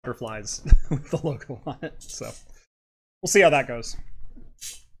butterflies with the logo on it. So we'll see how that goes.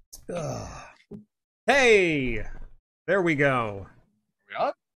 Ugh. Hey, there we go. We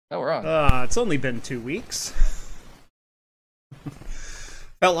on? Oh, we're on. It's only been 2 weeks.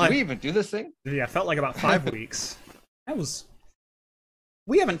 Felt like Did we even do this thing? Yeah, felt like about 5 weeks.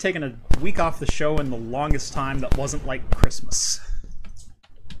 We haven't taken a week off the show in the longest time that wasn't like Christmas.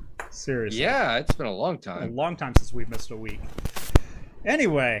 Seriously. Yeah, it's been a long A time. long time since we've missed a week.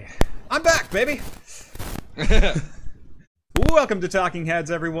 Anyway, I'm back, baby. Welcome to Talking Heads,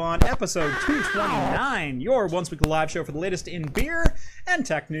 everyone. Episode 229, your once weekly live show for the latest in beer and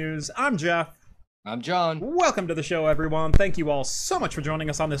tech news. I'm Jeff. I'm John. Welcome to the show, everyone. Thank you all so much for joining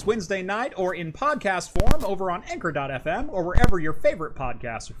us on this Wednesday night or in podcast form over on Anchor.fm or wherever your favorite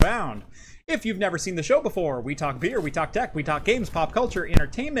podcasts are found. If you've never seen the show before, we talk beer, we talk tech, we talk games, pop culture,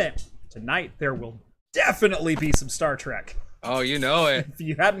 entertainment. Tonight, there will definitely be some Star Trek. Oh, you know it. If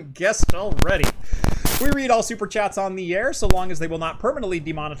you hadn't guessed already. We read all super chats on the air, so long as they will not permanently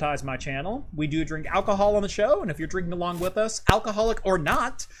demonetize my channel. We do drink alcohol on the show, and if you're drinking along with us, alcoholic or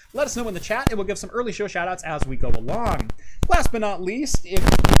not, let us know in the chat, and we'll give some early show shoutouts as we go along. Last but not least, if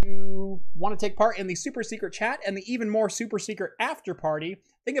you want to take part in the super secret chat and the even more super secret after party,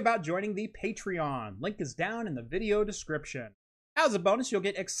 think about joining the Patreon. Link is down in the video description. As a bonus, you'll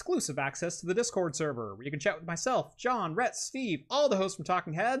get exclusive access to the Discord server, where you can chat with myself, John, Rhett, Steve, all the hosts from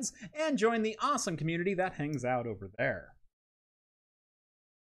Talking Heads, and join the awesome community that hangs out over there.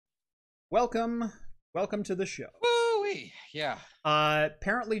 Welcome to the show. Woo-wee. Yeah.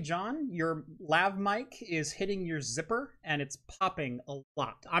 Apparently, John, your lav mic is hitting your zipper, and it's popping a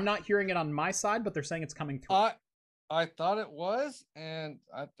lot. I'm not hearing it on my side, but they're saying it's coming through. I thought it was, and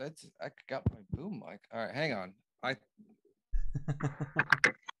I got my boom mic. All right, hang on.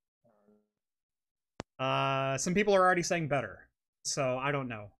 Some people are already saying better, so I don't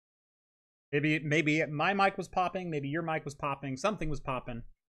know. Maybe my mic was popping, maybe your mic was popping, something was popping.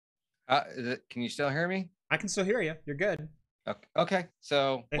 Can you still hear me? I can still hear you. You're good. Okay.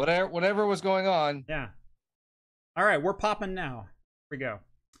 So whatever was going on. Yeah. All right, we're popping now. Here we go.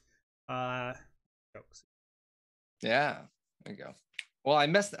 Jokes. Yeah. There you go. Well, I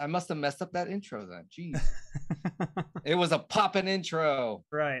must have messed up that intro then. Jeez. It was a poppin' intro.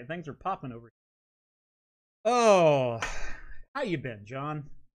 Right. Things are popping over here. Oh, how you been, John?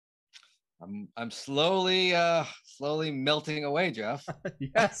 I'm slowly melting away, Jeff.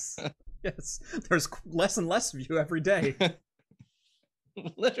 Yes. Yes. There's less and less of you every day.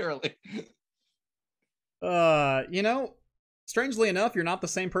 Literally. Strangely enough, you're not the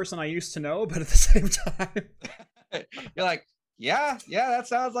same person I used to know, but at the same time, you're like, yeah, that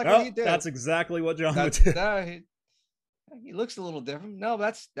sounds like what you do. That's exactly what John would do. He looks a little different. No,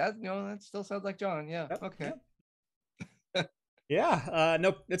 that still sounds like John. Yeah. Yep, Okay. yep. Yeah.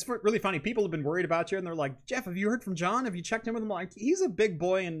 No, it's really funny. People have been worried about you, and they're like, Jeff, have you heard from John? Have you checked in with him? Like, he's a big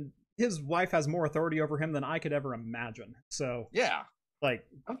boy, and his wife has more authority over him than I could ever imagine. So yeah, like,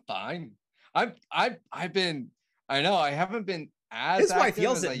 I'm fine. I haven't been as his wife active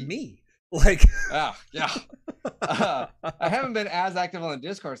yells as at me. Like, yeah. I haven't been as active on the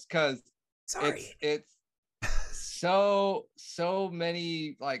Discourse because it's so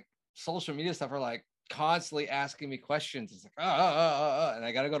many like social media stuff are like constantly asking me questions. It's like and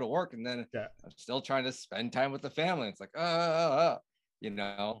I gotta go to work, and then I'm still trying to spend time with the family. It's like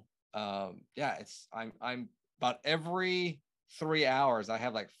it's I'm about every 3 hours I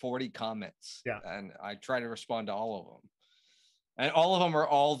have like 40 comments, and I try to respond to all of them. And all of them are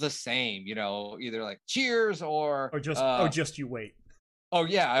all the same, either like cheers or just you wait. Oh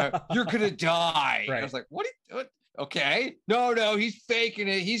yeah, you're gonna die. Right. I was like, what? Okay, no, he's faking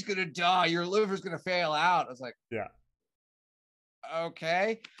it. He's gonna die. Your liver's gonna fail out. I was like, yeah.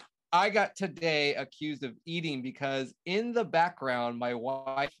 Okay. I got today accused of eating because in the background,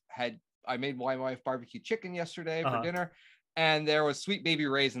 I made my wife barbecue chicken yesterday for dinner, and there was Sweet Baby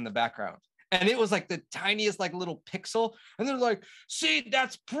Ray's in the background. And it was like the tiniest like little pixel. And they're like, see,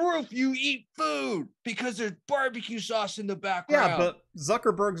 that's proof you eat food because there's barbecue sauce in the background. Yeah, but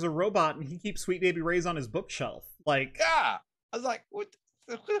Zuckerberg's a robot and he keeps Sweet Baby Ray's on his bookshelf. Like, yeah. I was like, what?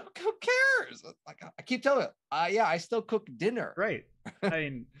 Who cares? Like, I keep telling you, I still cook dinner. Right. I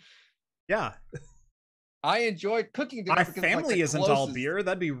mean, yeah. I enjoyed cooking dinner. My family isn't all beer.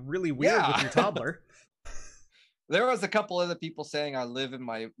 That'd be really weird with your toddler. There was a couple other people saying I live in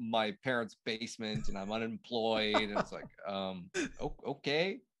my parents' basement and I'm unemployed. And it's like,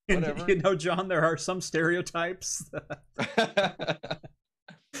 okay, whatever. John, there are some stereotypes.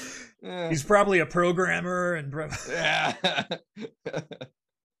 He's probably a programmer and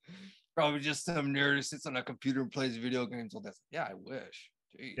probably just some nerd who sits on a computer and plays video games all that. Yeah, I wish.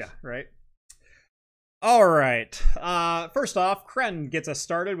 Jeez. Yeah, right. All right. First off, Kren gets us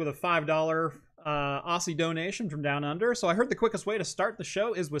started with a $5 Aussie donation from down under. So I heard the quickest way to start the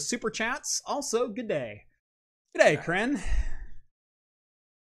show is with super chats. Also, good day. Good day, Kren.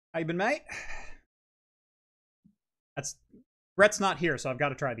 How you been, mate? Brett's not here, so I've got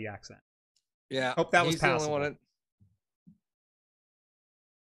to try the accent. Yeah. Hope that was passable.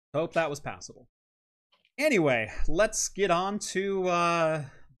 Hope that was passable. Anyway, let's get on to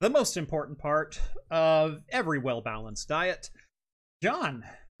the most important part of every well-balanced diet. John,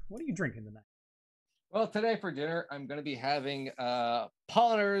 what are you drinking tonight? Well, today for dinner, I'm going to be having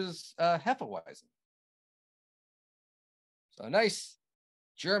Polliner's Hefeweizen. So a nice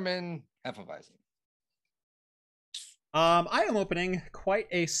German Hefeweizen. I am opening quite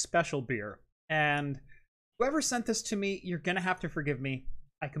a special beer, and whoever sent this to me, you're going to have to forgive me.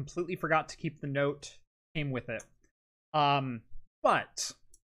 I completely forgot to keep the note. Came with it. But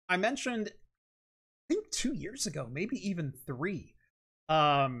I mentioned, I think 2 years ago, maybe even 3.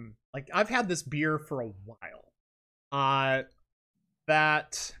 Like I've had this beer for a while.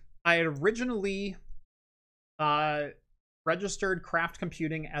 That I had originally registered Craft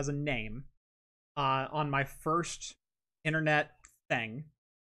Computing as a name on my first internet thing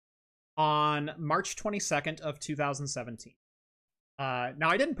on March 22nd of 2017. Now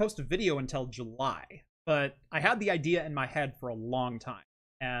I didn't post a video until July, but I had the idea in my head for a long time.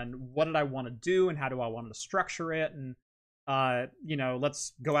 And what did I want to do, and how do I want to structure it? And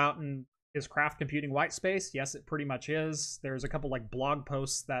let's go out and is Craft Computing white space? Yes, it pretty much is. There's a couple like blog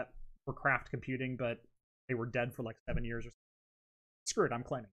posts that were Craft Computing, but they were dead for like 7 years or so. Screw it, I'm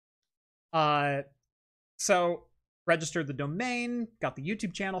claiming. So registered the domain, got the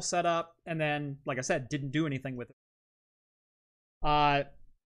YouTube channel set up, and then, like I said, didn't do anything with it.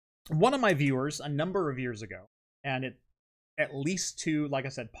 One of my viewers, a number of years ago, and it at least 2, like I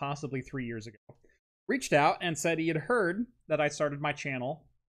said, possibly 3 years ago, reached out and said he had heard that I started my channel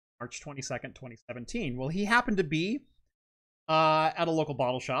March 22nd, 2017. Well, he happened to be at a local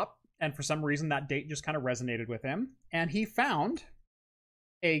bottle shop, and for some reason that date just kind of resonated with him, and he found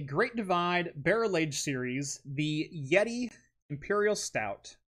a Great Divide Barrel Age series, the Yeti Imperial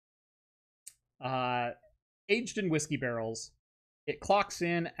Stout, aged in whiskey barrels. It clocks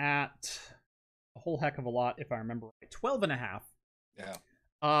in at a whole heck of a lot, if I remember right. 12 and a half. Yeah.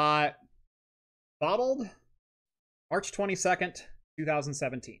 Bottled March 22nd,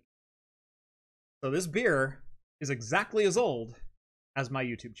 2017. So this beer is exactly as old as my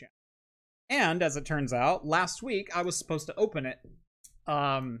YouTube channel. And as it turns out, last week I was supposed to open it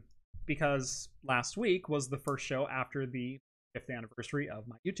because last week was the first show after the 5th anniversary of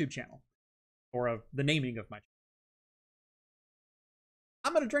my YouTube channel, or of the naming of my channel.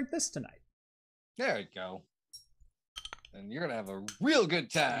 I'm going to drink this tonight. There you go. And you're going to have a real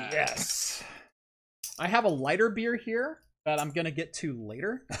good time. Yes. I have a lighter beer here that I'm going to get to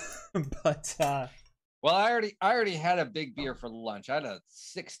later. But well, I already had a big beer for lunch. I had a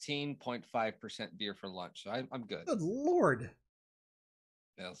 16.5% beer for lunch. So I'm good. Good Lord.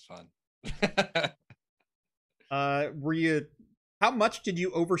 Yeah, it was fun. How much did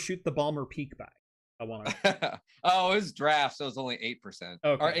you overshoot the Balmer Peak by? I want to. Oh, it was draft, so it was only 8%.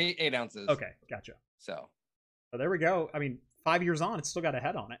 Okay. Or 8 ounces. Okay, gotcha. So there we go. I mean, 5 years on, it's still got a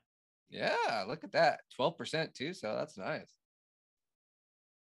head on it. Yeah, look at that. 12% too, so that's nice.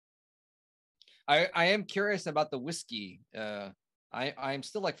 I am curious about the whiskey. I'm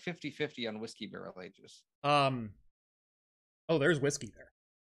still like 50-50 on whiskey barrel ages. Oh, there's whiskey there.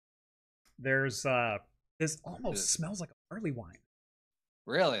 There's this almost smells like a barley wine.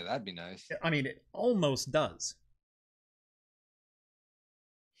 Really? That'd be nice. I mean, it almost does.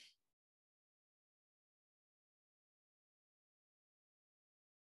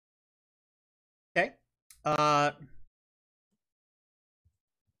 Okay.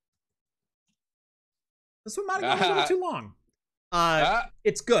 This one might have gone a little too long.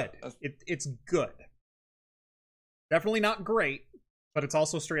 It's good. It's good. Definitely not great, but it's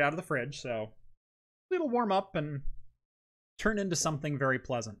also straight out of the fridge, so it'll warm up and turn into something very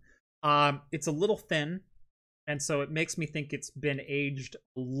pleasant. It's a little thin, and so it makes me think it's been aged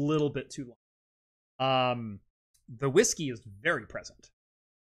a little bit too long. The whiskey is very present.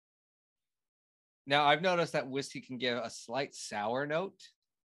 Now, I've noticed that whiskey can give a slight sour note.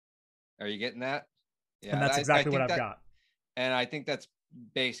 Are you getting that? Yeah, and that's exactly what I've got. And I think that's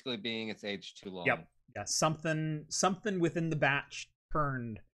basically being it's aged too long. Yep. Yeah, something within the batch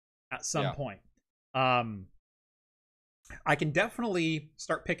turned at some point. I can definitely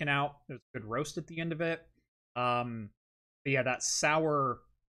start picking out there's a good roast at the end of it. But yeah, that sour,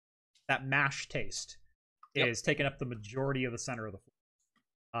 that mash taste is taking up the majority of the center of the flavor.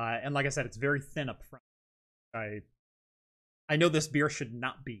 And like I said, it's very thin up front. I know this beer should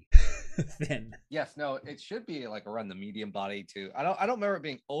not be thin. Yes, no, it should be like around the medium body too. I don't remember it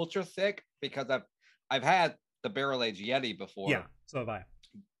being ultra thick because I've had the barrel aged Yeti before. Yeah, so have I.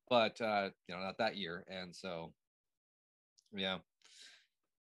 But not that year, and so yeah.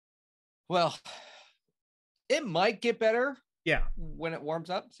 Well, it might get better. Yeah, when it warms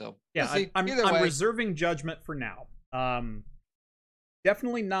up. So yeah, we'll I'm reserving judgment for now.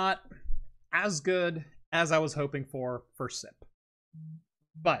 Definitely not as good as I was hoping for first sip,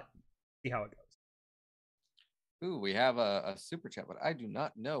 but see how it goes. Ooh, we have a super chat, but I do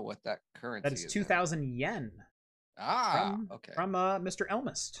not know what that currency is. That is 2,000 yen. Okay. From Mr.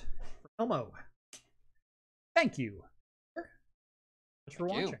 Elmist. Elmo. Thank you. Thanks for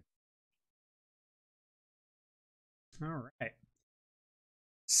watching. All right.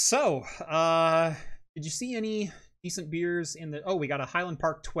 So, did you see any decent beers in the... Oh, we got a Highland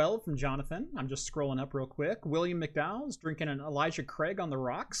Park 12 from Jonathan. I'm just scrolling up real quick. William McDowell's drinking an Elijah Craig on the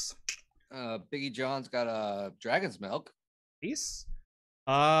rocks. Biggie John's got a Dragon's Milk. Peace.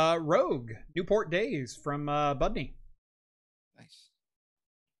 Rogue Newport Days from Budney. Nice.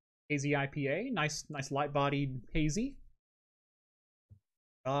 Hazy IPA. Nice light-bodied hazy.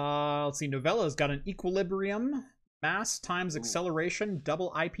 Let's see. Novella's got an Equilibrium Mass times Acceleration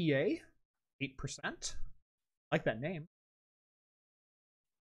double IPA. 8%. Like that name.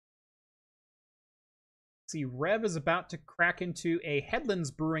 See, Rev is about to crack into a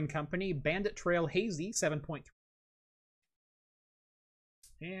Headlands Brewing Company Bandit Trail Hazy 7.3.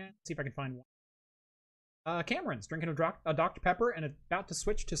 And see if I can find one. Cameron's drinking a Dr. Pepper and about to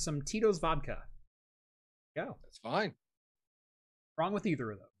switch to some Tito's vodka. Go. That's fine. Wrong with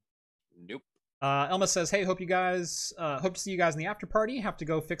either of those. Nope. Elma says, hey, hope to see you guys in the after party. Have to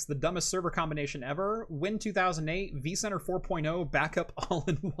go fix the dumbest server combination ever. Win 2008, vCenter 4.0, backup all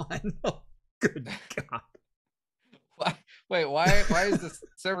in one. Oh, good God. Wait, why is this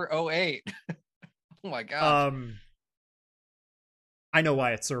server 08? Oh my God. I know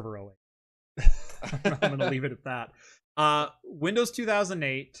why it's server 08. I'm going to leave it at that. Windows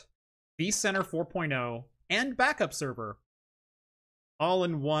 2008, vCenter 4.0, and backup server all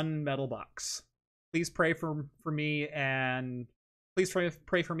in one metal box. Please pray for me, and please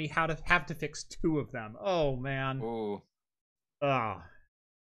pray for me how to have to fix two of them. Oh man. Ooh.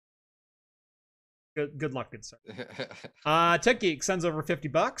 Good luck, good sir. Tech Geek sends over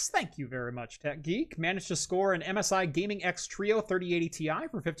 $50. Thank you very much, Tech Geek. Managed to score an MSI Gaming X Trio 3080 Ti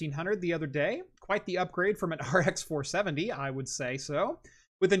for $1,500 the other day. Quite the upgrade from an RX 470, I would say so.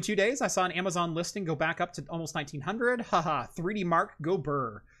 Within 2 days, I saw an Amazon listing go back up to almost $1,900. Haha, 3D Mark, go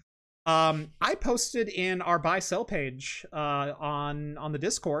burr. I posted in our buy sell page on the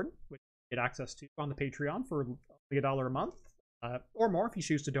Discord, which you get access to on the Patreon for $1 a month, or more if you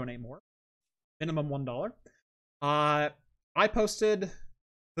choose to donate more. Minimum $1. I posted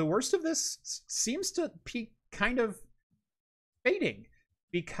the worst of this seems to be kind of fading,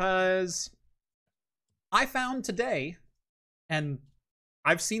 because I found today, and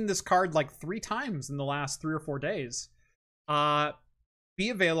I've seen this card like 3 times in the last 3 or 4 days, be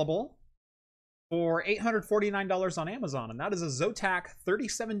available for $849 on Amazon, and that is a Zotac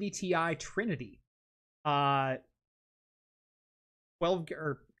 3070 Ti Trinity. 12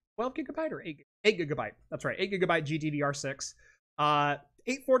 gigabyte or 8 gigabyte. That's right, 8 gigabyte GDDR6.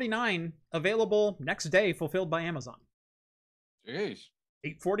 $849 available next day, fulfilled by Amazon. Jeez.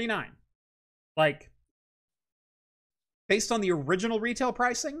 $849. Like, based on the original retail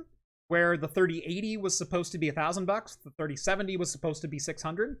pricing, where the 3080 was supposed to be $1,000, the 3070 was supposed to be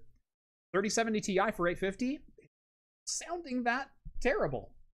 $600. 3070 Ti for $850, sounding that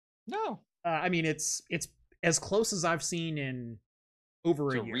terrible. No. I mean, it's as close as I've seen in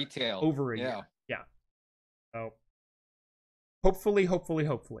over a year. Retail. Over a year. Yeah. So hopefully.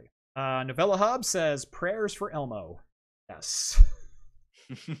 Novella Hub says prayers for Elmo. Yes.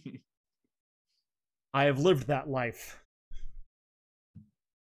 I have lived that life.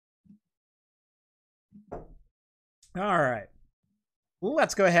 All right.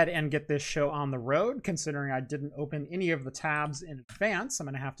 Let's go ahead and get this show on the road. Considering I didn't open any of the tabs in advance, I'm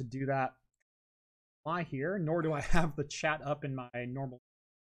going to have to do that while here. Nor do I have the chat up in my normal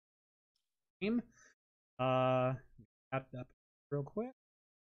stream. Up real quick.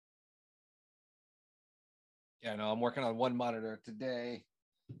 Yeah, no, I'm working on one monitor today.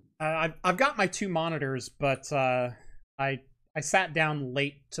 I've got my 2 monitors, but I sat down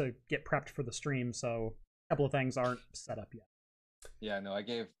late to get prepped for the stream, so a couple of things aren't set up yet. Yeah, no, I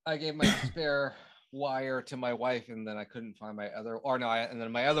gave my spare wire to my wife, and then I couldn't find my other, and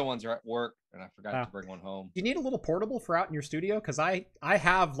then my other ones are at work, and I forgot to bring one home. Do you need a little portable for out in your studio? Because I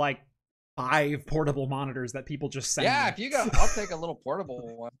have like 5 portable monitors that people just send. Yeah, if you got, I'll take a little portable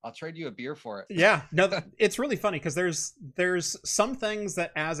one. I'll trade you a beer for it. Yeah, no, it's really funny because there's some things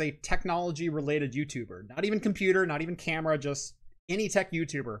that as a technology related YouTuber, not even computer, not even camera, just any tech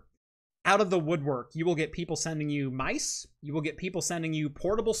YouTuber, out of the woodwork, you will get people sending you mice, you will get people sending you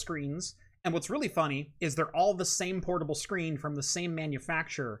portable screens, and what's really funny is they're all the same portable screen from the same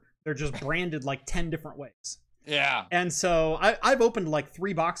manufacturer. They're just branded like 10 different ways. Yeah. And so I've opened like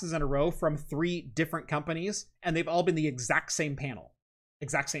 3 boxes in a row from 3 different companies, and they've all been the exact same panel.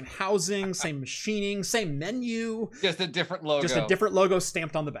 Exact same housing, same machining, same menu. Just a different logo. Just a different logo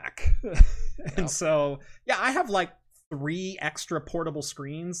stamped on the back. And so, yeah, I have like 3 extra portable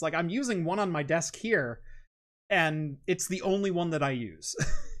screens. Like I'm using one on my desk here, and it's the only one that I use.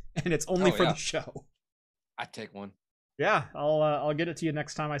 And it's only for the show. I'd take one. Yeah, I'll get it to you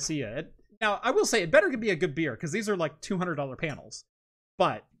next time I see you. Now, I will say it better be a good beer because these are like $200 panels.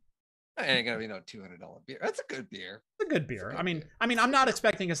 But it ain't gonna be no $200 beer. That's a good beer. It's a good beer. I mean, I'm not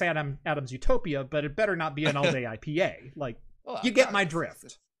expecting a Adam's Utopia, but it better not be an all-day IPA. Like, you get my drift.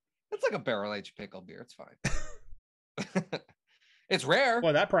 It's like a barrel-aged pickle beer. It's fine. It's rare.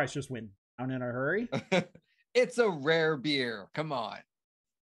 Well, that price just went down in a hurry. It's a rare beer. Come on.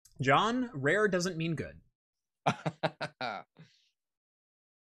 John, rare doesn't mean good.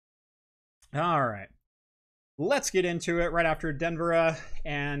 All right. Let's get into it right after Denver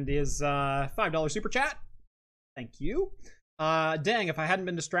and his $5 super chat. Thank you. Dang, if I hadn't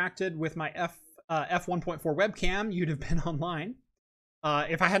been distracted with my F1.4 webcam, you'd have been online.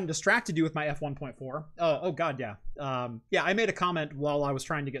 If I hadn't distracted you with my F1.4. Oh God, yeah. Yeah, I made a comment while I was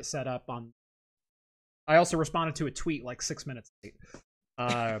trying to get set up on... I also responded to a tweet like 6 minutes late.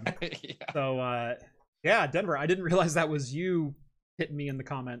 Yeah. So, yeah, Denver, I didn't realize that was you hitting me in the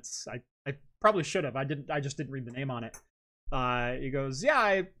comments. I probably should have. I just didn't read the name on it. He goes,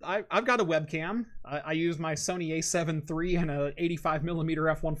 yeah, I've got a webcam. I use my Sony a7 III and a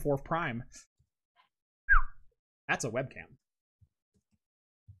 85mm f1.4 Prime. That's a webcam.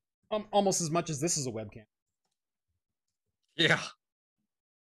 Almost as much as this is a webcam. Yeah.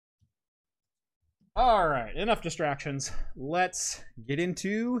 All right, enough distractions. Let's get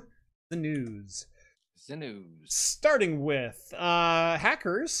into the news. The news. Starting with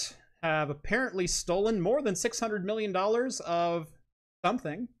hackers have apparently stolen more than $600 million of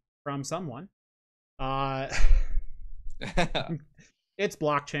something from someone. It's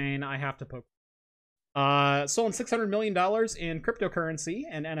blockchain. I have to poke. Stolen $600 million in cryptocurrency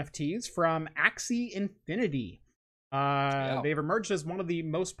and NFTs from Axie Infinity. They've emerged as one of the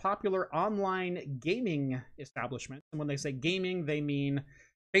most popular online gaming establishments. And when they say gaming, they mean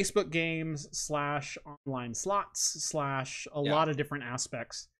Facebook games / online slots / a lot of different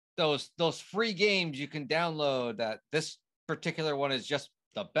aspects. Those free games you can download. That this particular one is just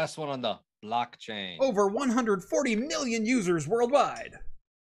the best one on the blockchain. Over 140 million users worldwide.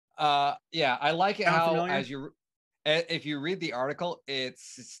 Yeah, I like it how if you read the article, it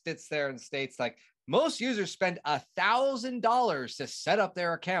sits there and states like most users spend $1,000 to set up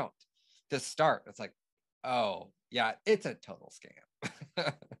their account to start. It's like, oh yeah, it's a total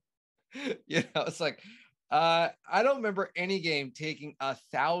scam. It's like I don't remember any game taking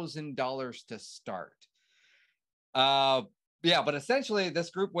 $1,000 to start. Yeah, but essentially this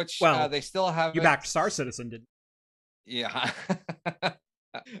group, which they still have, you backed Star Citizen, didn't you? Yeah.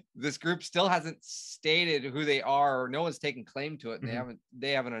 This group still hasn't stated who they are, or no one's taken claim to it. Mm-hmm.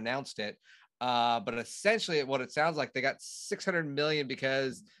 They haven't announced it. But essentially what it sounds like, they got 600 million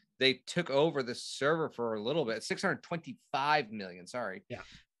because they took over the server for a little bit. 625 million, sorry. Yeah.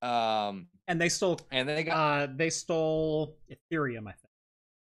 And they stole they stole Ethereum, I think.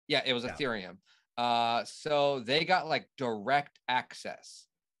 Yeah, it was Ethereum. So they got like direct access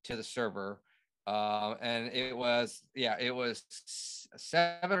to the server. And it was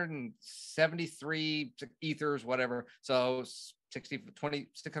 773 ethers, whatever. So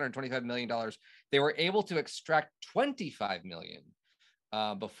 $625 million. They were able to extract 25 million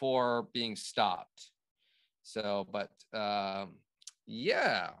before being stopped. So, but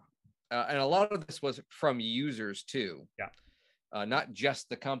yeah. And a lot of this was from users too. Yeah. Not just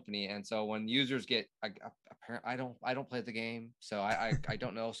the company. And so when users get, I don't play the game, so I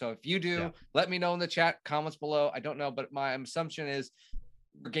don't know. So if you do, let me know in the chat comments below. I don't know, but my assumption is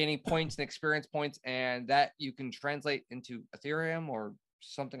we're gaining points and experience points, and that you can translate into Ethereum or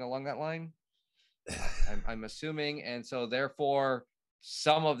something along that line. I'm assuming, and so therefore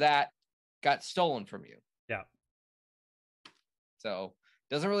some of that got stolen from you. Yeah. So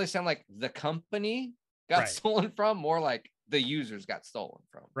doesn't really sound like the company got stolen from, more like the users got stolen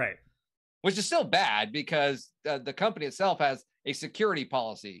from. Right. Which is still bad because the company itself has a security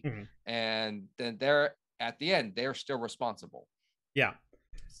policy, and then they're at the end, they're still responsible. Yeah.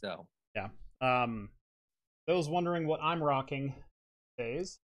 So yeah. Those wondering what I'm rocking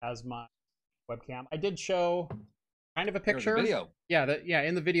days as my webcam, I did show kind of a picture. Video. Yeah,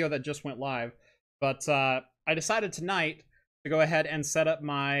 in the video that just went live. But I decided tonight to go ahead and set up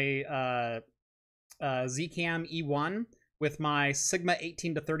my Zcam E1 with my Sigma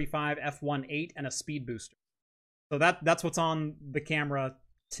 18-35 f1.8 and a speed booster. So that's what's on the camera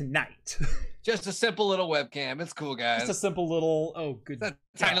tonight. Just a simple little webcam. It's cool, guys. Just a simple little,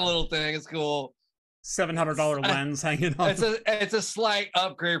 tiny little thing. It's cool. $700 lens hanging on. It's a slight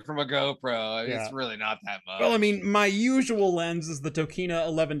upgrade from a GoPro. It's really not that much. Well, I mean, my usual lens is the Tokina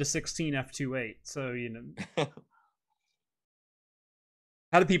 11-16 f2.8. So, you know.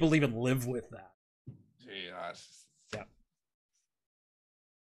 How do people even live with that? Yeah.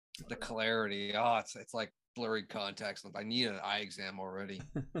 The clarity. Oh, it's like blurry contacts. I need an eye exam already.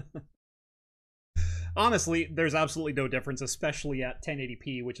 Honestly, there's absolutely no difference, especially at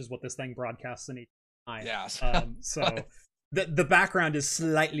 1080p, which is what this thing broadcasts in HDMI. Yeah. So the background is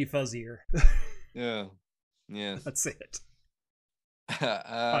slightly fuzzier. Yeah. That's it.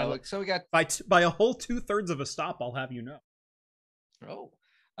 So we got by a whole 2/3 of a stop, I'll have you know. Oh.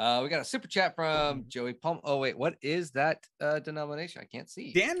 We got a super chat from Joey Palm. Oh, wait, what is that denomination? I can't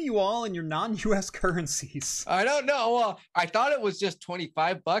see. Damn you all and your non-US currencies. I don't know. Well, I thought it was just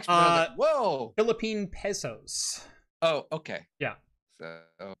 $25, but I was like, whoa. Philippine pesos. Oh, okay. Yeah. So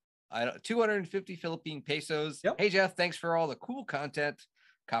 250 Philippine pesos. Yep. Hey, Jeff, thanks for all the cool content.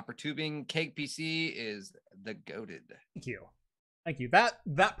 Copper Tubing Cake PC is the goated. Thank you.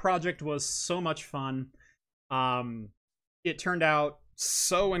 That project was so much fun. It turned out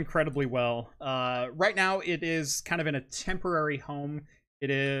so incredibly well. Right now it is kind of in a temporary home. It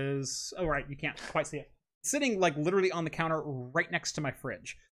is you can't quite see it. It's sitting like literally on the counter right next to my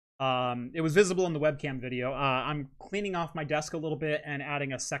fridge. It was visible in the webcam video. I'm cleaning off my desk a little bit and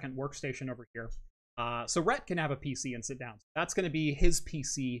adding a second workstation over here. So Rhett can have a PC and sit down. That's going to be his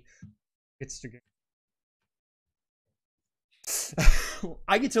PC.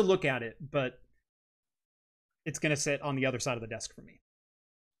 I get to look at it, but it's going to sit on the other side of the desk for me.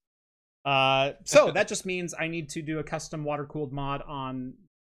 So that just means I need to do a custom water-cooled mod on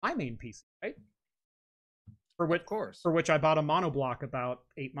my main PC, right? For which I bought a monoblock about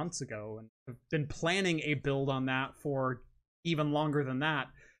 8 months ago, and I've been planning a build on that for even longer than that.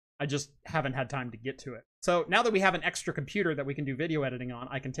 I just haven't had time to get to it. So now that we have an extra computer that we can do video editing on,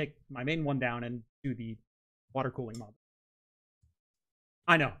 I can take my main one down and do the water cooling mod.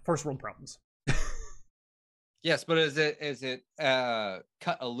 I know, first world problems. Yes, but is it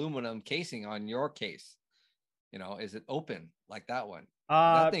cut aluminum casing on your case? You know, is it open like that one?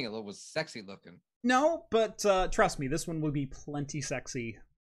 That thing was sexy looking. No, but trust me, this one will be plenty sexy.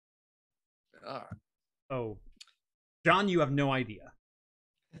 Oh, John, you have no idea.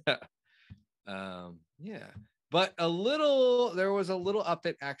 Yeah, but there was a little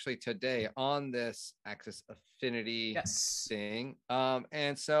update actually today on this Axis Affinity thing.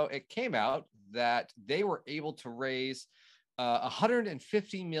 And so it came out that they were able to raise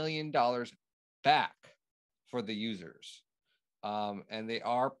 $150 million back for the users. And they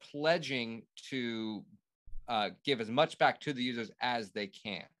are pledging to give as much back to the users as they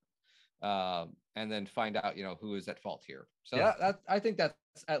can. And then find out, who is at fault here. So that I think that's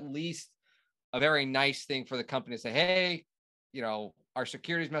at least a very nice thing for the company to say, hey, our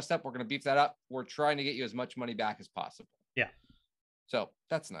security's messed up. We're going to beef that up. We're trying to get you as much money back as possible. Yeah. So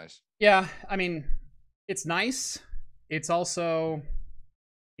that's nice. Yeah. I mean, it's nice. It's also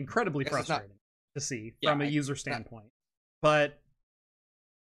incredibly frustrating to see from a user standpoint. But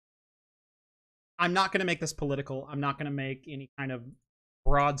I'm not going to make this political. I'm not going to make any kind of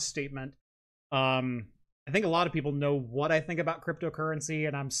broad statement. I think a lot of people know what I think about cryptocurrency,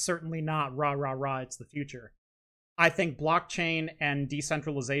 and I'm certainly not rah, rah, rah, it's the future. I think blockchain and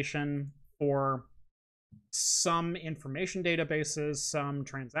decentralization for some information databases, some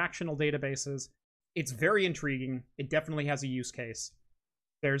transactional databases, it's very intriguing. It definitely has a use case.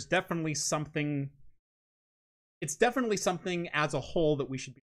 There's definitely something... It's definitely something as a whole that we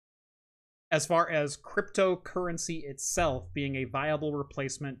should be... As far as cryptocurrency itself being a viable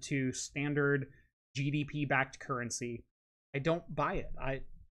replacement to standard GDP-backed currency, I don't buy it. I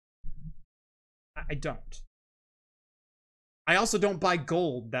don't. I also don't buy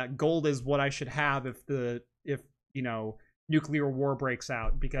gold. That gold is what I should have if nuclear war breaks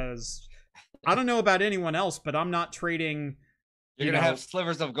out, because I don't know about anyone else, but I'm not trading You're gonna have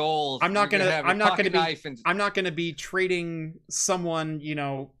slivers of gold. I'm not gonna be trading someone,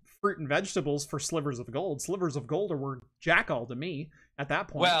 fruit and vegetables for slivers of gold. Slivers of gold are worth jack all to me at that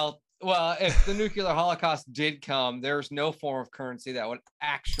point. Well, if the nuclear holocaust did come, there's no form of currency that would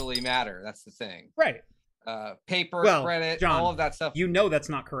actually matter. That's the thing. Right. Paper, credit, John, all of that stuff. That's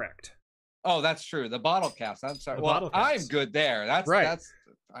not correct. Oh, that's true. The bottle caps. I'm sorry. Well, I'm good there. That's right.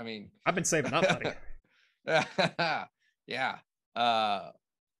 I mean, I've been saving up, buddy. Yeah.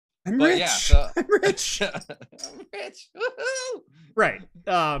 I'm rich. Yeah, so... I'm rich. I'm rich. Woo-hoo! Right.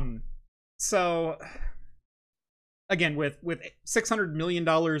 So again, with $600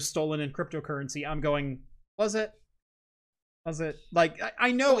 million stolen in cryptocurrency, I'm going, was it? Like,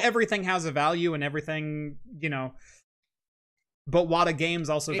 I know everything has a value and everything, but Wata Games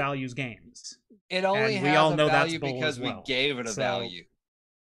also values games. It only has a value because we gave it a value.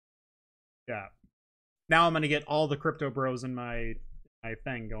 Yeah. Now I'm going to get all the crypto bros in my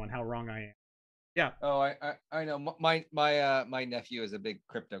thing going how wrong I am. Yeah. Oh, I know. My nephew is a big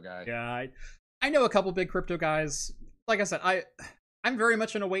crypto guy. Yeah, I know a couple big crypto guys. Like I said, I'm very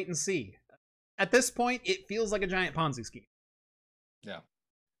much in a wait and see. At this point, it feels like a giant Ponzi scheme. Yeah.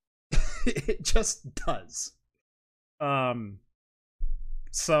 It just does.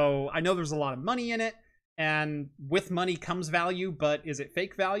 So I know there's a lot of money in it, and with money comes value, but is it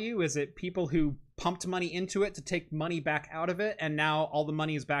fake value? Is it people who pumped money into it to take money back out of it, and now all the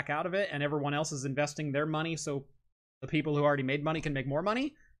money is back out of it, and everyone else is investing their money so the people who already made money can make more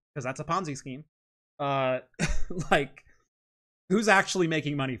money? Because that's a Ponzi scheme. Like, who's actually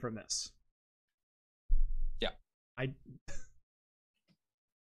making money from this? Yeah.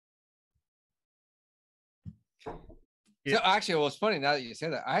 So actually, what's funny now that you say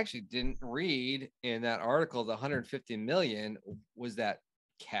that, I actually didn't read in that article the 150 million. Was that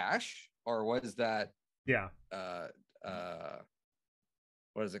cash or was that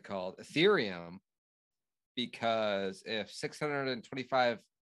what is it called? Ethereum? Because if $625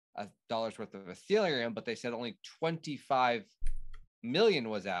 worth of Ethereum, but they said only 25 million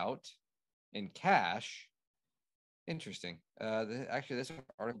was out in cash. Interesting. Actually, this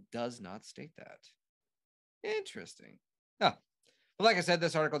article does not state that. Interesting. Oh, but like I said,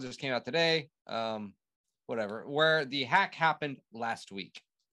 this article just came out today. Whatever. Where the hack happened last week.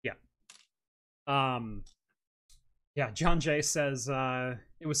 Yeah. Yeah. John Jay says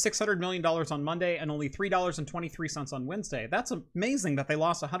it was $600 million on Monday and only $3.23 on Wednesday. That's amazing that they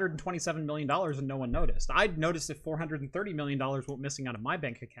lost $127 million and no one noticed. I'd noticed if $430 million went missing out of my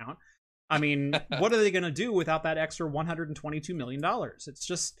bank account. I mean, what are they going to do without that extra $122 million? It's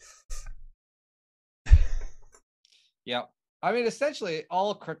just. Yeah. I mean, essentially,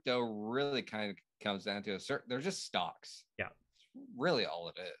 all crypto really kind of comes down to they're just stocks. Yeah. It's really all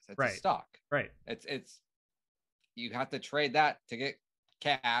it is. It's right. A stock. Right. It's you have to trade that to get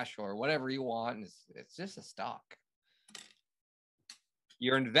cash or whatever you want. It's just a stock.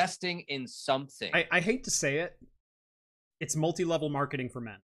 You're investing in something. I hate to say it. It's multi-level marketing for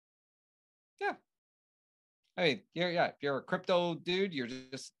men. Yeah. I mean, if you're a crypto dude, you're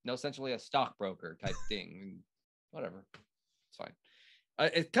just essentially a stockbroker type thing. Whatever. It's fine.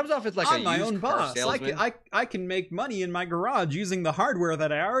 It comes off as like I'm my own boss. I can make money in my garage using the hardware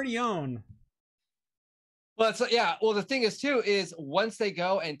that I already own. Well, Well, the thing is too is once they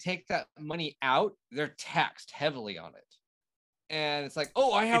go and take that money out, they're taxed heavily on it, and it's like,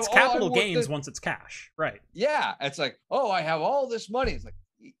 oh, I have. It's capital gains once it's cash, right? Yeah, it's like, oh, I have all this money. It's like,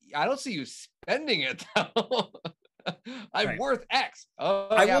 I don't see you spending it though. I'm worth X. Oh,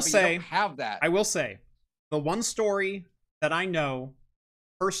 I will say, you don't have that. I will say. The one story that I know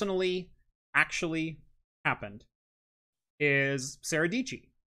personally actually happened is Sarah Dietschy,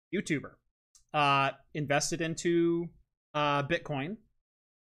 YouTuber, invested into Bitcoin,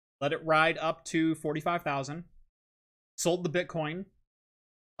 let it ride up to 45,000, sold the Bitcoin,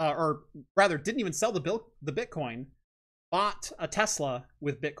 or rather didn't even sell the Bitcoin, bought a Tesla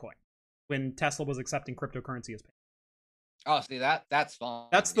with Bitcoin when Tesla was accepting cryptocurrency as payment. Oh, see, that's fun.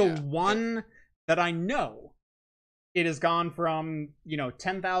 That's the one that I know. It has gone from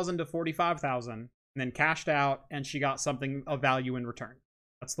 10,000 to 45,000 and then cashed out, and she got something of value in return.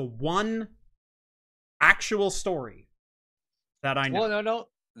 That's the one actual story that I know. Well, no.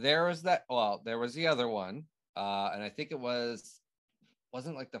 There was that. Well, there was the other one, and I think it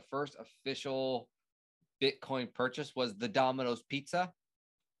wasn't like the first official Bitcoin purchase was the Domino's pizza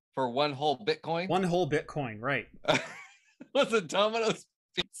for one whole Bitcoin. One whole Bitcoin, right? Was it Domino's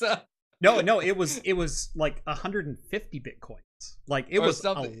pizza? No, it was like 150 Bitcoins. Like it was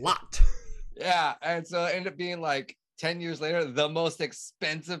a lot. Yeah, and so it ended up being like 10 years later, the most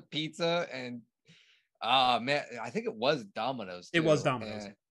expensive pizza. And Man, I think it was Domino's. It was Domino's.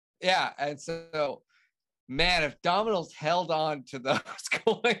 And so, man, if Domino's held on to those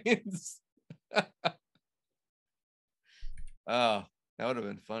coins, oh, that would have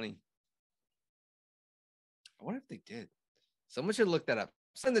been funny. I wonder if they did. Someone should look that up.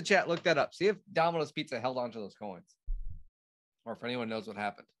 Send the chat, look that up. See if Domino's Pizza held on to those coins, or if anyone knows what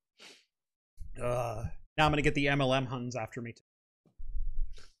happened. Now I'm gonna get the MLM Huns after me too.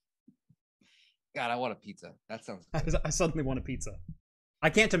 God, I want a pizza. That sounds good. I suddenly want a pizza. I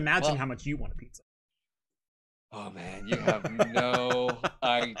can't imagine how much you want a pizza. Oh man, you have no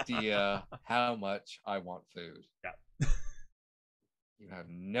idea how much I want food. Yeah. You have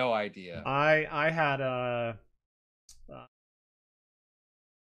no idea. I had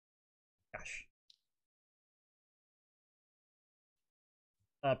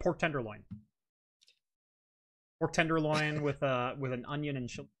pork tenderloin. Pork tenderloin with an onion and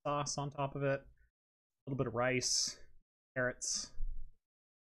chili sauce on top of it. A little bit of rice, carrots.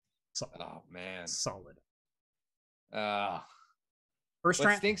 Solid. Oh man, solid. First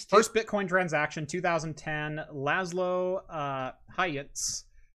Bitcoin transaction, 2010. Laszlo Hayek,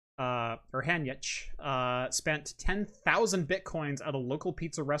 or Hanyich, spent 10,000 bitcoins at a local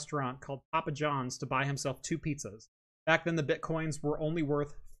pizza restaurant called Papa John's to buy himself 2 pizzas. Back then, the bitcoins were only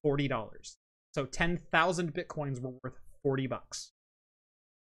worth $40. So 10,000 bitcoins were worth $40.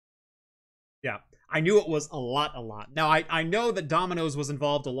 Yeah, I knew it was a lot. Now, I know that Domino's was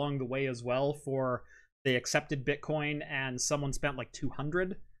involved along the way as well, for they accepted Bitcoin and someone spent like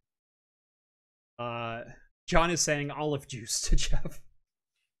 200. John is saying olive juice to Jeff.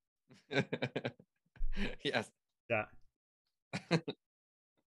 Yes. Yeah.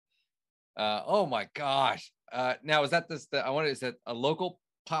 Oh my gosh. Now is that is that a local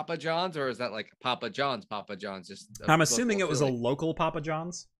Papa John's, or is that like Papa John's? Just I'm assuming it was a local Papa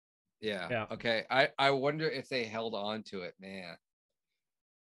John's. Yeah. Okay. I wonder if they held on to it, man.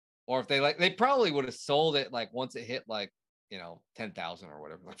 Or if they probably would have sold it like once it hit like, 10,000 or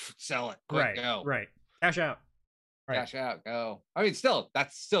whatever. Like, sell it. Quick, go. Right. Cash out. Right. Cash out. Go. I mean,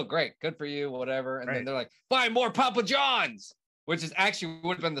 that's still great. Good for you, whatever. And then they're like, buy more Papa John's, which is actually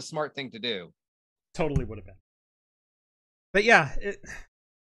would have been the smart thing to do. Totally would have been. But yeah,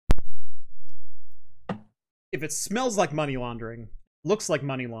 if it smells like money laundering, looks like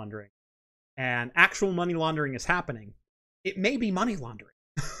money laundering, and actual money laundering is happening, it may be money laundering.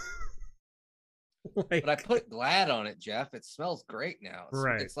 But I put Glad on it, Jeff. It smells great now.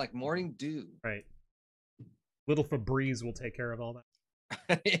 It's like morning dew. Right. Little Febreze will take care of all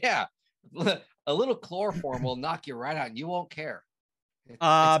that. Yeah. A little chloroform will knock you right out and you won't care.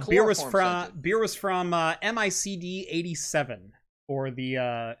 Beer was from MICD 87 for the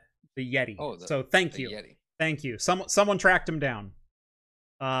Yeti. Oh, so thank you. Yeti. Thank you. Someone tracked him down.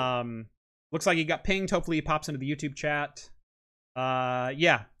 Looks like he got pinged. Hopefully he pops into the YouTube chat.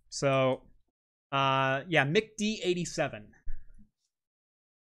 Yeah. So Mick D87.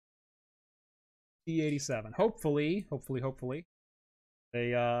 D87. Hopefully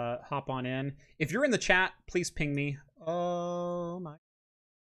they hop on in. If you're in the chat, please ping me. Oh my.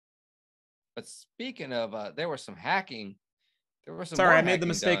 But speaking of, there was some hacking. Sorry, I made the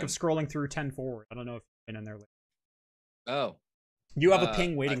mistake of scrolling through 10 forward. I don't know if you've been in there lately. Oh. You have a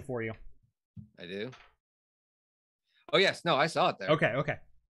ping waiting for you. I do. Oh yes, no, I saw it there. Okay.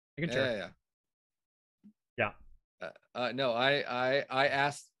 Making sure. Yeah. No, I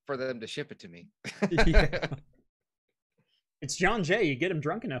asked for them to ship it to me. Yeah. It's John Jay. You get him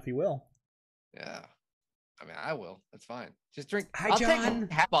drunk enough, he will. Yeah. I mean, I will. That's fine. Just drink. Hi, John.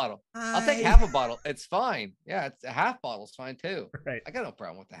 Take half bottle. Hi. I'll take half a bottle. It's fine. Yeah, it's a half bottle's fine too. Right. I got no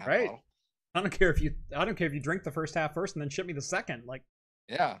problem with the half bottle. I don't care if you drink the first half first and then ship me the second. Like,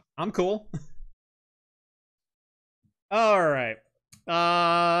 yeah, I'm cool. All right.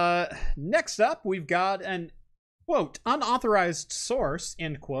 Next up, we've got an quote unauthorized source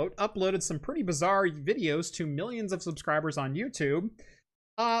end quote uploaded some pretty bizarre videos to millions of subscribers on YouTube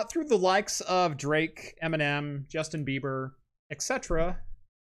through the likes of Drake, Eminem, Justin Bieber, etc.,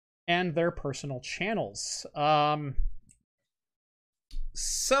 and their personal channels.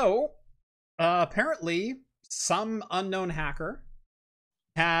 So apparently some unknown hacker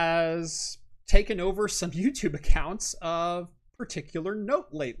has taken over some YouTube accounts of particular note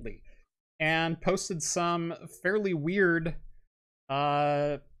lately and posted some fairly weird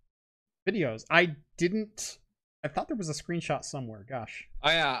videos. I thought there was a screenshot somewhere. Gosh. Oh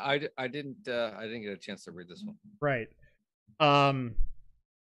yeah, I didn't get a chance to read this one. Right.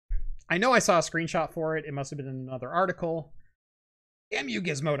 I know I saw a screenshot for it. It must have been in another article. Damn you,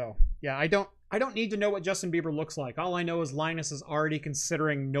 Gizmodo. Yeah, I I don't need to know what Justin Bieber looks like. All I know is Linus is already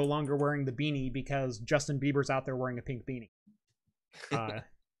considering no longer wearing the beanie because Justin Bieber's out there wearing a pink beanie.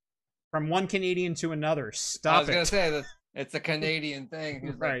 From one Canadian to another. Stop it. I was going to say that it's a Canadian thing.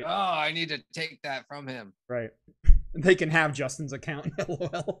 He's right. Like, oh, I need to take that from him. Right. They can have Justin's account.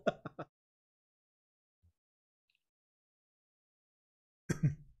 LOL.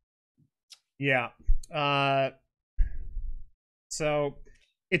 Yeah. So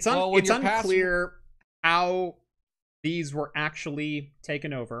it's unclear how these were actually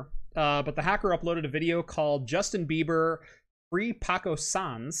taken over. But the hacker uploaded a video called Justin Bieber Free Paco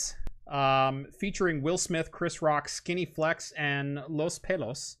Sans, featuring Will Smith, Chris Rock, Skinny Flex, and Los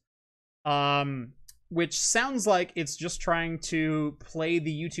Pelos. Which sounds like it's just trying to play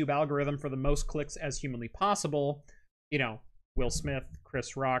the YouTube algorithm for the most clicks as humanly possible. You know, Will Smith,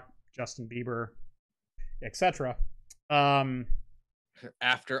 Chris Rock, Justin Bieber, etc. After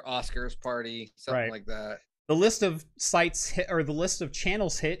Oscars party, something like that. The list of sites hit, or the list of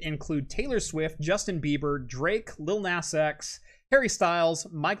channels hit, include Taylor Swift, Justin Bieber, Drake, Lil Nas X, Harry Styles,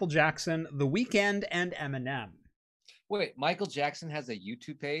 Michael Jackson, The Weeknd, and Eminem. Wait, Michael Jackson has a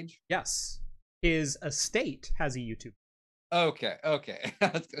YouTube page? Yes. His estate has a YouTube. Okay.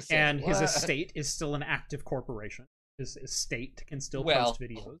 And his estate is still an active corporation. His estate can still post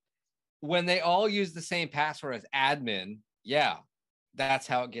videos. When they all use the same password as admin, yeah, that's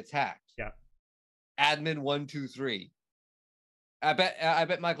how it gets hacked. Yeah. Admin 123. I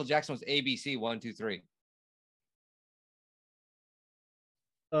bet Michael Jackson was ABC 123.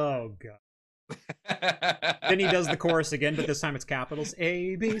 Oh god. Then he does the chorus again, but this time it's capitals.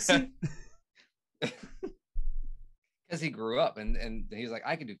 ABC. Because he grew up and he's like,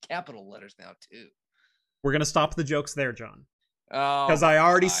 I can do capital letters now too. We're gonna stop the jokes there, John. Because I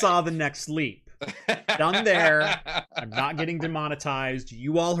already saw the next leap. Done there. I'm not getting demonetized.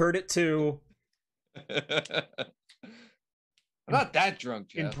 You all heard it too. I'm not that drunk,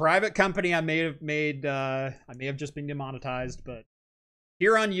 Jeff. In private company, I may have just been demonetized, but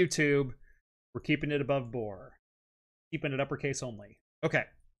here on YouTube, we're keeping it above board. Keeping it uppercase only. Okay.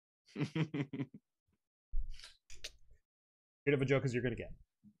 Bit of a joke as you're gonna get.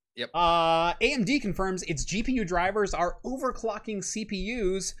 Yep. AMD confirms its GPU drivers are overclocking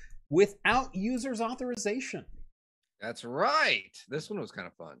CPUs without users' authorization. That's right. This one was kind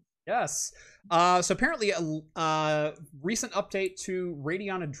of fun. Yes. So apparently a recent update to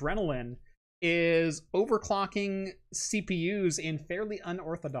Radeon Adrenalin is overclocking CPUs in fairly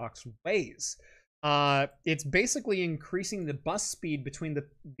unorthodox ways. It's basically increasing the bus speed between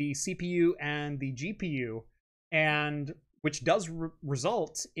the CPU and the GPU, and which does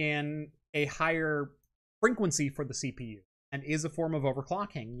result in a higher frequency for the CPU and is a form of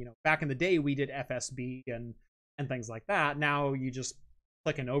overclocking. You know, back in the day we did FSB and things like that. Now you just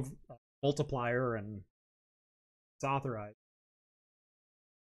click an multiplier and it's authorized.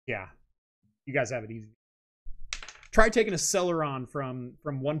 Yeah, you guys have it easy. Try taking a Celeron from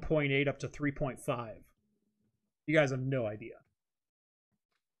 1.8 up to 3.5. You guys have no idea.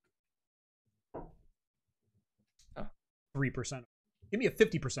 3%. Give me a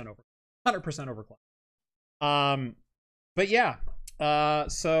 50% over. 100% overclock. But yeah.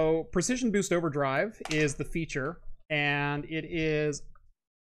 So Precision Boost Overdrive is the feature, and it is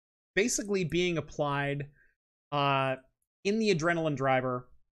basically being applied in the Adrenalin driver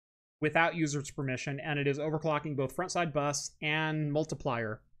without user's permission, and it is overclocking both frontside bus and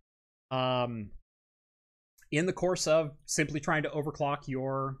multiplier in the course of simply trying to overclock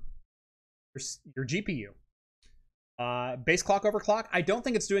your GPU. Base clock overclock, I don't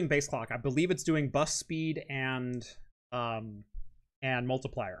think it's doing base clock. I believe it's doing bus speed and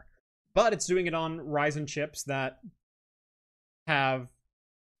multiplier. But it's doing it on Ryzen chips that have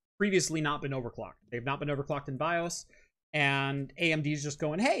previously not been overclocked. They've not been overclocked in BIOS, and AMD's just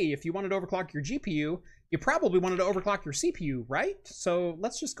going, hey, if you wanted to overclock your GPU, you probably wanted to overclock your CPU, right? So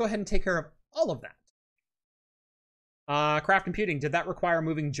let's just go ahead and take care of all of that. Craft Computing, did that require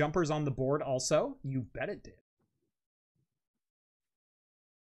moving jumpers on the board also? You bet it did.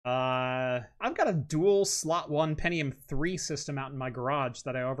 I've got a dual slot 1 Pentium 3 system out in my garage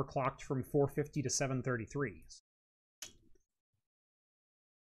that I overclocked from 450 to 733.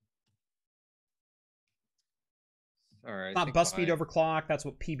 All right. Not bus speed overclock. That's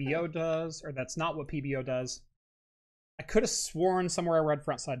what PBO does, or that's not what PBO does. I could have sworn somewhere I read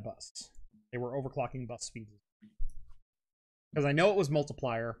frontside bus. They were overclocking bus speeds. Because I know it was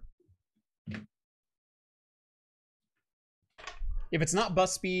multiplier. If it's not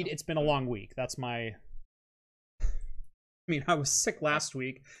bus speed, it's been a long week. That's my... I mean, I was sick last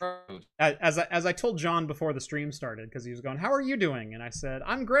week. As I told John before the stream started, because he was going, how are you doing? And I said,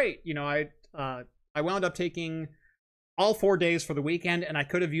 I'm great. You know, I I wound up taking all 4 days for the weekend, and I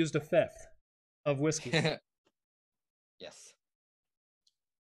could have used a fifth of whiskey. Yes.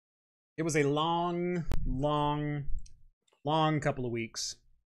 It was a long couple of weeks.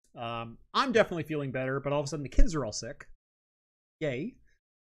 I'm definitely feeling better, but all of a sudden the kids are all sick. Yay.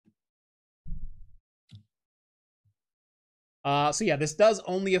 So yeah, this does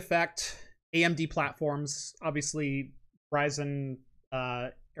only affect AMD platforms. Obviously, Ryzen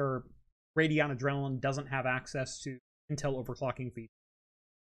or Radeon Adrenalin doesn't have access to Intel overclocking features.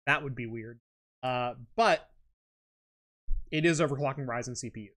 That would be weird. But it is overclocking Ryzen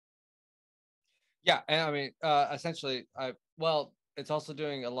CPU. Yeah, and I mean, essentially, it's also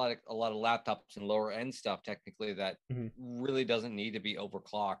doing a lot of laptops and lower end stuff technically that really doesn't need to be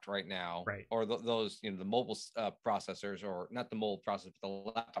overclocked right now, right? Or those, the mobile processors, or not the mobile processors, but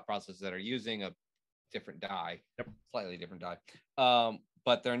the laptop processors that are using a different die, slightly different die,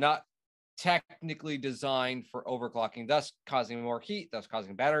 but they're not technically designed for overclocking, thus causing more heat, thus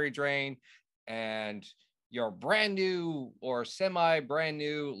causing battery drain, and your brand new or semi brand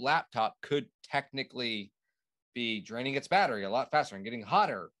new laptop could technically be draining its battery a lot faster and getting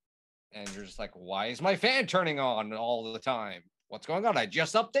hotter. And you're just like, why is my fan turning on all the time? What's going on? I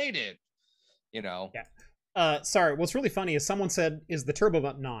just updated, Yeah. Sorry. What's really funny is someone said, is the turbo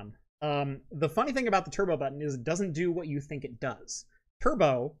button on? The funny thing about the turbo button is it doesn't do what you think it does.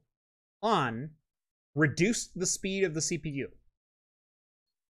 Turbo on reduced the speed of the CPU.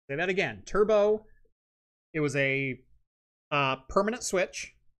 Say that again. Turbo, it was a permanent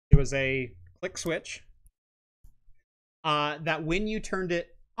switch. It was a click switch that when you turned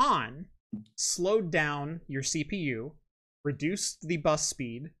it on, slowed down your CPU, reduced the bus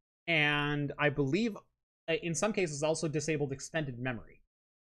speed, and I believe in some cases also disabled extended memory.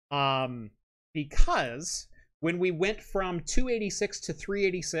 Because when we went from 286 to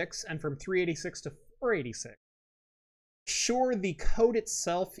 386 and from 386 to 486, sure, the code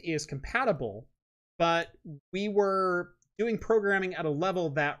itself is compatible, but we were doing programming at a level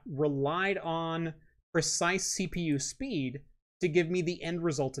that relied on precise CPU speed to give me the end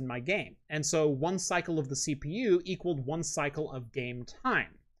result in my game. And so one cycle of the CPU equaled one cycle of game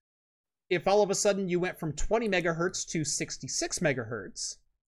time. If all of a sudden you went from 20 megahertz to 66 megahertz,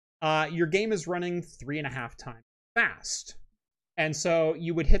 your game is running 3.5 times fast. And so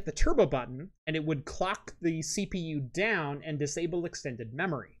you would hit the turbo button and it would clock the CPU down and disable extended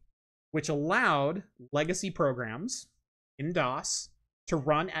memory, which allowed legacy programs in DOS to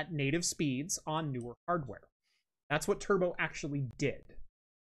run at native speeds on newer hardware. That's what turbo actually did.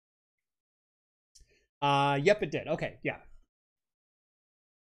 Yep, it did. Okay, yeah.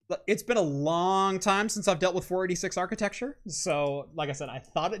 It's been a long time since I've dealt with 486 architecture. So, like I said, I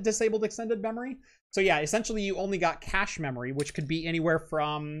thought it disabled extended memory. So yeah, essentially you only got cache memory, which could be anywhere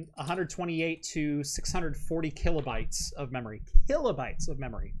from 128 to 640 kilobytes of memory. Kilobytes of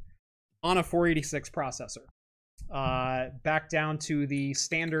memory on a 486 processor. Back down to the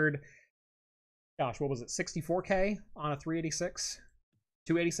standard, gosh, what was it? 64K on a 386?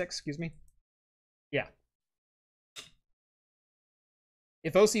 286, excuse me. Yeah.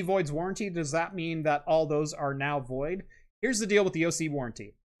 If OC voids warranty, does that mean that all those are now void? Here's the deal with the OC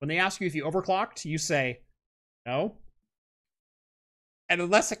warranty. When they ask you if you overclocked, you say no. And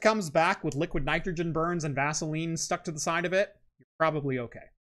unless it comes back with liquid nitrogen burns and Vaseline stuck to the side of it, you're probably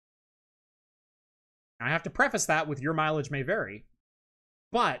okay. I have to preface that with your mileage may vary,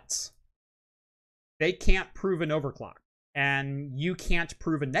 but they can't prove an overclock, and you can't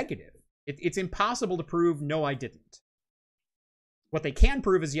prove a negative. It's impossible to prove, no, I didn't. What they can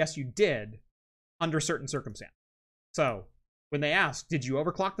prove is, yes, you did, under certain circumstances. So, when they ask, did you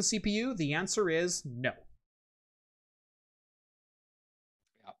overclock the CPU? The answer is no.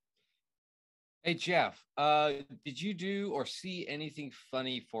 Yeah. Hey, Jeff, did you do or see anything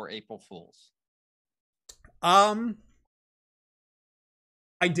funny for April Fools? I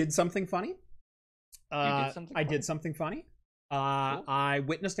did something funny. I did something funny. Cool. I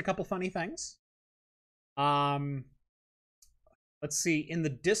witnessed a couple funny things. Let's see. In the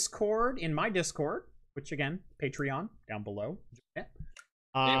Discord, in my Discord, which again, Patreon down below. It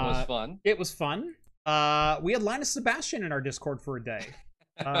was fun. It was fun. We had Linus Sebastian in our Discord for a day,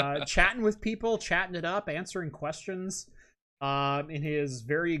 chatting with people, chatting it up, answering questions. In his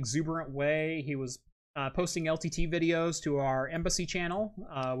very exuberant way, he was posting LTT videos to our embassy channel,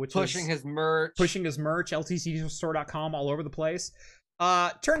 which pushing his merch, LTTstore.com, all over the place.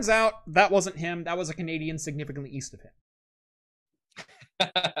 Turns out that wasn't him. That was a Canadian significantly east of him.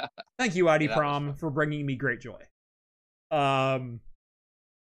 Thank you, ID Prom, for bringing me great joy.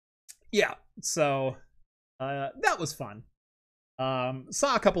 Yeah, so that was fun.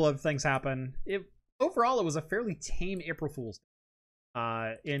 Saw a couple of things happen. Overall, it was a fairly tame April Fool's.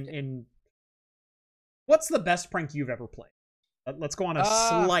 In what's the best prank you've ever played? Let's go on a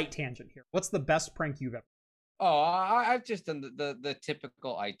slight tangent here. What's the best prank you've ever? Oh, I've just done the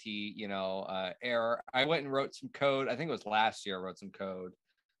typical IT, error. I went and wrote some code. I think it was last year. I wrote some code,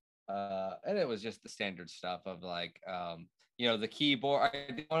 and it was just the standard stuff of like, the keyboard.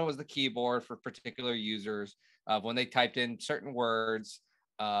 One was the keyboard for particular users. When they typed in certain words,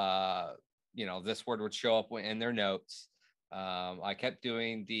 this word would show up in their notes. I kept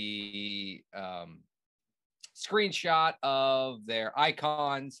doing the screenshot of their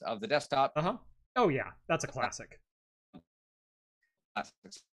icons of the desktop. Oh yeah, that's a classic. I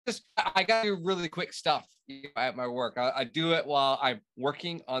got to do really quick stuff at my work. I do it while I'm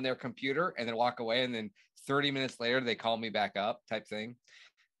working on their computer and then walk away, and then 30 minutes later they call me back up type thing.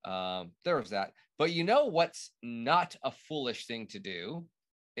 There was that. But you know what's not a foolish thing to do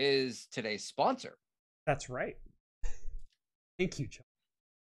is today's sponsor. That's right. Thank you, John.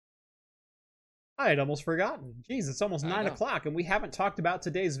 I had almost forgotten. Jeez, it's almost 9 o'clock, and we haven't talked about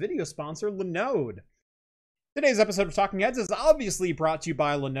today's video sponsor, Linode. Today's episode of Talking Heads is obviously brought to you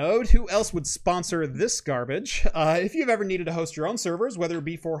by Linode. Who else would sponsor this garbage? If you've ever needed to host your own servers, whether it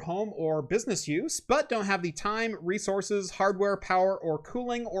be for home or business use, but don't have the time, resources, hardware, power, or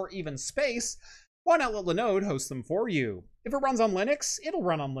cooling, or even space, why not let Linode host them for you? If it runs on Linux, it'll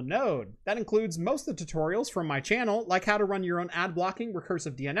run on Linode. That includes most of the tutorials from my channel, like how to run your own ad-blocking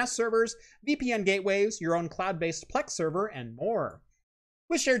recursive DNS servers, VPN gateways, your own cloud-based Plex server, and more.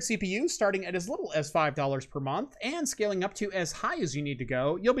 With shared CPU starting at as little as $5 per month and scaling up to as high as you need to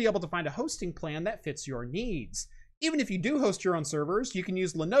go, you'll be able to find a hosting plan that fits your needs. Even if you do host your own servers, you can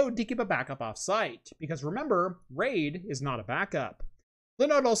use Linode to keep a backup off-site, because remember, RAID is not a backup.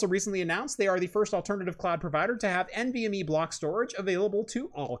 Linode also recently announced they are the first alternative cloud provider to have NVMe block storage available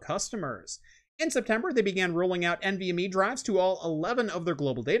to all customers. In September, they began rolling out NVMe drives to all 11 of their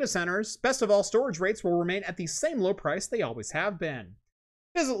global data centers. Best of all, storage rates will remain at the same low price they always have been.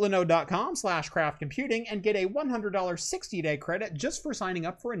 Visit linode.com/craftcomputing and get a $100 60-day credit just for signing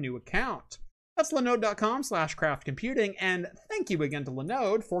up for a new account. That's linode.com/craftcomputing, and thank you again to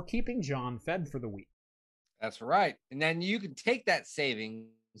Linode for keeping John fed for the week. That's right. And then you can take that savings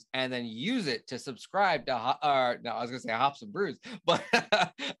and then use it to subscribe to, I was going to say Hops and Brews, but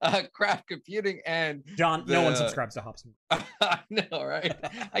Craft Computing and John, no one subscribes to Hops and Brews. I know, right?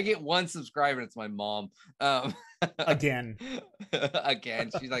 I get one subscriber and it's my mom. Again.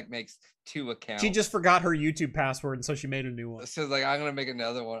 She makes 2 accounts. She just forgot her YouTube password, and so she made a new one. So I'm going to make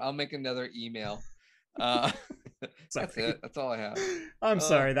another one. I'll make another email. That's it. That's all I have. I'm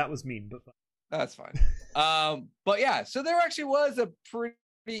sorry. That was mean, but that's fine. But yeah, so there actually was a pretty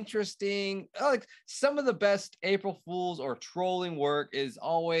interesting, like some of the best April Fools or trolling work is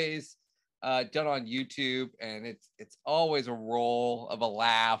always done on YouTube, and it's always a roll of a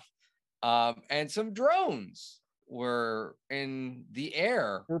laugh. And some drones were in the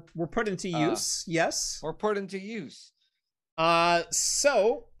air. Were put into use, yes. Were put into use.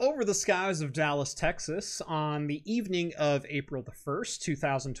 So, over the skies of Dallas, Texas, on the evening of April the 1st,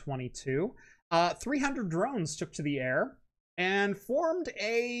 2022, 300 drones took to the air and formed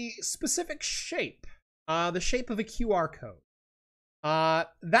a specific shape, the shape of a QR code.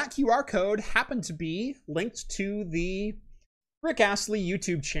 That QR code happened to be linked to the Rick Astley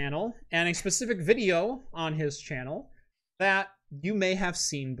YouTube channel and a specific video on his channel that you may have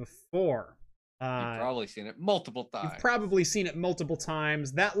seen before. You've probably seen it multiple times. You've probably seen it multiple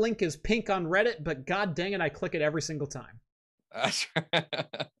times. That link is pink on Reddit, but god dang it, I click it every single time. That's right.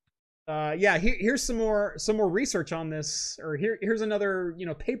 Yeah, here's some more research on this, or here's another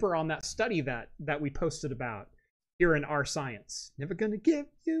paper on that study that we posted about here in Our Science. Never gonna give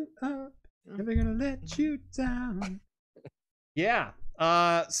you up, never gonna let you down. Yeah.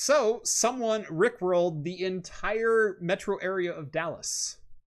 So someone rickrolled the entire metro area of Dallas,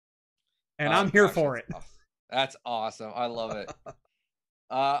 and I'm here for it. That's awesome. I love it.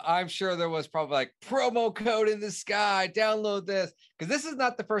 I'm sure there was probably like promo code in the sky. Download this, because this is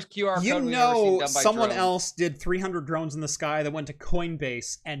not the first QR code we've ever seen done by someone drones. else did 300 drones in the sky that went to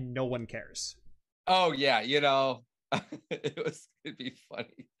Coinbase, and no one cares. Oh yeah, it'd be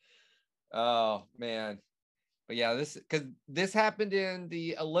funny. Oh man, but yeah, this happened in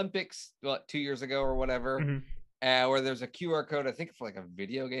the Olympics 2 years ago or whatever, where there's a QR code, I think for like a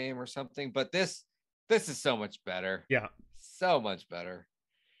video game or something. But this is so much better. Yeah, so much better.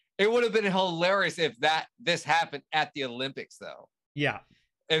 It would have been hilarious if this happened at the Olympics, though. Yeah.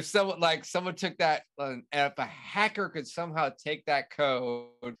 If someone took that, and if a hacker could somehow take that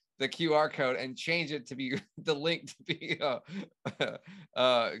code, the QR code and change it to be the link to be to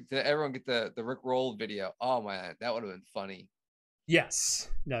everyone get the Rick Roll video. Oh man, that would have been funny. Yes.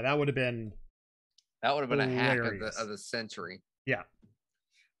 No, that would have been a hack of the century. Yeah.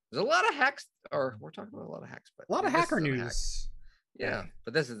 There's a lot of hacks, or we're talking about a lot of hacks, but a lot of hacker news. Yeah,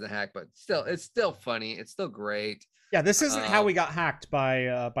 but this is a hack, but still, it's still funny. It's still great. Yeah, this isn't how we got hacked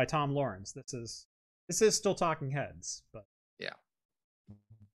by Tom Lawrence. This is still Talking Heads, but yeah.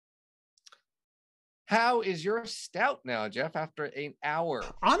 How is your stout now, Jeff? After an hour,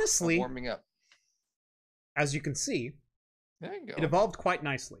 honestly, warming up, as you can see, there you go. It evolved quite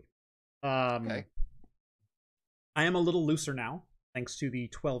nicely. Okay. I am a little looser now, thanks to the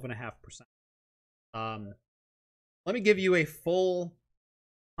 12.5%. Let me give you a full,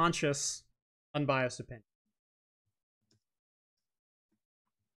 conscious, unbiased opinion.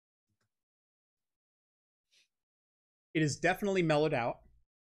 It is definitely mellowed out.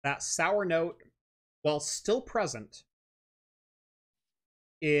 That sour note, while still present,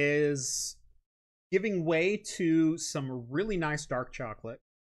 is giving way to some really nice dark chocolate.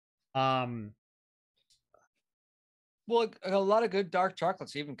 Well, a lot of good dark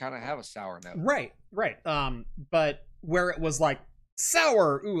chocolates even kind of have a sour note. Right. But where it was like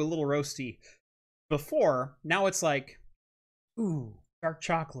sour, ooh, a little roasty before, now it's like, ooh, dark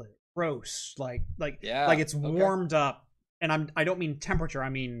chocolate, roast, like it's warmed up. And I don't mean temperature, I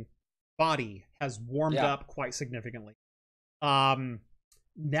mean body has warmed up quite significantly. Now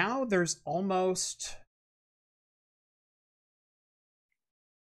there's a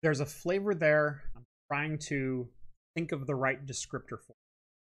flavor there. I'm trying to think of the right descriptor for it.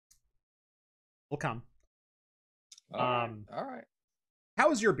 Will come. All right.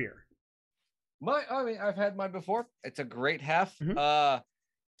 How is your beer? I've had mine before. It's a great hef. Mm-hmm.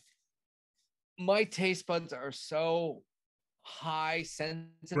 My taste buds are so high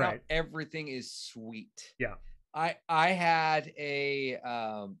sensitive. Right. Everything is sweet. Yeah. I had a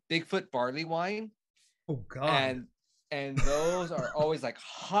Bigfoot barley wine. Oh God. And those are always like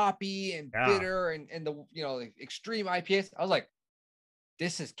hoppy and bitter and the like extreme IPAs. I was like,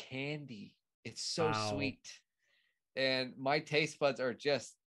 this is candy. It's so sweet. And my taste buds are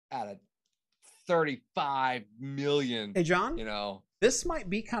just at a 35 million. Hey John, this might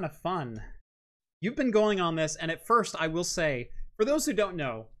be kind of fun. You've been going on this, and at first I will say, for those who don't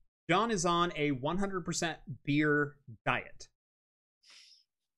know, John is on a 100% beer diet.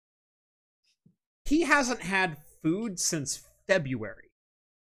 He hasn't had food since February.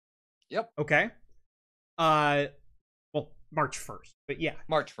 Yep. Okay. Well, March 1st, but yeah.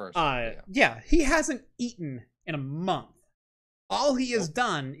 March 1st. Yeah, he hasn't eaten in a month. All he has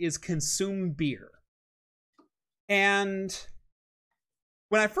done is consume beer. And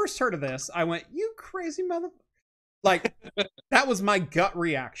when I first heard of this, I went, you crazy mother... Like, that was my gut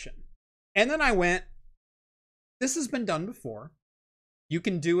reaction. And then I went, this has been done before. You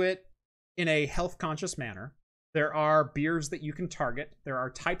can do it in a health-conscious manner. There are beers that you can target. There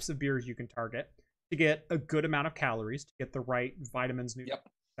are types of beers you can target to get a good amount of calories, to get the right vitamins, nutrients,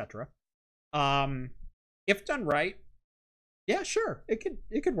 etc. If done right, yeah, sure, it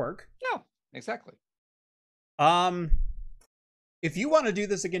could work. Yeah, exactly. If you want to do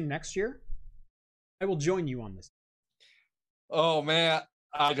this again next year, I will join you on this. Oh man,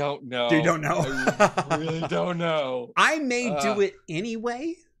 I don't know. You don't know? I really don't know. I may do it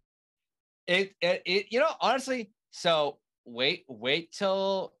anyway. It honestly. So wait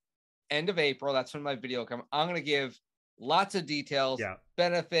till end of April. That's when my video comes. I'm gonna give lots of details,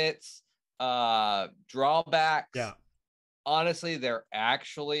 benefits, drawbacks. Yeah. Honestly, there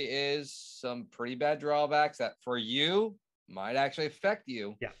actually is some pretty bad drawbacks that for you might actually affect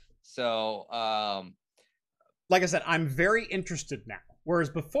you. Yeah. So, like I said, I'm very interested now. Whereas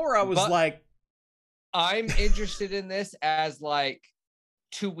before I was like, I'm interested in this as like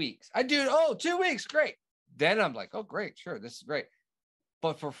 2 weeks. 2 weeks, great. Then I'm like, oh, great, sure, this is great.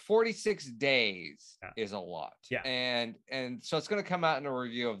 But for 46 days is a lot. Yeah. And so it's going to come out in a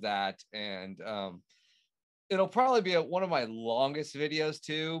review of that. And it'll probably be one of my longest videos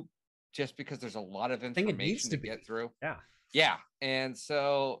too, just because there's a lot of information to get through. Yeah. Yeah. And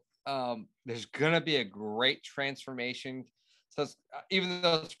so there's going to be a great transformation. So even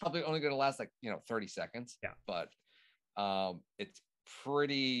though it's probably only going to last 30 seconds. Yeah. But it's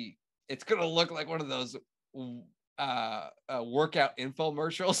going to look like one of those workout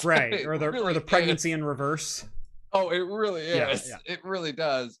infomercials. Right. Or the pregnancy in reverse. Oh, it really is. Yeah. It really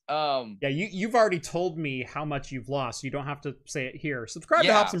does. You've already told me how much you've lost. You don't have to say it here. Subscribe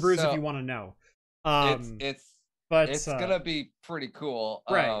to Hops and Brews if you want to know. It's gonna be pretty cool.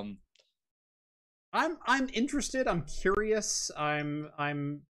 Right. I'm interested. I'm curious.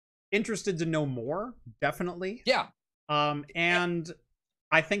 I'm interested to know more, definitely. Yeah. And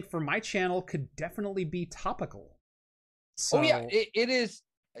I think for my channel could definitely be topical. So, oh yeah, it is.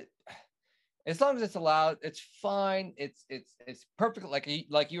 As long as it's allowed, it's fine. It's perfect.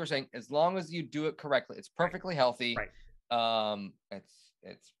 Like you were saying, as long as you do it correctly, it's perfectly healthy. Right.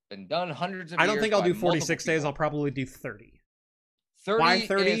 It's been done hundreds of years. I don't think I'll do 46 days. I'll probably do 30. 30. Why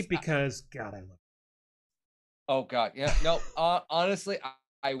 30? Because God, I love it. Oh God, yeah. No, honestly,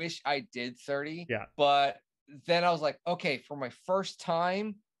 I wish I did 30. Yeah. But then I was like, okay, for my first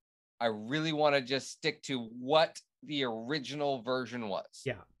time, I really want to just stick to what the original version was.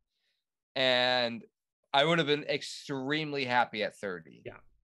 Yeah. And I would have been extremely happy at 30. Yeah.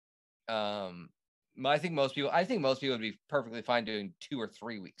 I think most people would be perfectly fine doing 2 or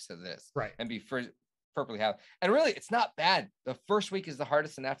 3 weeks of this. Right. And be perfectly happy. And really, it's not bad. The first week is the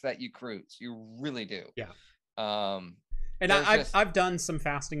hardest, and after that, you cruise. You really do. Yeah. And I've done some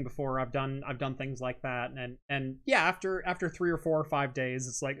fasting before. I've done things like that, and yeah, after 3 or 4 or 5 days,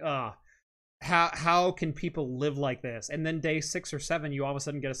 it's like, how can people live like this? And then day 6 or 7, you all of a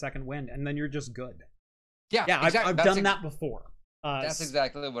sudden get a second wind, and then you're just good. Yeah, yeah, exactly. I've done that before. That's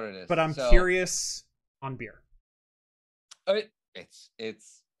exactly what it is. But I'm curious on beer.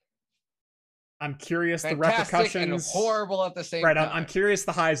 It's I'm curious the repercussions and horrible at the same time. I'm curious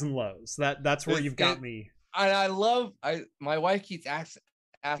the highs and lows. That's where you've got me. And my wife keeps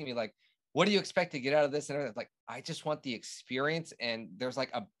asking me, like, what do you expect to get out of this? And everything. Like, I just want the experience, and there's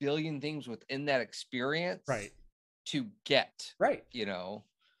like a billion things within that experience to get. Right. You know,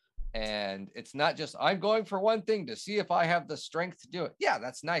 and it's not just I'm going for one thing to see if I have the strength to do it. Yeah,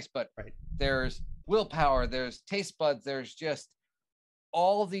 that's nice, but there's willpower, there's taste buds, there's just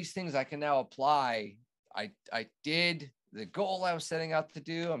all of these things I can now apply. I did the goal I was setting out to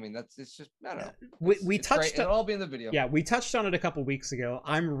do. I mean, it's just, I don't know. We touched on, it'll all be in the video. Yeah, we touched on it a couple weeks ago.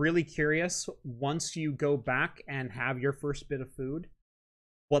 I'm really curious, once you go back and have your first bit of food,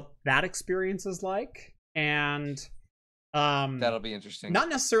 what that experience is like. And that'll be interesting. Not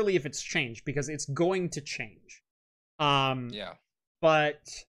necessarily if it's changed, because it's going to change. Yeah. But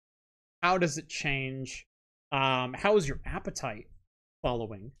how does it change? How is your appetite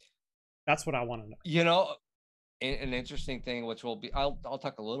following? That's what I want to know. You know, an interesting thing, which will be, I'll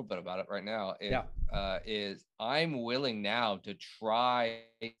talk a little bit about it right now. Is I'm willing now to try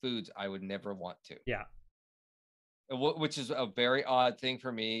foods I would never want to. Yeah. Which is a very odd thing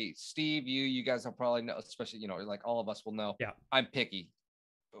for me. Steve, you guys will probably know, especially, you know, like all of us will know. Yeah. I'm picky.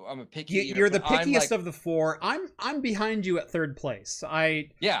 I'm a picky eater. You're the pickiest of the four. I'm behind you at 3rd place. I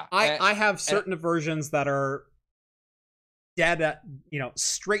have certain aversions that are dead at,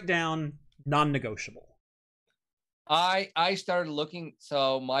 straight down non-negotiable. I started looking,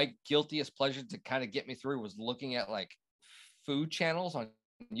 so my guiltiest pleasure to kind of get me through was looking at like food channels on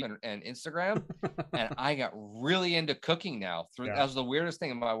YouTube and Instagram, and I got really into cooking now. That was the weirdest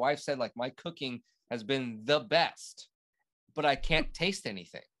thing. And my wife said, like, my cooking has been the best, but I can't taste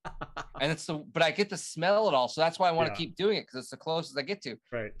anything. And but I get to smell it all, so that's why I want to keep doing it, because it's the closest I get to.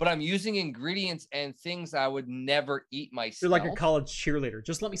 Right. But I'm using ingredients and things I would never eat myself. You're like a college cheerleader.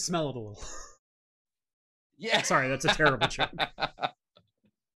 Just let me smell it a little. Yeah. Sorry, that's a terrible joke.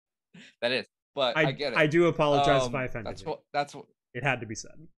 That is, but I get it. I do apologize if I offended you. That's what it had to be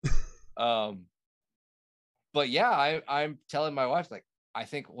said. But yeah, I'm telling my wife, like, I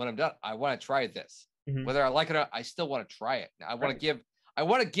think when I'm done, I want to try this. Mm-hmm. Whether I like it or not, I still want to try it. I want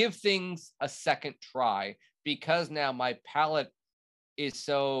to give things a second try, because now my palate is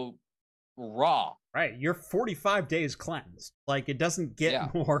so raw. Right. You're 45 days cleansed. Like, it doesn't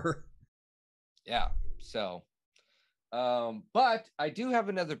get more. Yeah. So, but I do have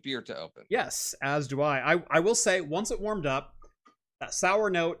another beer to open. Yes, as do I. I will say, once it warmed up, that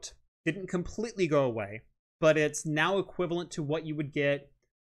sour note didn't completely go away, but it's now equivalent to what you would get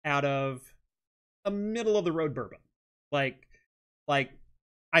out of a middle of the road bourbon. Like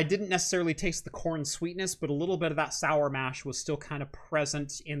I didn't necessarily taste the corn sweetness, but a little bit of that sour mash was still kind of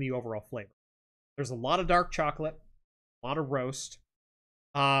present in the overall flavor. There's a lot of dark chocolate, a lot of roast.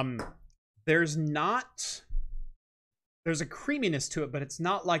 There's a creaminess to it, but it's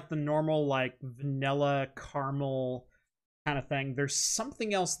not like the normal, like, vanilla caramel kind of thing. There's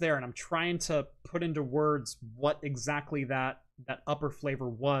something else there, and I'm trying to put into words what exactly that upper flavor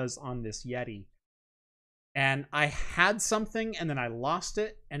was on this Yeti. And I had something, and then I lost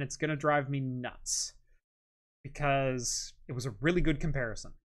it, and it's gonna drive me nuts, because it was a really good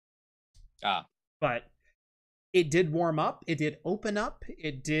comparison. But it did warm up. It did open up.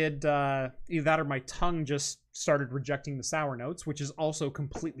 It did either that or my tongue just started rejecting the sour notes, which is also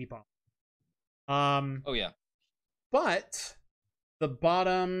completely bomb. Oh yeah. But The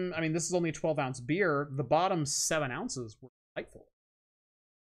bottom, I mean, this is only a 12-ounce beer. The bottom 7 ounces were delightful.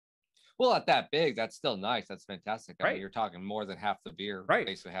 Well, at that big, that's still nice. That's fantastic. I Right. mean, you're talking more than half the beer, right?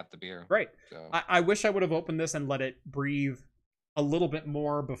 Basically half the beer, right? So I wish I would have opened this and let it breathe a little bit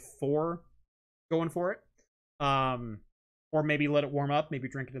more before going for it, or maybe let it warm up. Maybe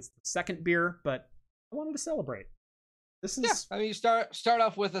drink it as the second beer. But I wanted to celebrate. This is. Yeah, I mean, you start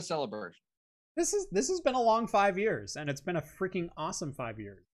off with a celebration. This has been a long 5 years, and it's been a freaking awesome 5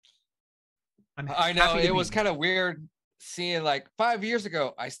 years. I know it was kind of weird seeing like 5 years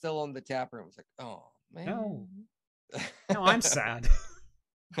ago. I still owned the tap room. It was like, oh man, no, I'm sad.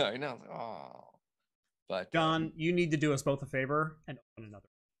 I know. Oh, but John, you need to do us both a favor and open another.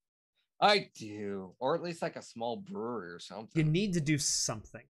 I do, or at least like a small brewery or something. You need to do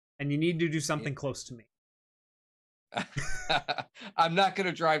something, and you need to do something close to me. I'm not going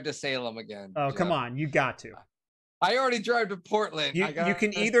to drive to Salem again. Oh, Jeff. Come on. You got to. I already drive to Portland. You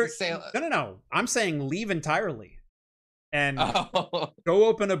can either... No. I'm saying leave entirely and go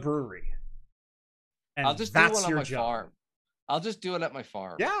open a brewery. And I'll just do one on my farm. I'll just do it at my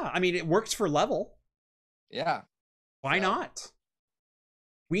farm. Yeah. I mean, it works for Level. Yeah. Why not?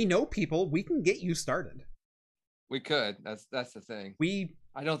 We know people. We can get you started. We could. That's the thing.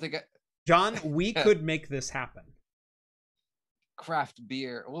 I don't think... John, we could make this happen. Craft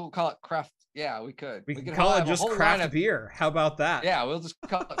beer. We'll call it craft. Yeah, we could. We can call it just craft beer. How about that? Yeah, we'll just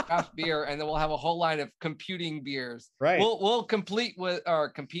call it craft beer, and then we'll have a whole line of computing beers. Right. We'll compete with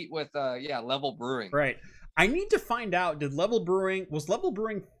Level Brewing. Right. I need to find out, was Level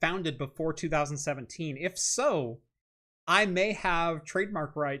Brewing founded before 2017? If so, I may have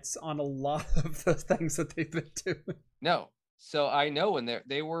trademark rights on a lot of the things that they've been doing. No. So I know when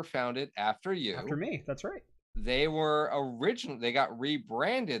they were founded after you. After me, that's right. They got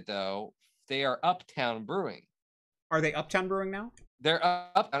rebranded though. They are Uptown Brewing. Are they Uptown Brewing now? They're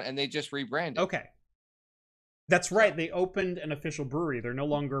Uptown, and they just rebranded. Okay. That's right. They opened an official brewery. They're no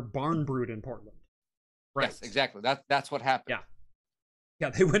longer Barn Brewed in Portland. Right. Yes, exactly. That's what happened. Yeah,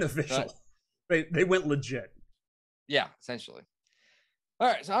 they went official. They went legit. Yeah, essentially. All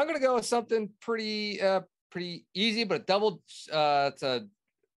right, so I'm gonna go with something pretty easy, but it's a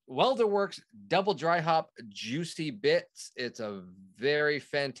WelderWorks double dry hop juicy bits. It's a very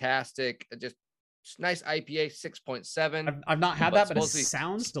fantastic, just nice IPA, 6.7. I've not had that, but it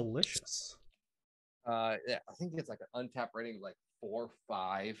sounds delicious. Yeah, I think it's like an untapped rating of like 4 or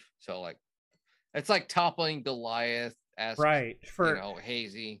 5. So like, it's like toppling Goliath as right for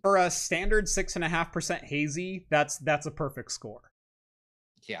hazy. For a standard 6.5% hazy, that's a perfect score.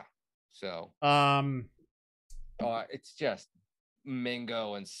 Yeah. So it's just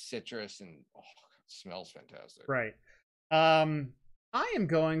mango and citrus, and it smells fantastic. Right. I am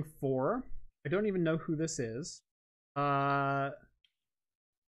going for, I don't even know who this is. Brewer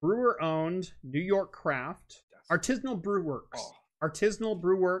owned New York craft Artisanal Brewworks. Artisanal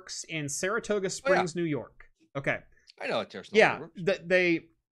Brewworks in Saratoga Springs, New York. Okay. I know Artisanal. Yeah, they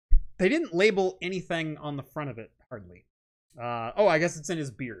didn't label anything on the front of it hardly. I guess it's in his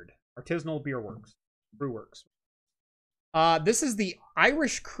beard. Artisanal Brewworks. This is the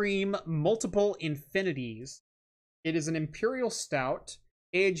Irish Cream Multiple Infinities. It is an imperial stout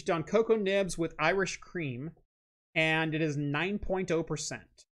aged on cocoa nibs with Irish cream, and it is 9.0%.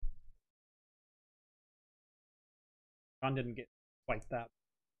 John didn't get quite that.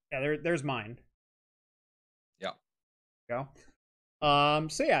 Yeah, there's mine. Yeah. Go.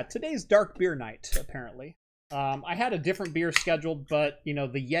 So yeah, today's dark beer night, apparently. I had a different beer scheduled, but the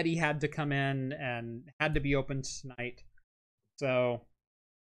Yeti had to come in and had to be opened tonight. So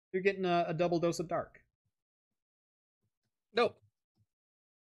you're getting a double dose of dark. Nope.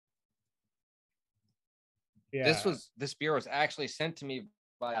 Yeah. This beer was actually sent to me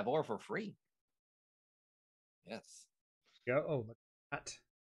by Avor for free. Yes. Go. Oh, look at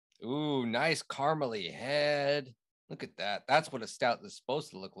that. Ooh, nice caramely head. Look at that. That's what a stout is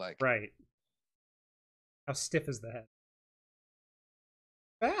supposed to look like. Right. How stiff is the head?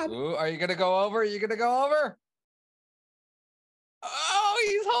 Bad. Ooh, are you gonna go over? Oh,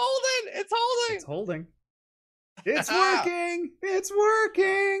 he's holding. It's holding. It's holding. It's working. It's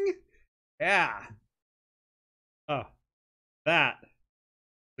working. Yeah. Oh, that's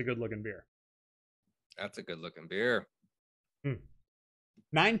a good looking beer. That's a good looking beer.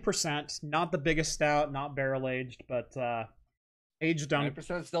 9%, not the biggest stout, not barrel aged, but aged on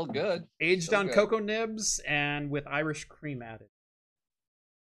 9% still good. Aged still on good. cocoa nibs and with Irish cream added.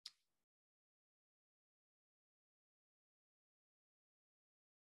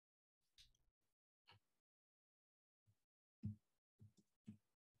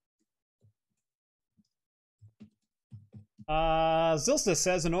 Zilsta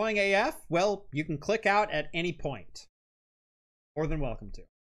says, annoying AF. Well, you can click out at any point. More than welcome to.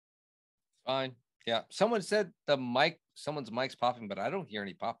 Fine. Yeah. Someone said someone's mic's popping, but I don't hear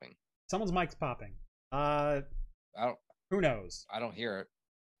any popping. Someone's mic's popping. Who knows? I don't hear it.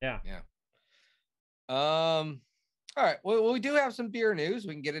 Yeah. Yeah. All right. Well, we do have some beer news.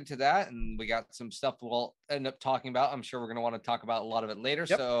 We can get into that, and we got some stuff we'll end up talking about. I'm sure we're going to want to talk about a lot of it later.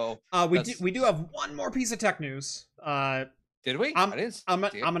 Yep. So we do have one more piece of tech news. Did we? I'm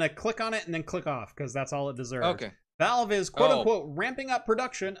going to click on it and then click off because that's all it deserves. Okay. Valve is quote unquote ramping up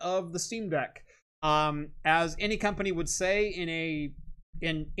production of the Steam Deck. As any company would say in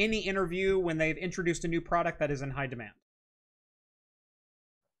any interview when they've introduced a new product that is in high demand.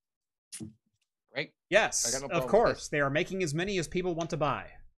 Right. Yes, of course. They are making as many as people want to buy.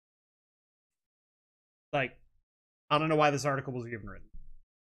 Like, I don't know why this article was even written.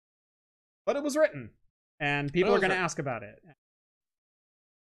 But it was written. And people are going to ask about it.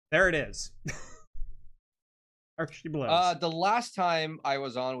 There it is. Archie blows. The last time I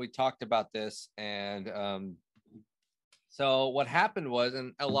was on, we talked about this. And so what happened was,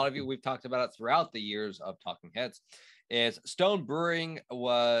 and a lot of you, we've talked about it throughout the years of Talking Heads, is Stone Brewing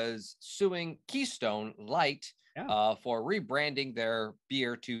was suing Keystone Light for rebranding their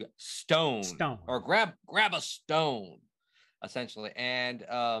beer to Stone. Or grab a Stone, essentially. And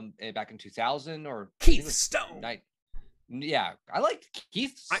back in 2000 or Keith Stone. Yeah, I liked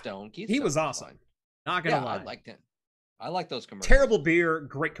Keith Stone. He was awesome. Fun. Not gonna lie, I liked him. I like those commercials. Terrible beer,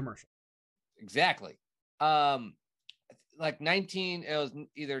 great commercial. Exactly. It was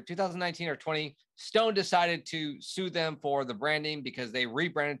either 2019 or 20. Stone decided to sue them for the branding because they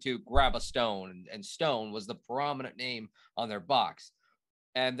rebranded to Grab a Stone, and Stone was the prominent name on their box.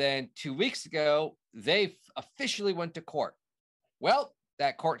 And then 2 weeks ago, they officially went to court. Well,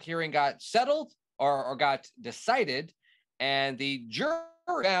 that court hearing got settled or got decided, and the jury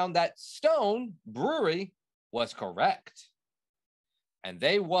found that Stone Brewery was correct. And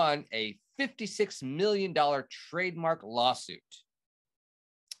they won a $56 million trademark lawsuit.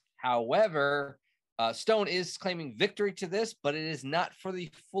 However, Stone is claiming victory to this, but it is not for the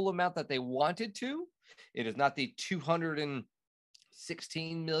full amount that they wanted to. It is not the $216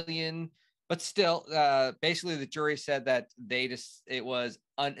 million, but still, basically the jury said that it was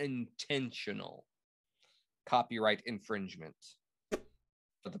unintentional copyright infringement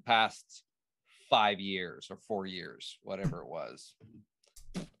for the past 5 years or 4 years, whatever it was.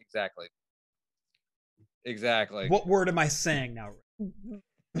 Exactly. What word am I saying now?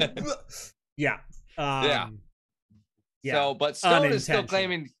 Yeah. Yeah. So, but Stone is still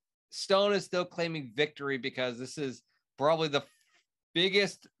claiming victory because this is probably the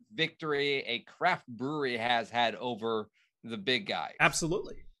biggest victory a craft brewery has had over the big guys.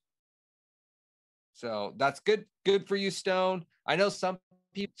 Absolutely. So that's good for you, Stone. I know some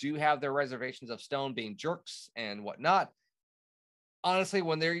people do have their reservations of Stone being jerks and whatnot. Honestly,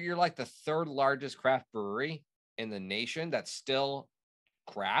 when you're like the third largest craft brewery in the nation that's still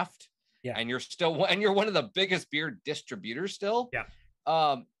craft, and you're one of the biggest beer distributors still. Yeah.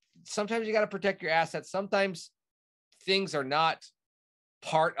 Sometimes you got to protect your assets. Sometimes things are not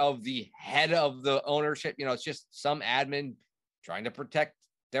part of the head of the ownership. It's just some admin trying to protect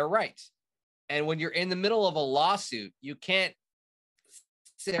their rights. And when you're in the middle of a lawsuit, you can't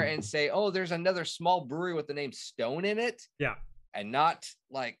sit there and say, "Oh, there's another small brewery with the name Stone in it." Yeah. And not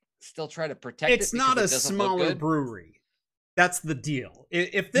still try to protect it. It's not a smaller brewery. That's the deal.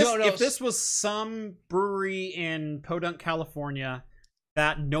 If this was some brewery in Podunk, California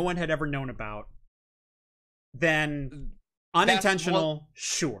that no one had ever known about, then unintentional,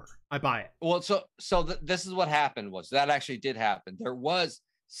 sure, I buy it. Well, this is what happened was that actually did happen. There was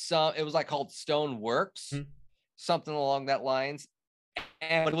it was called Stone Works, something along that lines.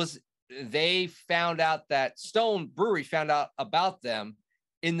 And it was, they found out that Stone Brewery found out about them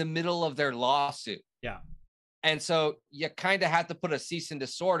in the middle of their lawsuit. Yeah. And so you kind of have to put a cease and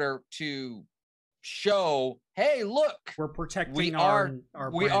desist order to show, hey, look, we're protecting we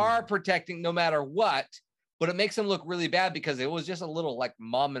are protecting no matter what, but it makes them look really bad because it was just a little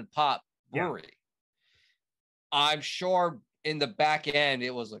mom and pop brewery. Yeah. I'm sure in the back end,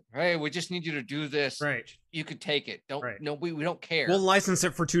 it was hey, we just need you to do this. Right. You could take it. We don't care. We'll license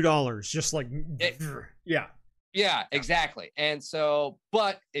it for $2. Just yeah. Yeah, exactly. And so,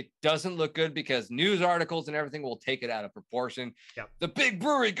 but it doesn't look good because news articles and everything will take it out of proportion. Yep. The big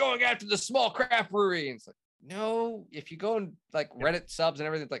brewery going after the small craft brewery. And it's no, if you go and Reddit subs and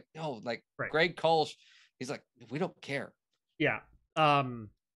everything, it's no, right. Greg Kolsch, he's we don't care. Yeah.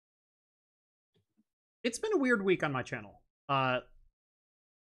 It's been a weird week on my channel.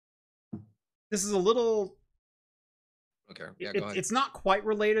 This is a little Okay. Yeah, go ahead. It's not quite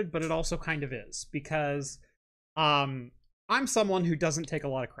related, but it also kind of is, because I'm someone who doesn't take a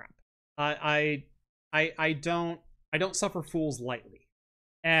lot of crap. I don't suffer fools lightly,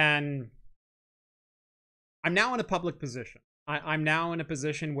 and I'm now in a public position. I'm now in a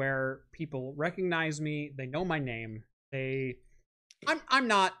position where people recognize me. They know my name. I'm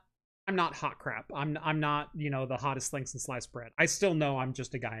not hot crap. I'm not, you know, the hottest thing since sliced bread. I still know I'm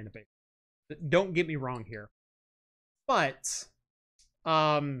just a guy in a basement. Don't get me wrong here. But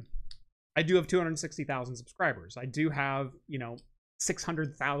I do have 260,000 subscribers. I do have, you know,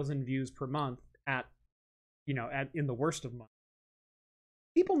 600,000 views per month at, you know, in the worst of months.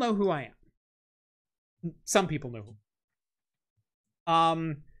 People know who I am. Some people know who.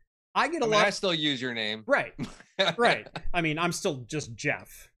 I get a lot. I still use your name. Right. Right. I mean, I'm still just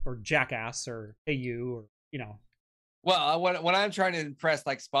Jeff or Jackass or Hey You, or, you know. Well, when I'm trying to impress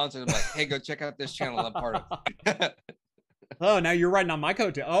like sponsors, I'm like, hey, go check out this channel I'm part of. Oh, now you're riding on my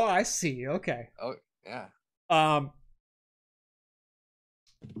coattail. Oh, I see. Okay. Oh, yeah.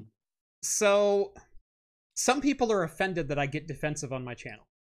 So some people are offended that I get defensive on my channel.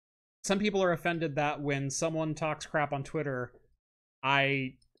 Some people are offended that when someone talks crap on Twitter,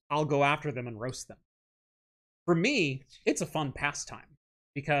 I'll go after them and roast them. For me, it's a fun pastime,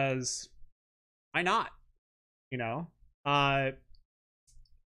 because why not? You know? And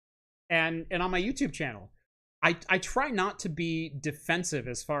on my YouTube channel, I try not to be defensive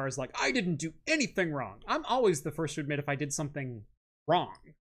as far as like, I didn't do anything wrong. I'm always the first to admit if I did something wrong,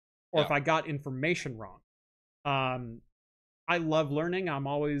 or if I got information wrong. I love learning. I'm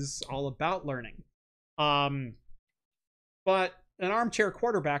always all about learning. But an armchair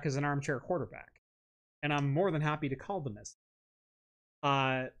quarterback is an armchair quarterback, and I'm more than happy to call them as.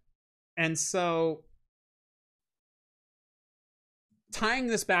 And so, tying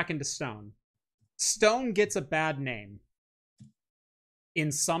this back into Stone, Stone gets a bad name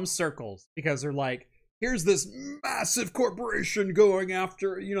in some circles because they're like, here's this massive corporation going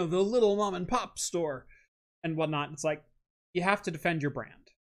after, you know, the little mom and pop store and whatnot. It's like, you have to defend your brand.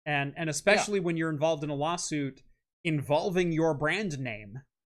 And especially when you're involved in a lawsuit involving your brand name,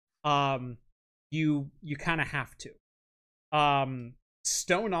 you kind of have to.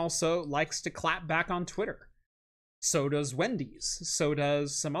 Stone also likes to clap back on Twitter. So does Wendy's. So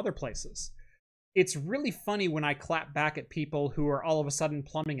does some other places. It's really funny when I clap back at people who are all of a sudden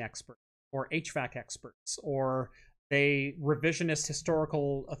plumbing experts or HVAC experts, or they revisionist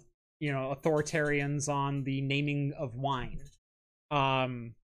historical, you know, authoritarians on the naming of wine,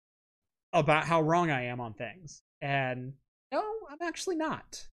 about how wrong I am on things. And no, I'm actually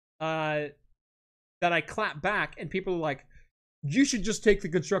not. That I clap back and people are like, you should just take the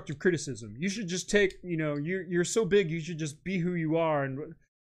constructive criticism. You should just take, you know, you're so big, you should just be who you are. And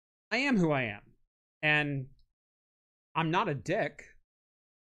I am who I am. And I'm not a dick,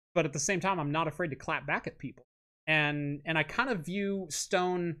 but at the same time, I'm not afraid to clap back at people. And I kind of view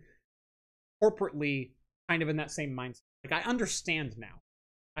Stone corporately kind of in that same mindset. Like, I understand now.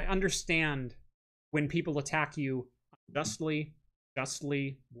 I understand when people attack you justly,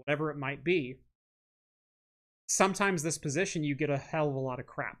 whatever it might be. Sometimes this position, you get a hell of a lot of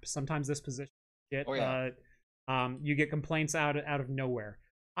crap. Sometimes this position, you get complaints out of nowhere.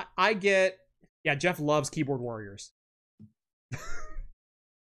 I get, Jeff loves keyboard warriors.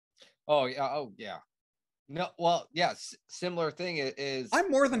 Oh yeah. No, well, yes. Similar thing is. I'm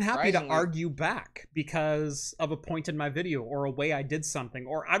more than happy to argue back because of a point in my video or a way I did something,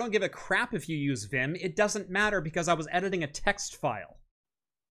 or I don't give a crap if you use Vim. It doesn't matter because I was editing a text file.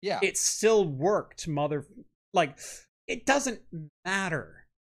 Yeah, it still worked, like, it doesn't matter.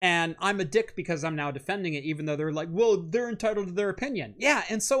 And I'm a dick because I'm now defending it, even though they're like, well, they're entitled to their opinion. Yeah,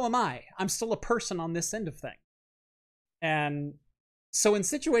 and so am I. I'm still a person on this end of things. And so in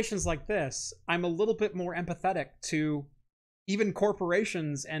situations like this, I'm a little bit more empathetic to even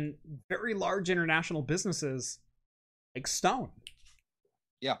corporations and very large international businesses like Stone.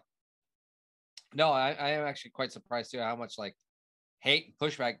 Yeah. No, I am actually quite surprised too how much like hate and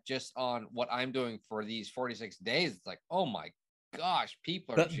pushback just on what I'm doing for these 46 days. It's like, oh my gosh,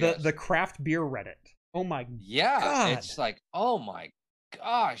 people are the craft beer Reddit. Oh my God. It's like, oh my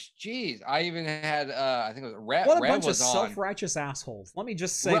gosh, geez. I even had I think it was Rev. What a bunch of self-righteous assholes. Let me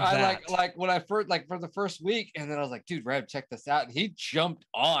just say that. I like when I first, like, for the first week, and then I was like, dude, Rev, check this out. And he jumped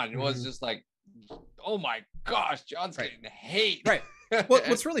on. It was just like, oh my gosh, John's getting hate. Right.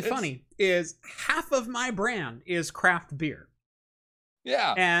 What's really funny is half of my brand is craft beer.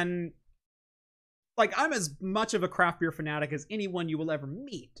 Yeah. And like, I'm as much of a craft beer fanatic as anyone you will ever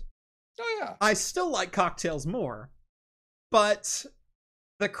meet. Oh yeah. I still like cocktails more, but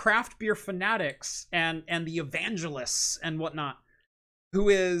the craft beer fanatics and the evangelists and whatnot, who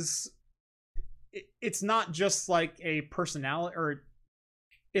is, it's not just like a personality, or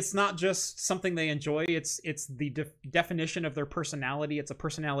it's not just something they enjoy. It's the definition of their personality. It's a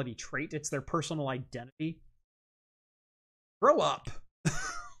personality trait. It's their personal identity. Grow up.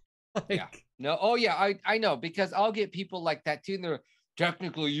 Like, yeah. No. Oh yeah. I know, because I'll get people like that too. And they're,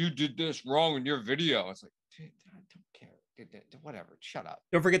 technically you did this wrong in your video. It's like, dude, I don't care. Whatever. Shut up.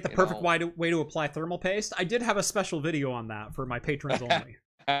 Don't forget the perfect way to apply thermal paste. I did have a special video on that for my patrons only.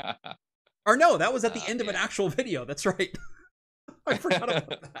 Or no, that was at the end of an actual video. That's right. I forgot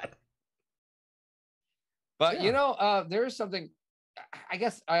about that. But there's something, I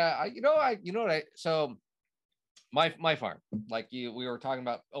guess, so my farm, like we were talking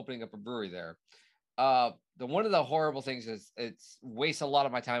about opening up a brewery there. One of the horrible things is it's wastes a lot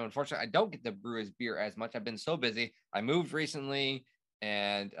of my time. Unfortunately, I don't get to brew his beer as much. I've been so busy. I moved recently,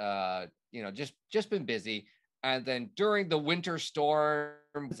 and just been busy. And then during the winter storm,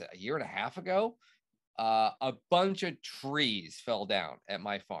 was it a year and a half ago? A bunch of trees fell down at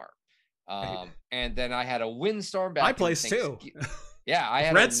my farm. And then I had a windstorm back. My place too. Yeah, I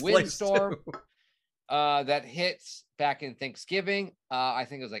had a windstorm that hits back in Thanksgiving. I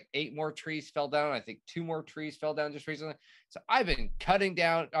think it was like 8 more trees fell down. I think 2 more trees fell down just recently. So I've been cutting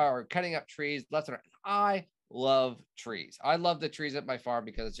up trees left and right. I love trees. I love the trees at my farm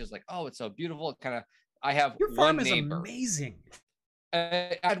because it's just like, oh, it's so beautiful. I have your farm one is neighbor. Amazing.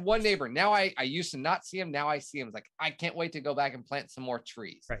 I had one neighbor. Now I used to not see him. Now I see him. It's like, I can't wait to go back and plant some more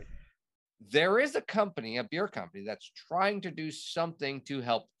trees. Right. There is a beer company that's trying to do something to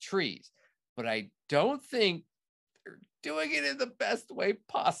help trees, but I don't think they're doing it in the best way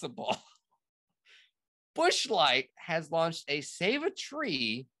possible. Busch Light has launched a Save a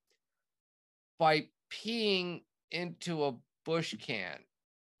Tree by peeing into a bush can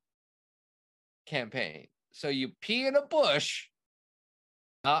campaign. So you pee in a bush,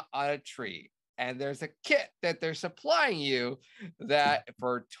 not on a tree. And there's a kit that they're supplying you that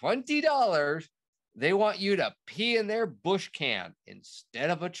for $20, they want you to pee in their bush can instead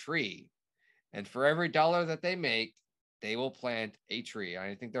of a tree. And for every dollar that they make, they will plant a tree.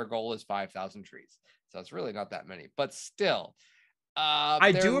 I think their goal is 5,000 trees. So it's really not that many, but still.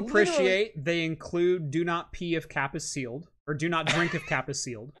 I do appreciate they include do not pee if cap is sealed, or do not drink if cap is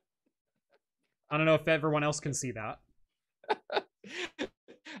sealed. I don't know if everyone else can see that.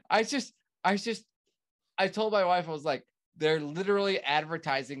 I told my wife, I was like, they're literally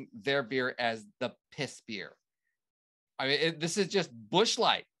advertising their beer as the piss beer. I mean, this is just Busch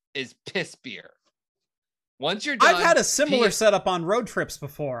Light is piss beer. Once you're done, I've had a similar setup on road trips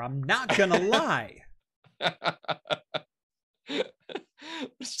before. I'm not gonna lie.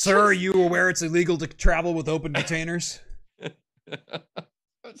 Sir, are you aware it's illegal to travel with open containers?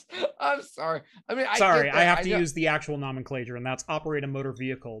 I'm sorry. I mean, I have to use the actual nomenclature, and that's operate a motor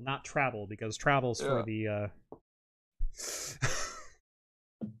vehicle, not travel, because travel's for the.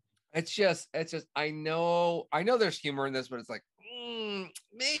 It's just. I know there's humor in this, but it's like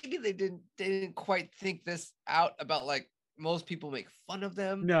maybe they didn't quite think this out about, like, most people make fun of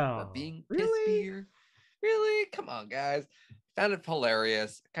them for being piss beer. Really? Come on, guys. Found it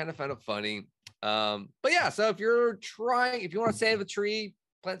hilarious. Kind of found it funny. But yeah, so if you want to save a tree,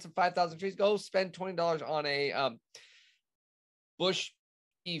 plant some 5,000 trees, go spend $20 on a Busch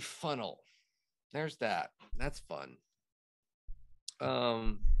funnel. There's that. That's fun.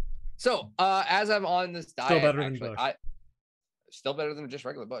 So as I'm on this diet, still better than just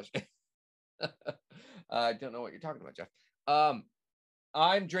regular Busch. I don't know what you're talking about, Jeff.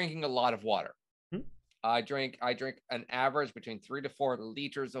 I'm drinking a lot of water. I drink an average between 3 to 4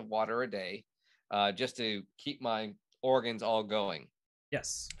 liters of water a day, just to keep my organs all going.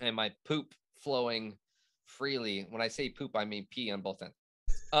 Yes. And my poop flowing freely. When I say poop, I mean pee on both ends.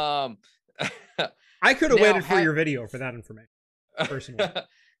 I could have waited for your video for that information, personally.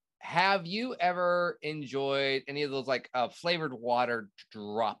 Have you ever enjoyed any of those, like, flavored water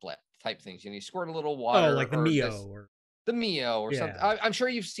droplet type things? You squirt a little water. Oh, like the Mio or something. I'm sure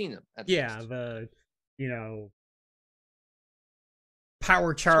you've seen them. The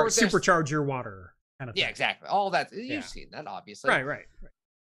power charge, supercharge your water kind of thing. Yeah, exactly. All that. You've seen that, obviously. Right.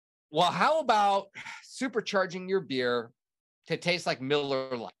 Well, how about supercharging your beer to taste like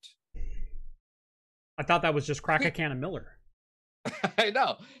Miller Lite? I thought that was just crack a can of Miller. I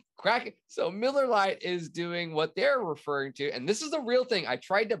know. So Miller Lite is doing what they're referring to, and this is the real thing. I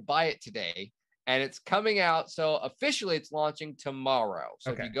tried to buy it today, and it's coming out. So officially, it's launching tomorrow.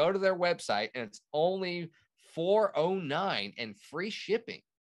 So if you go to their website, and it's only $4.09 and free shipping.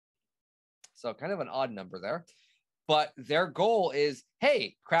 So kind of an odd number there. But their goal is,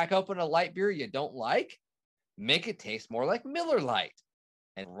 hey, crack open a light beer you don't like, make it taste more like Miller Lite,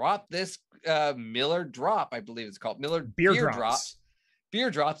 and drop this Miller Drop, I believe it's called Miller Beer drops. Beer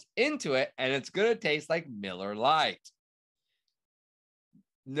drops into it, and it's gonna taste like Miller Lite.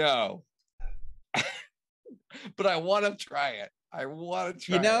 No. But I want to try it. I want to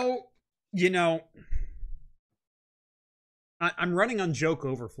try it. I'm running on joke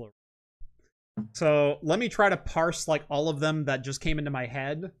overflow. So let me try to parse like all of them that just came into my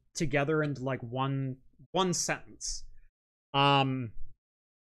head together into like one sentence.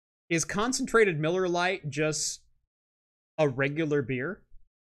 Is concentrated Miller Lite just a regular beer?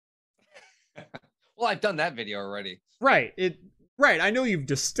 Well, I've done that video already. Right. I know you've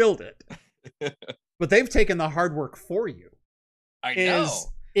distilled it. But they've taken the hard work for you. I know.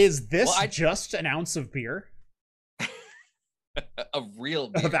 Is this just an ounce of beer? A real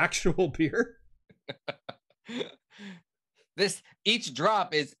beer. Of actual beer? Each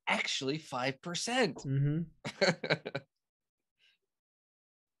drop is actually 5%. Mm-hmm.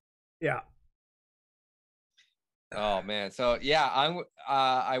 Yeah. Oh man. So yeah,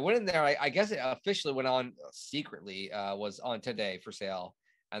 I went in there. I guess it officially went on secretly, was on today for sale.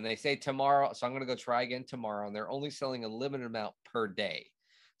 And they say tomorrow, so I'm going to go try again tomorrow. And they're only selling a limited amount per day.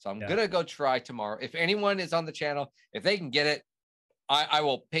 So I'm going to go try tomorrow. If anyone is on the channel, if they can get it, I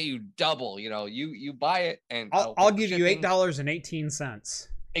will pay you double. You buy it and I'll give you $8.18.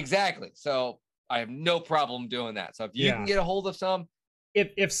 Exactly. So I have no problem doing that. So if you can get a hold of some,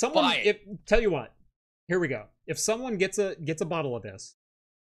 if someone, tell you what, here we go. If someone gets a bottle of this,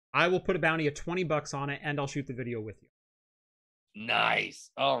 I will put a bounty of $20 on it, and I'll shoot the video with you.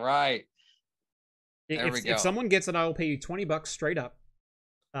 Nice. All right. There we go. If someone gets it, I will pay you $20 straight up.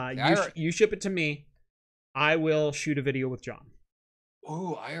 You ship it to me. I will shoot a video with John.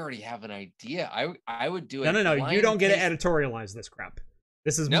 Ooh, I already have an idea. I would do it. No. You don't get to editorialize this crap.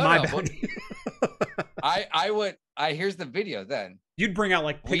 This is my bounty. I would. Here's the video. Then you'd bring out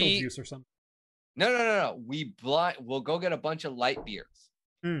like pickle juice or something. No. We'll go get a bunch of light beers.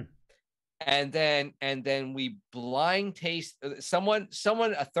 And then we blind taste someone,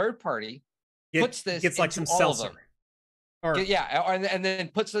 a third party puts this gets like some seltzer. And then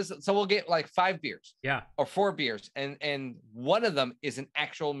puts this, so we'll get like 5 beers. Yeah. Or 4 beers. And one of them is an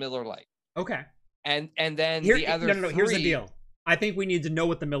actual Miller Lite. Okay. And then the other No, here's the deal. I think we need to know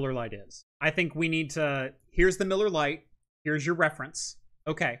what the Miller Lite is. I think we need to, here's the Miller Lite, here's your reference.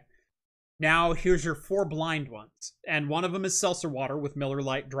 Okay. Now here's your 4 blind ones. And one of them is seltzer water with Miller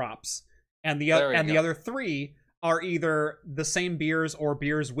Lite drops. And the other 3 are either the same beers or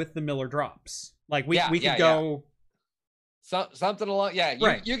beers with the Miller drops. Like we could go something along. Yeah,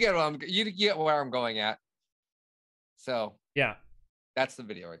 you get what you get where I'm going at. So yeah, that's the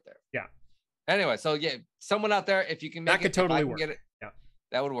video right there. Yeah. Anyway, so yeah, someone out there, if you can make that could totally work. Get it, yeah,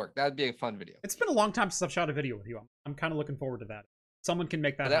 that would work. That would be a fun video. It's been a long time since I've shot a video with you. I'm kind of looking forward to that. Someone can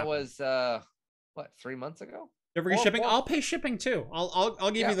make that. That was 3 months ago. Free shipping. I'll pay shipping too.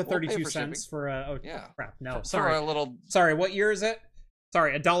 I'll give you the 32 cents for crap. No, sorry. For a little. Sorry, what year is it?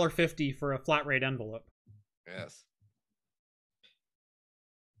 Sorry, $1.50 for a flat rate envelope. Yes.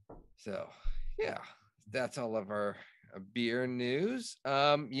 So yeah, that's all of our beer news.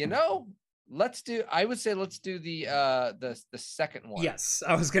 Let's do. I would say let's do the second one. Yes,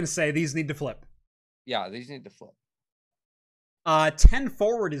 I was gonna say these need to flip. Yeah, these need to flip. 10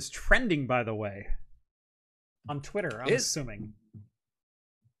 forward is trending, by the way. On Twitter, I'm assuming.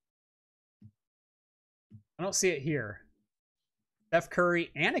 I don't see it here. Steph Curry,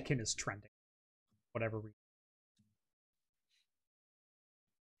 Anakin is trending. Whatever reason.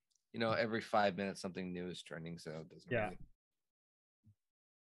 Every 5 minutes something new is trending, so it doesn't really.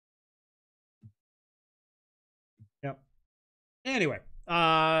 Yep. Anyway,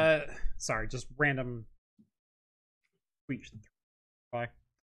 sorry, just random tweet. Bye.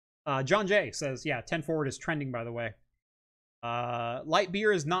 John J says, yeah, 10 forward is trending, by the way. Light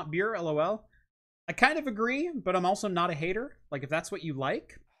beer is not beer, LOL. I kind of agree, but I'm also not a hater. Like, if that's what you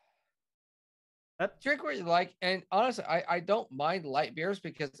like. Drink what you like. And honestly, I don't mind light beers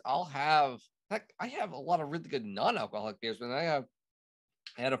because I have a lot of really good non-alcoholic beers. When I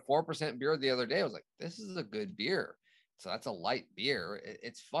had a 4% beer the other day, I was like, this is a good beer. So that's a light beer.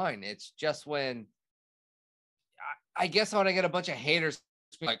 It's fine. It's just when I guess when I get a bunch of haters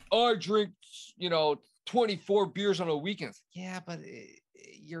like, oh, I drink, 24 beers on a weekend. Yeah, but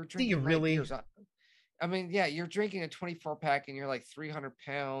you're drinking. Do you really? Beers. I mean, yeah, you're drinking a 24 pack and you're like 300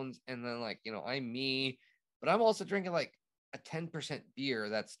 pounds. And then I'm me, but I'm also drinking like a 10% beer.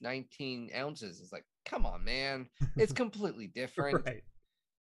 That's 19 ounces. It's like, come on, man. It's completely different. Right.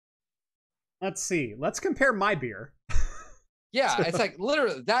 Let's see. Let's compare my beer. Yeah, it's like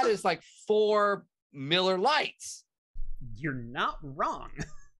literally that is like 4 Miller Lights. You're not wrong.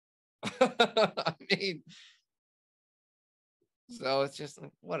 I mean, so it's just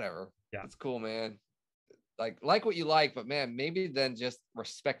like, whatever. Yeah, it's cool, man. Like what you like, but man, maybe then just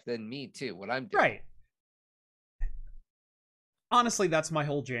respect then me too, what I'm doing. Right. Honestly, that's my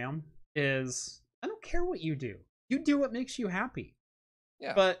whole jam. Is I don't care what you do. You do what makes you happy.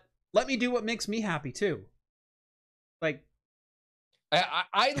 Yeah. But let me do what makes me happy too. Like,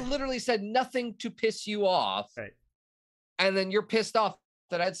 I literally said nothing to piss you off. right. And then you're pissed off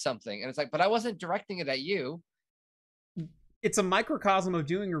that I had something. And it's like, but I wasn't directing it at you. It's a microcosm of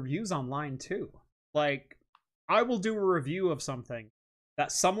doing reviews online too. Like, I will do a review of something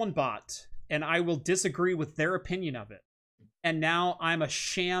that someone bought, and I will disagree with their opinion of it. And now I'm a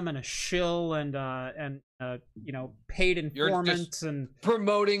sham and a shill and you know, paid informant and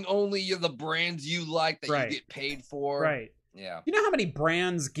promoting only the brands you like that right. you get paid for. Right. Yeah. You know how many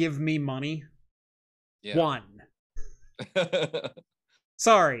brands give me money? Yeah. One.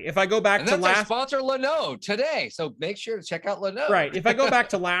 Sorry, if I go back to last sponsor Leno today, so make sure to check out Leno. Right. If I go back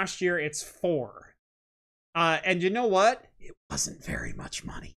to last year, it's 4. And you know what? It wasn't very much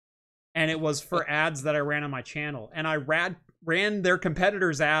money. And it was for ads that I ran on my channel. And I ran their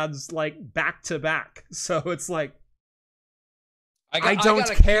competitors' ads like back to back. So it's like I don't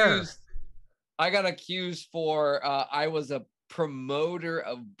care. I got accused for I was a promoter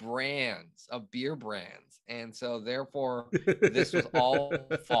of brands, of beer brands. And so therefore this was all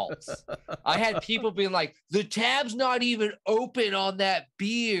false. I had people being like, the tab's not even open on that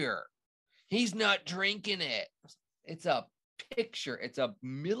beer. He's not drinking it. It's a picture. It's a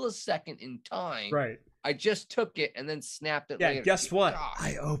millisecond in time. Right. I just took it and then snapped it later. Yeah, guess what? Gosh.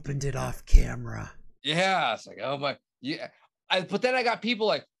 I opened it off camera. Yeah. It's like, oh my, yeah. But then I got people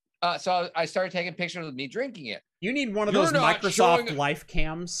like, so I started taking pictures of me drinking it. You need one of those Microsoft Life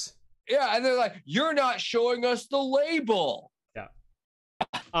cams. Yeah, and they're like, you're not showing us the label. Yeah.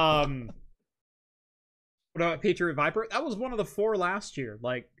 What about Patriot Viper? That was one of the 4 last year.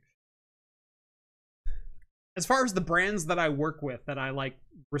 Like, as far as the brands that I work with, that I like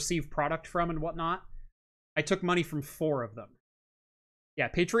receive product from and whatnot, I took money from 4 of them. Yeah,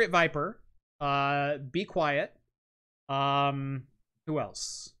 Patriot Viper, Be Quiet, who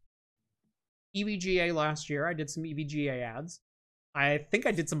else? EVGA last year. I did some EVGA ads. I think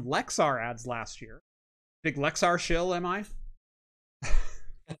I did some Lexar ads last year. Big Lexar shill, am I?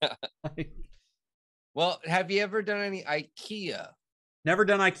 Like, well, have you ever done any IKEA? Never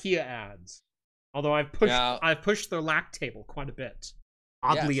done IKEA ads. Although I've pushed their LAC table quite a bit.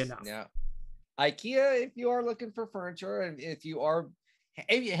 Oddly enough. Yeah. IKEA, if you are looking for furniture, and if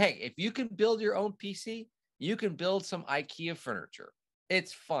you can build your own PC, you can build some IKEA furniture.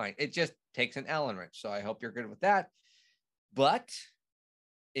 It's fine. It just takes an Allen wrench. So I hope you're good with that. But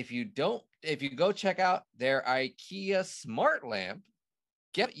if you go check out their IKEA smart lamp,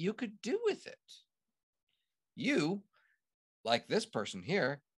 get what you could do with it. You, like this person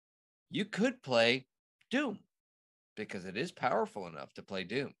here, you could play Doom because it is powerful enough to play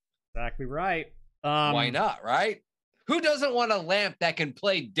Doom. Exactly right. Why not, right? Who doesn't want a lamp that can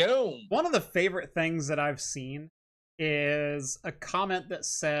play Doom? One of the favorite things that I've seen is a comment that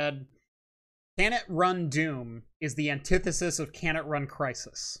said, "Can it run Doom is the antithesis of Can it run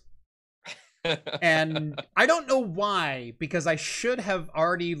Crysis." And I don't know why, because I should have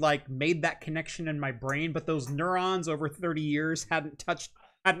already like made that connection in my brain, but those neurons over 30 years hadn't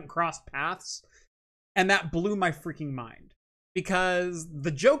crossed paths, and that blew my freaking mind. Because the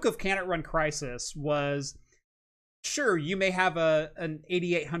joke of Can it run Crysis was, sure, you may have an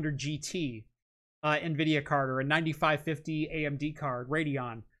 8800 GT NVIDIA card or a 9550 AMD card,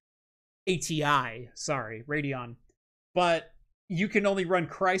 Radeon, but you can only run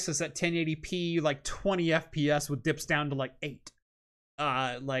Crysis at 1080p, like 20 FPS with dips down to like 8.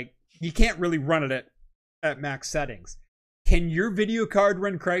 Like, you can't really run it at max settings. Can your video card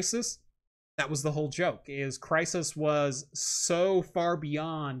run Crysis? That was the whole joke, is Crysis was so far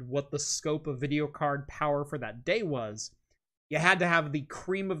beyond what the scope of video card power for that day was. You had to have the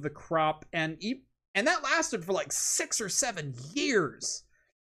cream of the crop, and that lasted for like 6 or 7 years.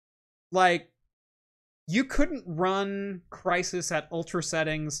 Like, you couldn't run Crysis at ultra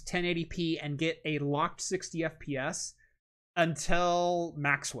settings, 1080p, and get a locked 60 FPS until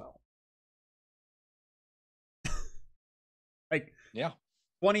Maxwell. Like, yeah,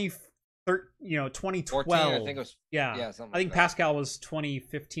 2012. 14, I think it was. Yeah, something I think like Pascal was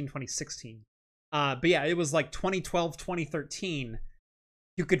 2015, 2016. But yeah, it was like 2012, 2013.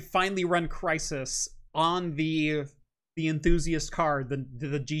 You could finally run Crysis on the the enthusiast card,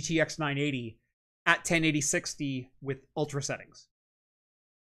 the GTX 980 at 1080 60 with ultra settings.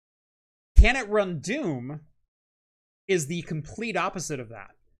 Can it run Doom is the complete opposite of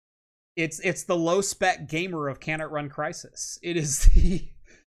that. It's the low spec gamer of can it run Crysis. It is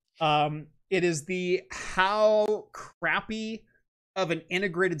the how crappy of an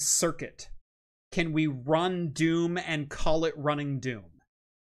integrated circuit can we run Doom and call it running Doom.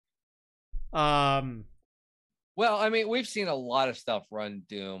 Well, I mean, we've seen a lot of stuff run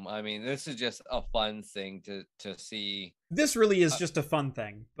Doom. I mean, this is just a fun thing to see. This really is just a fun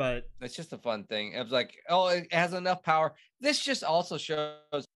thing, but it's just a fun thing. It's like, oh, it has enough power. This just also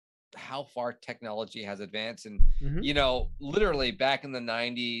shows how far technology has advanced. And, you know, literally back in the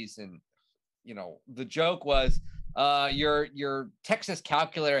 90s, and, you know, the joke was your Texas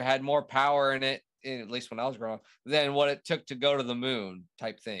calculator had more power in it, at least when I was growing up, than what it took to go to the moon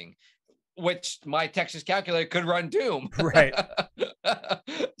type thing. Which my Texas calculator could run Doom. Right.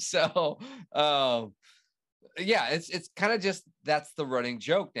 So, yeah, it's kind of just, that's the running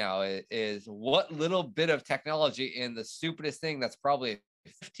joke now, is what little bit of technology in the stupidest thing that's probably a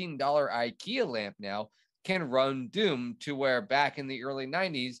 $15 IKEA lamp now can run Doom, to where back in the early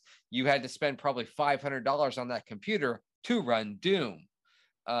 90s, you had to spend probably $500 on that computer to run Doom.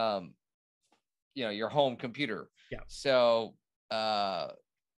 You know, your home computer. Yeah. So,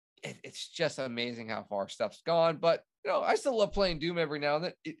 it's just amazing how far stuff's gone. But, you know, I still love playing Doom every now and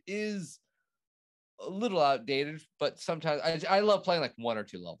then. It is a little outdated, but sometimes I love playing like 1 or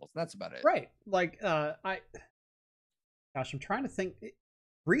 2 levels. And that's about it. Right. Like, I'm trying to think.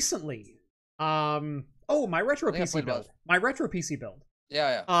 Recently, my retro PC build. My retro PC build.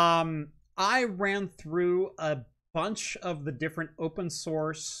 Yeah. I ran through a bunch of the different open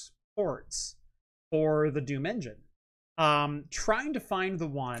source ports for the Doom engine. Trying to find the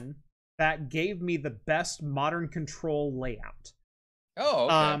one that gave me the best modern control layout. Oh,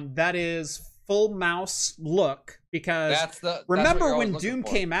 okay. That is full mouse look, because remember when Doom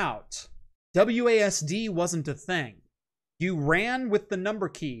came out, WASD wasn't a thing. You ran with the number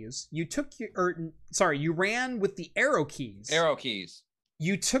keys. You ran with the arrow keys. Arrow keys.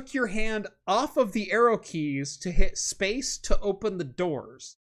 You took your hand off of the arrow keys to hit space to open the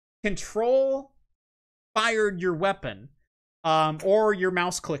doors. Control fired your weapon, or your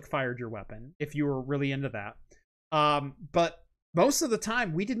mouse click fired your weapon, if you were really into that. But most of the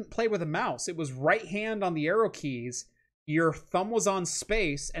time, we didn't play with a mouse. It was right hand on the arrow keys, your thumb was on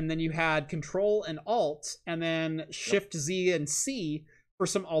space, and then you had Control and Alt, and then Shift, Z, and C for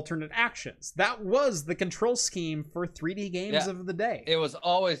some alternate actions. That was the control scheme for 3D games of the day. It was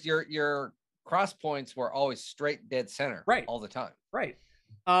always, your cross points were always straight dead center, right, all the time. Right.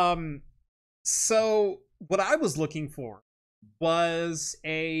 So what I was looking for was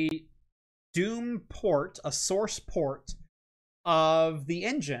a Doom port, a source port of the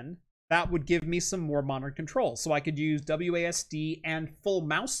engine that would give me some more modern control, so I could use WASD and full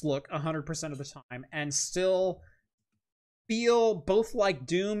mouse look 100% of the time and still feel both like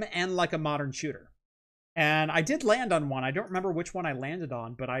Doom and like a modern shooter. And I did land on one. I don't remember which one I landed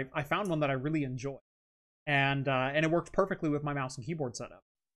on, but I found one that I really enjoyed, and it worked perfectly with my mouse and keyboard setup.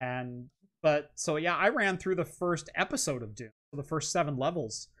 So yeah, I ran through the first episode of Doom, the first 7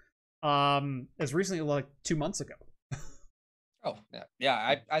 levels, as recently like 2 months ago. Oh,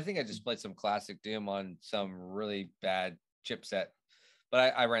 yeah. I think I just played some classic Doom on some really bad chipset,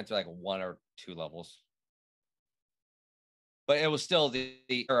 but I ran through like 1 or 2 levels. But it was still the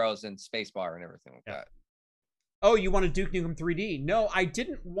arrows and spacebar and everything like that. Oh, you wanted Duke Nukem 3D? No, I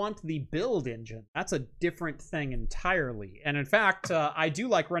didn't want the build engine. That's a different thing entirely. And in fact, I do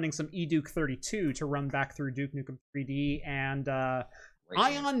like running some eDuke 32 to run back through Duke Nukem 3D and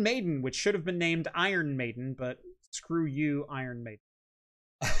Ion Maiden, which should have been named Iron Maiden, but screw you, Iron Maiden.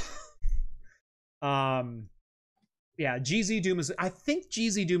 Yeah, GZ Doom is... I think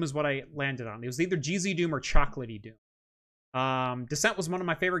GZ Doom is what I landed on. It was either GZ Doom or Chocolatey Doom. Descent was one of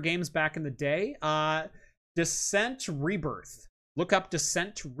my favorite games back in the day. Descent Rebirth. Look up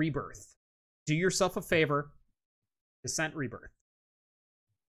Descent Rebirth. Do yourself a favor. Descent Rebirth.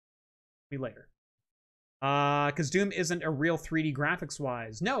 Me later. Because Doom isn't a real 3D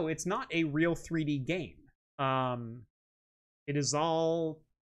graphics-wise. No, it's not a real 3D game. It is all...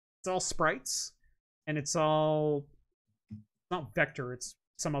 It's all sprites. And it's all... It's not vector, it's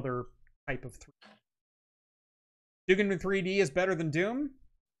some other type of 3D. Duke Nukem 3D is better than Doom?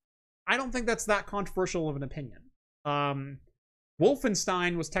 I don't think that's that controversial of an opinion.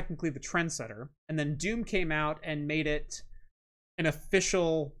 Wolfenstein was technically the trendsetter, and then Doom came out and made it an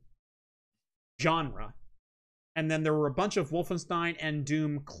official genre. And then there were a bunch of Wolfenstein and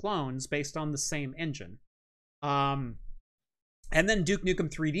Doom clones based on the same engine. And then Duke Nukem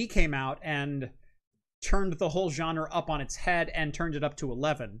 3D came out and turned the whole genre up on its head and turned it up to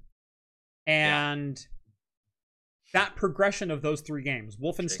 11. And that progression of those 3 games,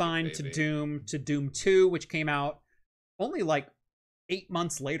 Wolfenstein to Doom 2, which came out only like 8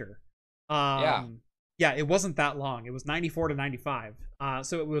 months later. Yeah, it wasn't that long. It was 94 to 95.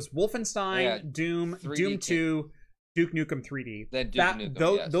 So it was Wolfenstein, Doom 2, Duke Nukem 3D. Then Duke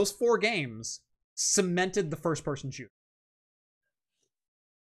Nukem, those 4 games cemented the first-person shooter.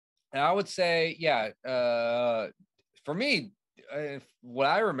 And I would say, for me, what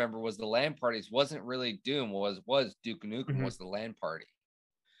I remember was the LAN parties wasn't really Doom, was Duke Nukem was the LAN party.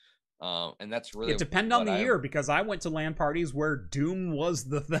 And that's really... It depended on the year, because I went to LAN parties where Doom was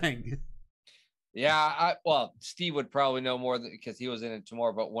the thing. Yeah, well, Steve would probably know more because he was in it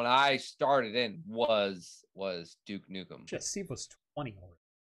tomorrow, but when I started in was Duke Nukem. Shit, Steve was 20 already.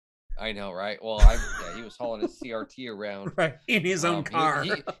 I know, right? Well, he was hauling his CRT around, right, in his own car.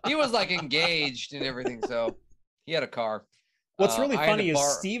 He was like engaged and everything, so he had a car. What's really funny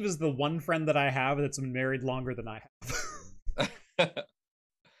is Steve is the one friend that I have that's been married longer than I have.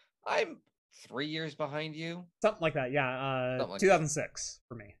 I'm 3 years behind you, something like that. Yeah, 2006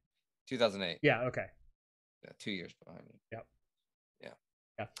 for me. 2008. Yeah. Okay. Yeah, 2 years behind me. Yep.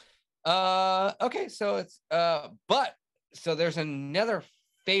 Yeah. Okay, so it's but so there's another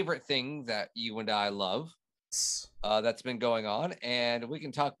favorite thing that you and I love that's been going on, and we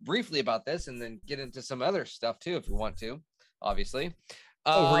can talk briefly about this and then get into some other stuff too if you want to, obviously.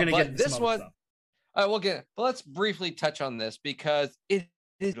 We're gonna get into this one. Stuff. We'll get it, but let's briefly touch on this because it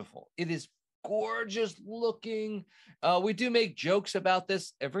is beautiful. It is gorgeous looking. We do make jokes about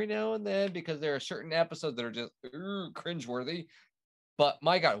this every now and then because there are certain episodes that are just cringeworthy. But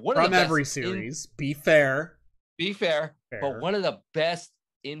my God, one of the best every series. Be fair, but one of the best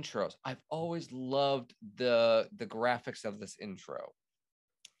intros. I've always loved the graphics of this intro.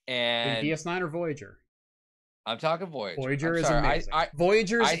 And DS9 or Voyager? I'm talking Voyager. Voyager is amazing.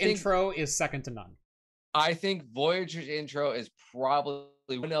 Voyager's intro is second to none. I think Voyager's intro is probably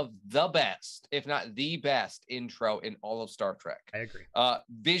one of the best, if not the best, intro in all of Star Trek. I agree.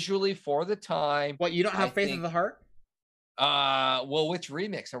 Visually for the time. What, you don't have Faith of the Heart? Well, which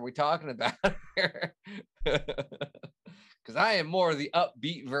remix are we talking about here? Because I am more the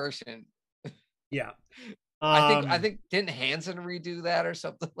upbeat version. Yeah. I think didn't Hanson redo that or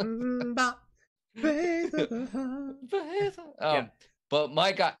something like that? But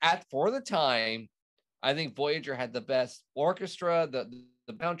my God, for the time, I think Voyager had the best orchestra, the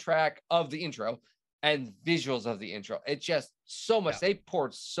soundtrack of the intro, and visuals of the intro. It just so much. They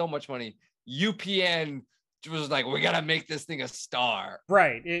poured so much money. UPN was like, we gotta make this thing a star.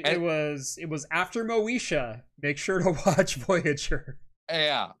 Right. It was after Moesha. Make sure to watch Voyager.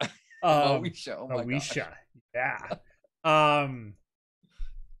 Yeah. Moesha. Oh my Moesha. Yeah.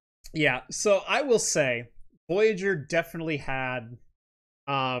 Yeah. So I will say Voyager definitely had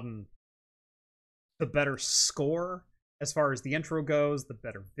the better score as far as the intro goes, the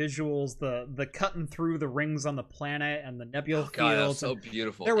better visuals, the cutting through the rings on the planet and the nebula fields. God, that was so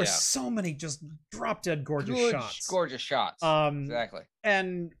beautiful. There were so many just drop dead gorgeous shots. Gorgeous shots. Exactly.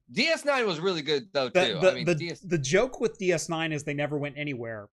 And DS9 was really good though too. The joke with DS9 is they never went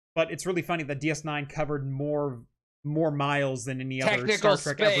anywhere, but it's really funny that DS9 covered more miles than any other Star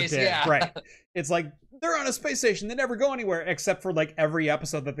Trek ever did. Yeah. Right. It's like they're on a space station. They never go anywhere except for like every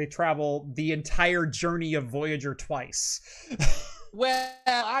episode that they travel the entire journey of Voyager twice. Well,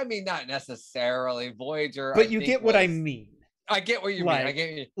 I mean, not necessarily Voyager. But you get what I mean. I get what you mean. I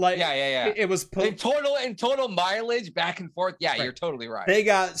get you. Like, yeah. It was in total mileage back and forth. Yeah, right. You're totally right. They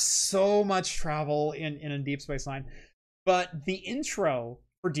got so much travel in a Deep Space Nine. But the intro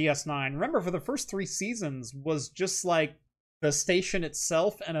for DS9, remember, for the first 3 seasons was just like the station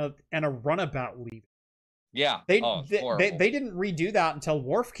itself and a runabout lead. Yeah. They didn't redo that until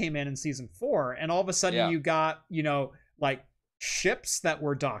Worf came in season 4, and all of a sudden you got, like ships that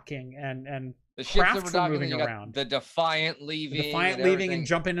were docking and the crafts were moving around. The Defiant leaving. And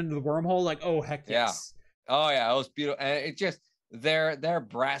jumping into the wormhole, like, oh heck yes. Yeah. Oh yeah, it was beautiful. And it just their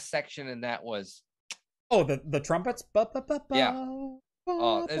brass section in that was the trumpets. Yeah.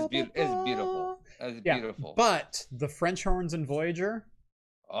 Oh, it's beautiful. It's beautiful. But the French horns in Voyager,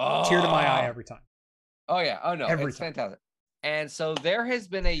 tear to my eye every time. Oh yeah. Oh no, it's fantastic. And so there has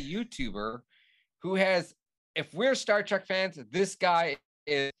been a YouTuber who has, if we're Star Trek fans, this guy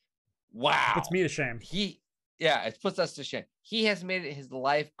is wow. Puts me to shame. It puts us to shame. He has made it his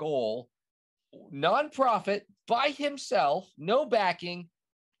life goal, non-profit, by himself, no backing,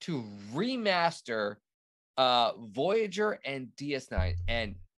 to remaster Voyager and DS9.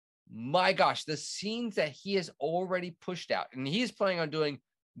 And my gosh, the scenes that he has already pushed out, and he's planning on doing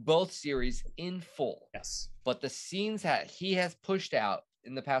both series in full. Yes. But the scenes that he has pushed out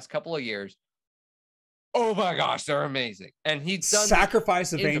in the past couple of years, oh my gosh, they're amazing. And he's done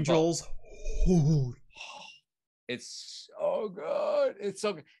Sacrifice of Angels. It's so good. It's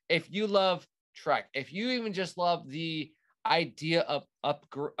so good. If you love Trek, if you even just love the idea of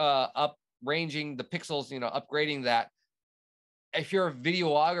upranging the pixels, upgrading that. If you're a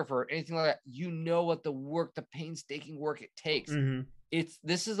videographer or anything like that, you know what the painstaking work it takes. Mm-hmm.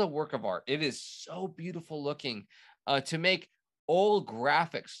 This is a work of art. It is so beautiful looking to make old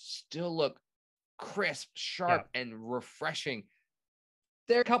graphics still look crisp, sharp, and refreshing.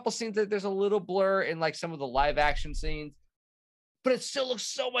 There are a couple scenes that there's a little blur in like some of the live action scenes, but it still looks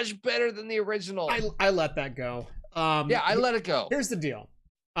so much better than the original. I let that go. I let it go. Here's the deal.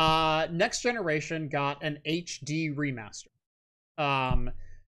 Next Generation got an HD remaster.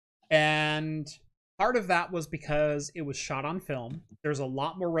 And part of that was because it was shot on film. There's a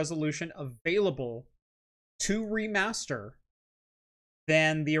lot more resolution available to remaster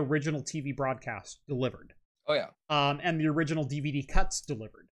than the original TV broadcast delivered. Oh yeah. And the original DVD cuts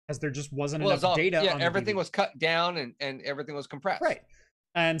delivered, as there just wasn't enough data. Yeah, everything was cut down and everything was compressed. Right.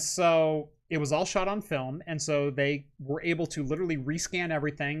 And so it was all shot on film, and so they were able to literally rescan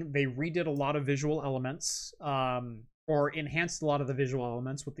everything. They redid a lot of visual elements, or enhanced a lot of the visual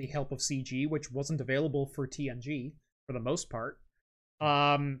elements with the help of CG, which wasn't available for TNG for the most part.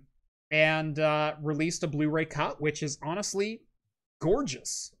 And released a Blu-ray cut, which is honestly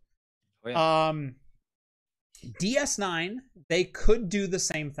gorgeous. Oh, yeah. DS9, they could do the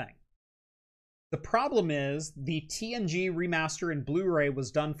same thing. The problem is the TNG remaster in Blu-ray was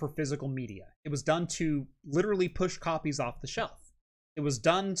done for physical media. It was done to literally push copies off the shelf. It was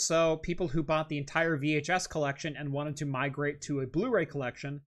done so people who bought the entire VHS collection and wanted to migrate to a Blu-ray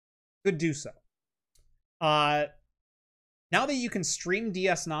collection could do so. Now that you can stream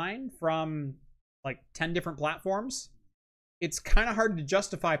DS9 from like 10 different platforms, it's kind of hard to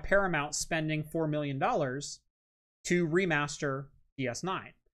justify Paramount spending $4 million to remaster DS9.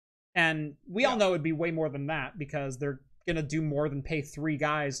 And we all know it'd be way more than that, because they're going to do more than pay 3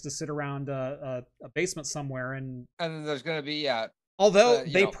 guys to sit around a basement somewhere. And there's going to be, although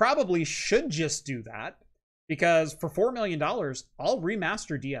they probably should just do that, because for $4 million, I'll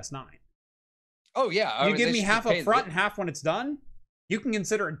remaster DS9. Oh, yeah. You give me half up front and half when it's done, you can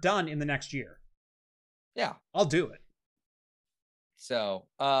consider it done in the next year. Yeah. I'll do it. So,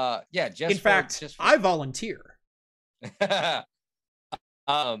 yeah. In fact, I volunteer.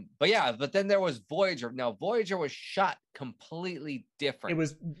 But then there was Voyager. Now, Voyager was shot completely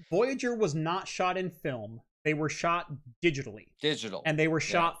different. Voyager was not shot in film. They were shot digitally. And they were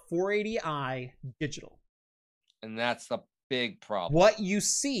shot 480i digital. And that's the big problem. What you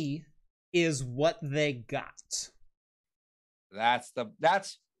see is what they got. That's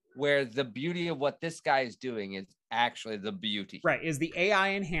where the beauty of what this guy is doing is actually the beauty. Right, is the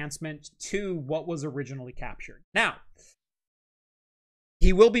AI enhancement to what was originally captured. Now,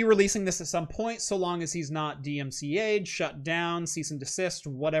 he will be releasing this at some point, so long as he's not DMCA'd, shut down, cease and desist,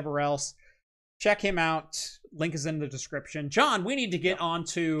 whatever else. Check him out. Link is in the description. John, we need to get on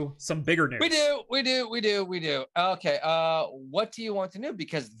to some bigger news. We do. Okay, what do you want to know?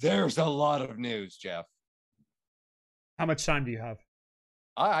 Because there's a lot of news, Jeff. How much time do you have?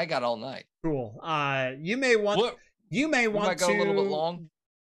 I got all night. Cool. You may want to go a little bit long.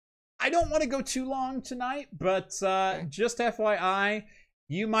 I don't want to go too long tonight, but just FYI,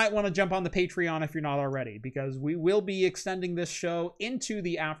 you might want to jump on the Patreon if you're not already, because we will be extending this show into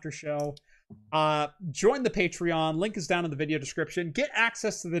the after show. Join the Patreon. Link is down in the video description. Get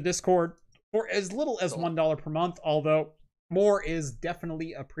access to the Discord for as little as $1 per month, although more is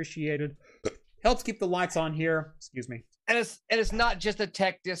definitely appreciated. Helps keep the lights on here. Excuse me. And it's not just a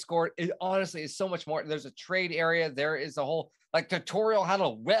tech Discord. It honestly is so much more. There's a trade area. There is a whole tutorial how to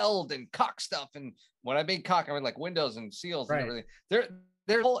weld and caulk stuff. And when I mean caulk, I mean like windows and seals and everything. There's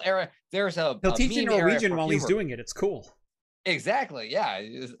a whole area. There's he'll teach you Norwegian while he's doing it. It's cool. Exactly. Yeah.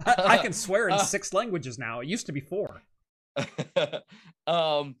 I can swear in 6 languages now. It used to be 4.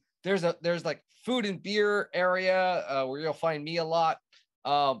 There's like food and beer area where you'll find me a lot.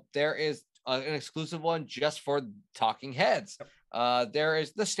 There is an exclusive one just for talking heads. There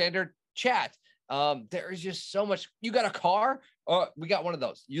is the standard chat. There is just so much. You got a car? We got one of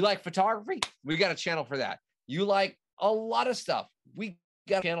those. You like photography? We got a channel for that. You like a lot of stuff? We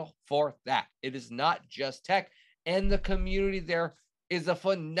got a channel for that. It is not just tech. And the community there is a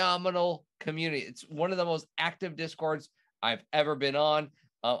phenomenal community. It's one of the most active Discords I've ever been on.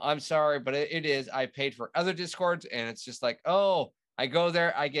 I'm sorry, but it is. I paid for other Discords, and it's just like, oh, I go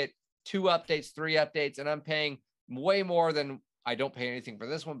there, I get 2 updates, 3 updates, and I'm paying way more than I don't pay anything for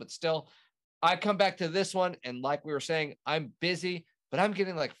this one, but still, I come back to this one, and like we were saying, I'm busy, but I'm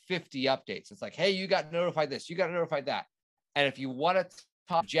getting like 50 updates. It's like, hey, you got notified this, you got notified that. And if you want to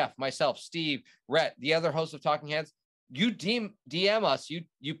talk, Jeff, myself, Steve, Rhett, the other host of Talking Heads, you DM us,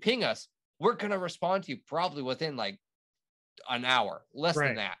 you ping us, we're going to respond to you probably within like an hour, less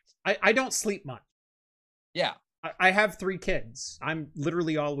than that. I don't sleep much. Yeah. I have 3 kids. I'm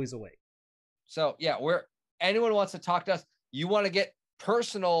literally always awake. So yeah, anyone wants to talk to us, you want to get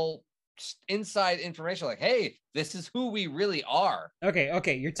personal inside information, like, hey, this is who we really are.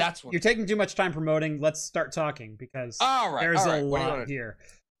 Okay. You're taking too much time promoting. Let's start talking, because there's a lot here.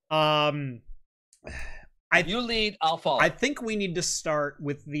 You lead, I'll follow. I think we need to start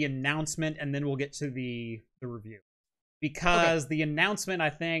with the announcement, and then we'll get to the review, because the announcement,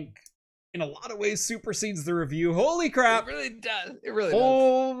 I think, in a lot of ways supersedes the review. Holy crap! It really does. It really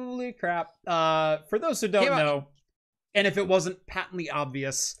Holy crap! For those who don't know, and if it wasn't patently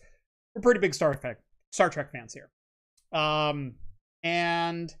obvious, we're pretty big Star Trek fans here.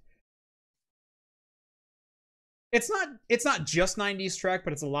 And it's not just 90s Trek,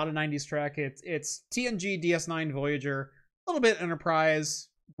 but it's a lot of 90s Trek. It's TNG, DS9, Voyager, a little bit Enterprise.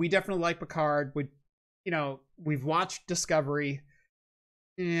 We definitely like Picard. We've watched Discovery.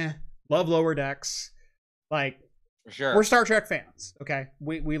 Love Lower Decks. Like, for sure, we're Star Trek fans. Okay,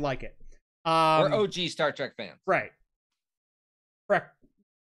 we like it. We're OG Star Trek fans, right?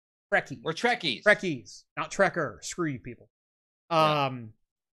 Trekkies. We're Trekkies. Trekkies, not Trekker. Screw you, people.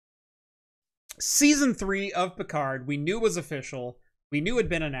 Season 3 of Picard, we knew was official. We knew had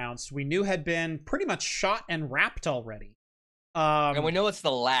been announced. We knew had been pretty much shot and wrapped already. And we know it's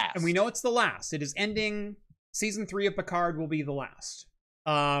the last. It is ending. Season 3 of Picard will be the last.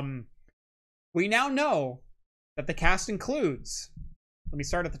 We now know that the cast includes, let me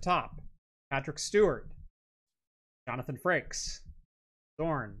start at the top, Patrick Stewart, Jonathan Frakes,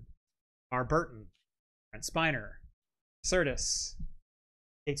 Dorn, Mar Burton, Brent Spiner, Sirtis,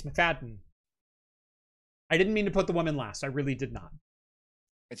 Gates McFadden. I didn't mean to put the women last. I really did not.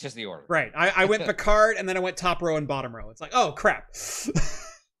 It's just the order. Right. I went Picard, and then I went top row and bottom row. It's like, oh, crap.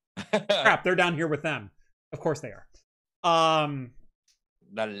 Crap, they're down here with them. Of course they are.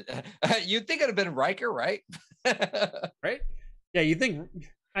 You'd think it'd have been Riker, right? Right? Yeah, you think,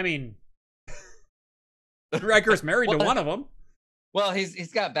 I mean, Riker's married to one of them. Well,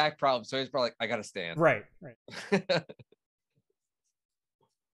 he's got back problems, so he's probably like, I gotta stand. Right.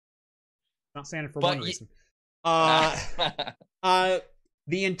 Not standing for one reason.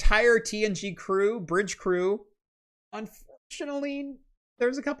 The entire TNG crew, bridge crew, unfortunately,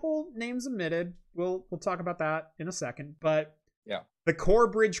 there's a couple names omitted. We'll talk about that in a second, but yeah, the core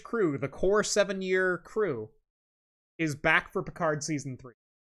bridge crew, the core 7-year crew, is back for Picard season 3,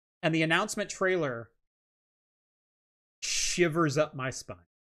 and the announcement trailer shivers up my spine.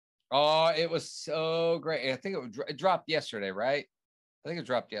 Oh, it was so great. I think it dropped yesterday, right? I think it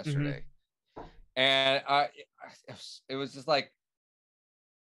dropped yesterday. And it was just like,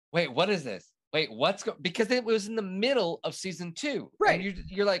 wait, what is this? Wait, because it was in the middle of season 2, right? And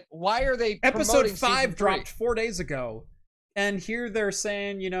you're like, why are they? Episode 5 dropped 4 days ago, and here they're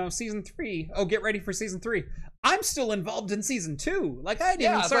saying, season 3. Oh, get ready for season 3. I'm still involved in season 2. Like, I hadn't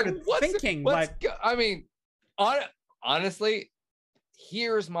even started thinking. I mean, honestly,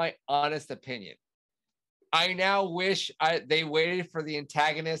 here's my honest opinion. I now wish they waited for the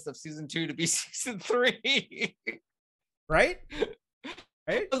antagonist of season 2 to be season 3. Right?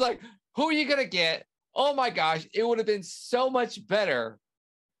 I was like, who are you going to get? Oh my gosh, it would have been so much better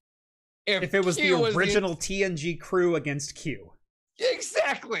if it was the original TNG crew against Q.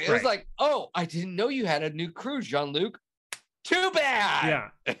 Exactly. It was like, oh, I didn't know you had a new crew, Jean-Luc. Too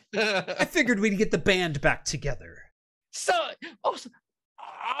bad. Yeah. I figured we'd get the band back together. Now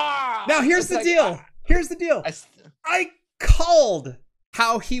here's the deal. Here's the deal. I called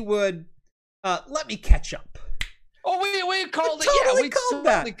how he would let me catch up. Oh, we called it.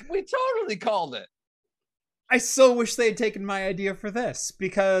 We totally called it. I so wish they had taken my idea for this,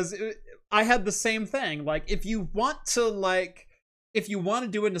 because I had the same thing. Like, if you want to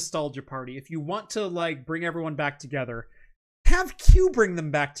do a nostalgia party, if you want to bring everyone back together, have Q bring them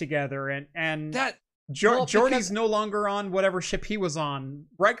back together, and that Geordi's no longer on whatever ship he was on.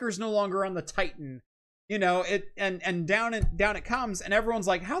 Riker's no longer on the Titan. And down it comes, and everyone's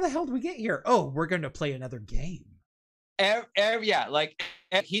like, how the hell did we get here? Oh, we're going to play another game.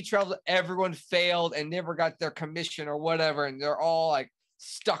 He traveled, everyone failed and never got their commission or whatever, and they're all like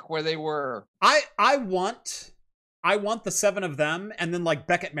stuck where they were. I want the 7 of them, and then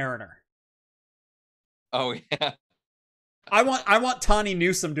Beckett Mariner. Oh yeah. I want Tawny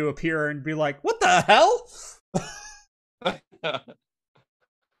Newsome to appear and be like, "What the hell?"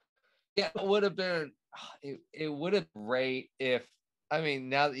 Yeah, it would have been. It would have been great if. I mean,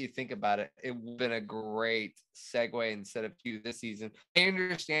 now that you think about it, it would have been a great segue instead of Q this season. I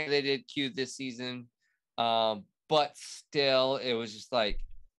understand they did Q this season, but still, it was just like,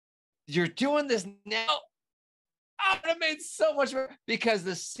 you're doing this now. I would have made so much more because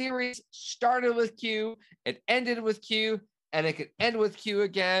the series started with Q, it ended with Q, and it could end with Q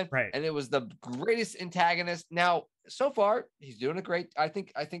again. Right. And it was the greatest antagonist. Now, so far, he's doing a great, I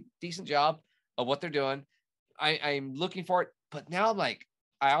think, decent job of what they're doing. I'm looking for it. But now I'm like,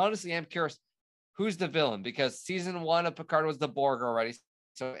 I honestly am curious, who's the villain? Because season 1 of Picard was the Borg already,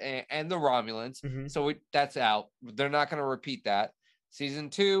 so and the Romulans. Mm-hmm. So that's out. They're not going to repeat that. Season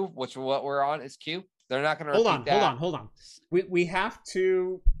 2, which what we're on, is Q. They're not going to repeat that. Hold on. We have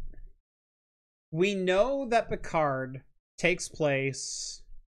to. We know that Picard takes place.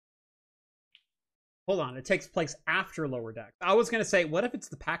 Hold on, it takes place after Lower Decks. I was going to say, what if it's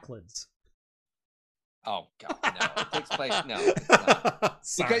the Packlids? Oh God, no! It takes place. No, it's not.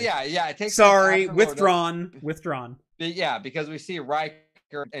 Because it takes. Sorry, withdrawn. But yeah, because we see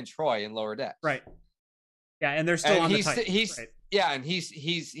Riker and Troy in Lower Decks. Right. Yeah, and they're still on the Titans. Right. Yeah, and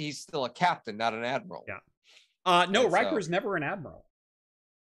he's still a captain, not an admiral. Yeah. No, Riker's never an admiral.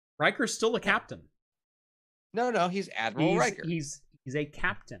 Riker's still a captain. No, he's Admiral Riker. He's a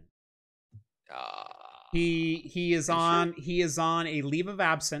captain. He is on a leave of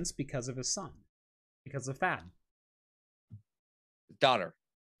absence because of his son. Because of Thad. Daughter.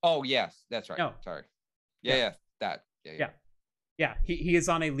 Oh, yes, that's right. No. Sorry. Yeah, that. Yeah. He is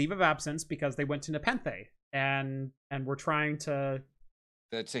on a leave of absence because they went to Nepenthe and we're trying to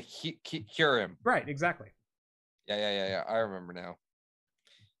cure him. Right, exactly. Yeah. I remember now.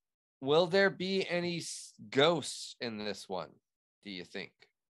 Will there be any ghosts in this one, do you think?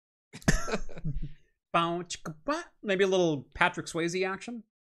 Maybe a little Patrick Swayze action?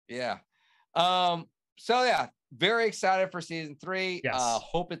 Yeah. So yeah, very excited for season 3. Yes.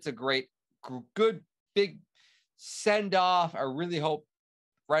 Hope it's a good big send off. I really hope.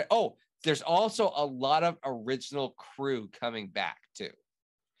 Right. Oh, there's also a lot of original crew coming back too.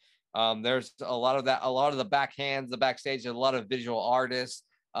 There's a lot of the backhands, the backstage, a lot of visual artists,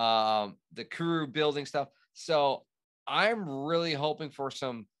 the crew building stuff. So I'm really hoping for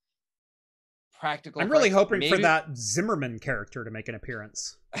some practical. I'm really hoping for that Zimmerman character to make an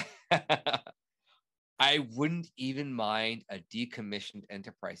appearance. I wouldn't even mind a decommissioned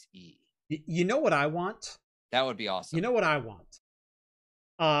Enterprise E. You know what I want? That would be awesome. You know what I want?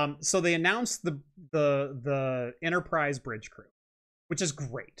 So they announced the Enterprise bridge crew, which is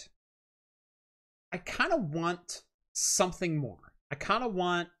great. I kind of want something more. I kind of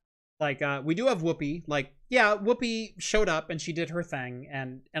want, like, we do have Whoopi. Like, yeah, Whoopi showed up and she did her thing,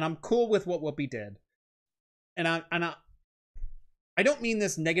 and I'm cool with what Whoopi did. And I don't mean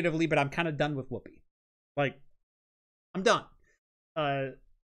this negatively, but I'm kind of done with Whoopi. Like, I'm done. I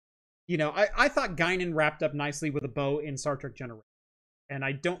thought Guinan wrapped up nicely with a bow in Star Trek Generation, and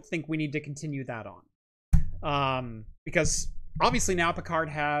I don't think we need to continue that on. Because obviously now Picard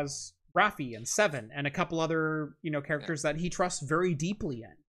has Raffi and Seven and a couple other, characters that he trusts very deeply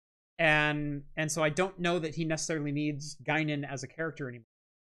in. And so I don't know that he necessarily needs Guinan as a character anymore.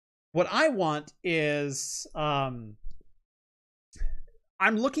 What I want is, I'm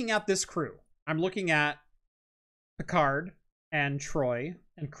looking at this crew. I'm looking at Picard and Troy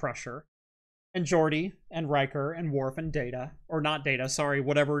and Crusher and Geordi and Riker and Worf and Data, or not Data, sorry,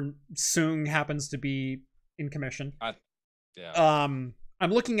 whatever Soong happens to be in commission. I'm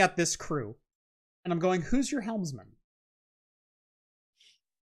looking at this crew and I'm going, who's your helmsman?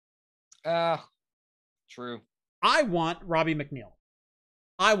 True. I want Robbie McNeil.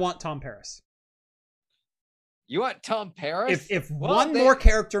 I want Tom Paris. You want Tom Paris? If one more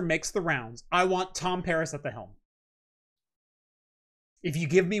character makes the rounds, I want Tom Paris at the helm. If you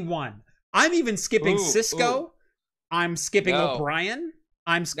give me one. I'm even skipping Cisco. I'm skipping O'Brien.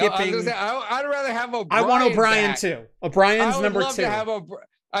 I'm skipping... No, I'd rather have O'Brien. I want O'Brien too. O'Brien's number 2. I would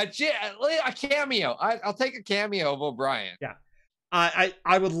love to have a cameo. I'll take a cameo of O'Brien. Yeah.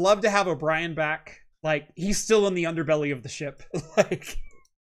 I would love to have O'Brien back. Like, he's still in the underbelly of the ship. Like...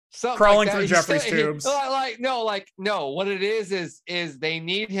 Something crawling like through Jeffrey's tubes. No. What it is they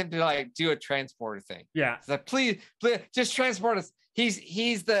need him to like do a transporter thing. Yeah. It's like, please, just transport us.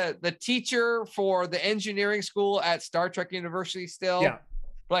 He's the teacher for the engineering school at Star Trek University still. Yeah.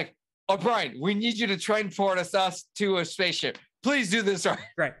 Like, O'Brien, we need you to transport us to a spaceship. Please do this.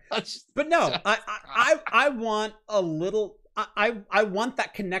 Right. But no, I want a little. I want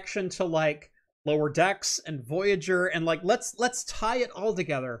that connection to, like, Lower Decks and Voyager, and like let's tie it all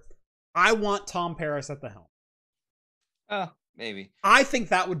together. I want Tom Paris at the helm. Oh, maybe. I think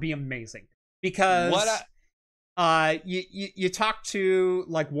that would be amazing because you talk to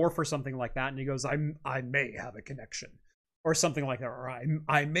like Worf or something like that, and he goes, I may have a connection or something like that, or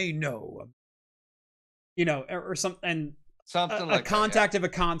I may know, or something. Something like a contact of a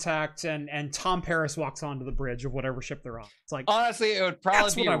contact, and Tom Paris walks onto the bridge of whatever ship they're on. It's like, honestly, it would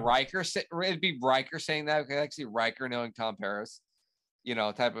probably be Riker. It'd be Riker saying that. I actually Riker knowing Tom Paris,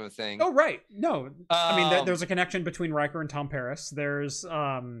 type of a thing. Oh right, no, I mean there's a connection between Riker and Tom Paris. There's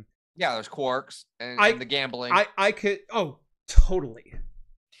there's Quarks and the gambling. I could totally.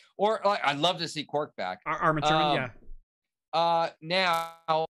 Or like I'd love to see Quark back. Armature,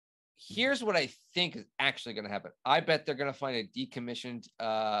 now. Here's what I think is actually going to happen. I bet they're going to find a decommissioned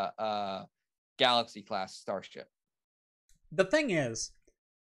Galaxy class starship. The thing is,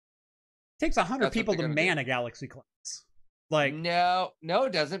 it takes 100 people to man a Galaxy class. Like no,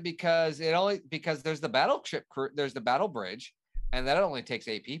 it doesn't because there's the battleship crew, there's the battle bridge, and that only takes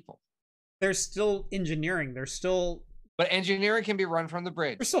 8 people. There's still engineering. But engineering can be run from the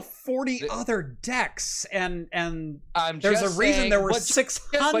bridge. There's still 40 other decks, and there's a reason there were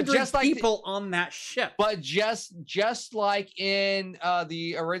 600 people on that ship. But just like in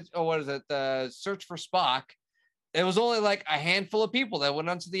the original, what is it? The Search for Spock, it was only like a handful of people that went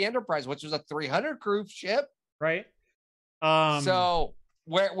onto the Enterprise, which was a 300 crew ship, right? So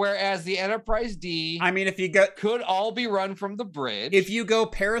whereas the Enterprise D, I mean, could all be run from the bridge. If you go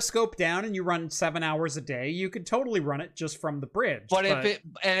periscope down and you run 7 hours a day, you could totally run it just from the bridge. But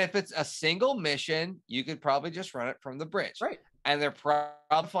if it's a single mission, you could probably just run it from the bridge, right? And they're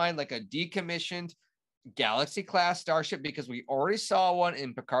probably find like a decommissioned Galaxy class starship, because we already saw one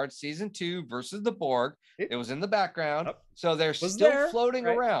in Picard season 2 versus the Borg. It was in the background, so they're still floating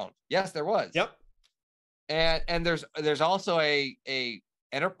around. Yes, there was. Yep. And there's also a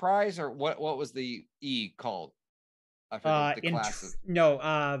Enterprise, or what was the E called? I forget the classes.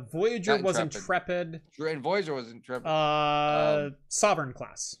 Voyager was Intrepid. And Voyager was Intrepid. Sovereign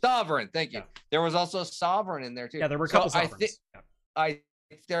class. Sovereign, thank you. Yeah. There was also Sovereign in there too. Yeah, there were a couple Sovereigns. I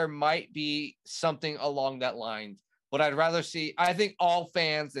think there might be something along that line, but I'd rather see. I think all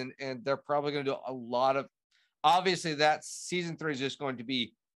fans and they're probably going to do a lot of. Obviously, that season 3 is just going to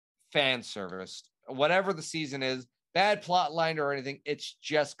be fan service. Whatever the season is, bad plot line or anything, it's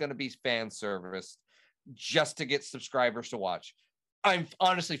just going to be fan service just to get subscribers to watch. I'm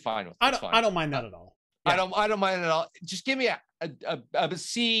honestly fine with it. I don't mind that at all. Yeah. I don't mind it at all. Just give me a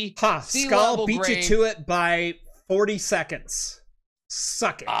C. Skull beat you to it by 40 seconds.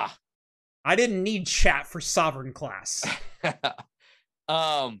 Suck it. I didn't need chat for Sovereign class.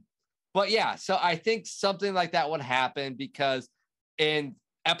 But yeah, so I think something like that would happen, because in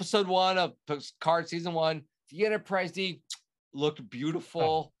episode 1 of Picard season 1, the Enterprise D looked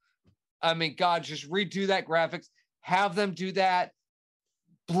beautiful. I mean, God, just redo that graphics. Have them do that.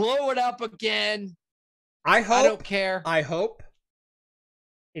 Blow it up again. I don't care. I hope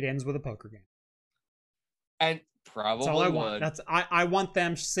it ends with a poker game. And probably that's all I want. I want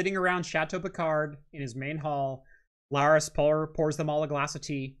them sitting around Chateau Picard in his main hall. Laris pours them all a glass of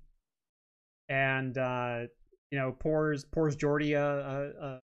tea, and pours Geordi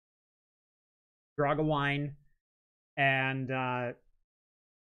a grog of wine, and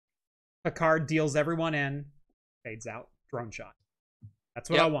Picard deals everyone in, fades out, drone shot. That's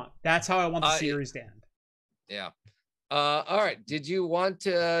what I want. That's how I want the series to end. Yeah. All right. Did you want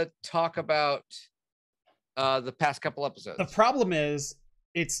to talk about the past couple episodes? The problem is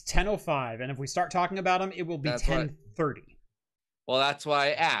it's 10:05, and if we start talking about them, it will be 10:30. Well, that's why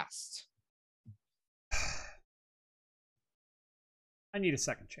I asked. I need a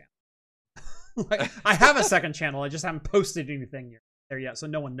second channel. I have a second channel. I just haven't posted anything there yet, so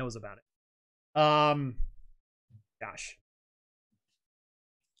no one knows about it. Gosh.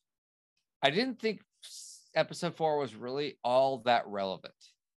 I didn't think episode 4 was really all that relevant.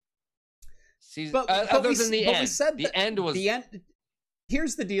 Other than the end. The end was...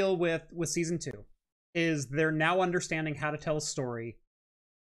 Here's the deal with season 2, is they're now understanding how to tell a story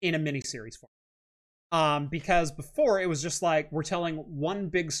in a miniseries form. Because before it was just like, we're telling one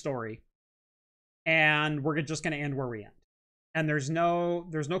big story, and we're just going to end where we end. And there's no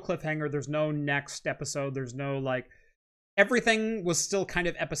cliffhanger, there's no next episode, there's no like, everything was still kind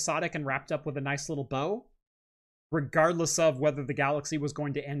of episodic and wrapped up with a nice little bow, regardless of whether the galaxy was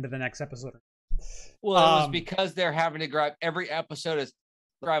going to end in the next episode. Well, it was because they're having to grab every episode is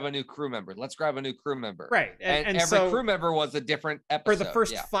grab a new crew member. Let's grab a new crew member. Right. And every crew member was a different episode. For the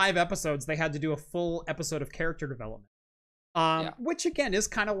first 5 episodes, they had to do a full episode of character development. Which again is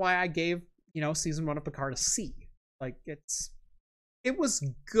kind of why I gave season 1 of Picard a C. Like it was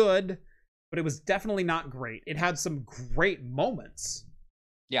good, but it was definitely not great. It had some great moments.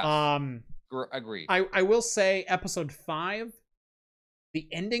 Yeah. Agreed. I will say episode 5, the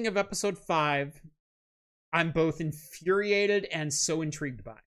ending of episode 5, I'm both infuriated and so intrigued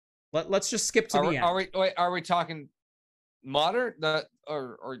by. Let's just skip to the end. Are we talking modern?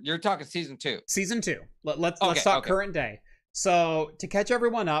 Or you're talking season 2? Season 2. Let's talk current day. So to catch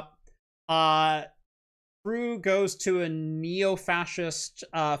everyone up, crew goes to a neo-fascist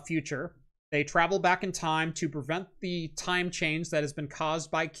future. They travel back in time to prevent the time change that has been caused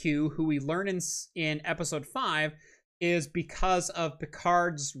by Q, who we learn in episode 5 is because of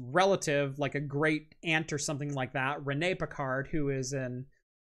Picard's relative, like a great aunt or something like that, Renee Picard, who is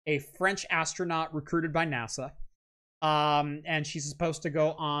a French astronaut recruited by NASA. And she's supposed to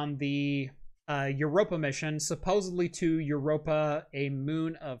go on the Europa mission, supposedly to Europa, a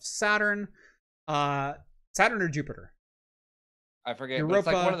moon of Saturn. Saturn or Jupiter? I forget. Europa, it's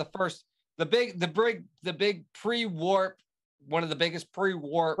like one of the first, the big pre-warp, one of the biggest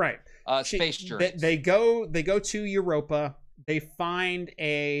pre-warp space journeys. They go to Europa. They find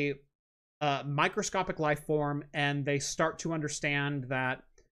a microscopic life form, and they start to understand that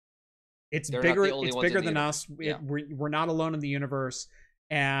They're bigger than us. Yeah. We're not alone in the universe,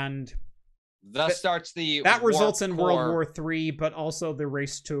 and thus starts that results in World War III, but also the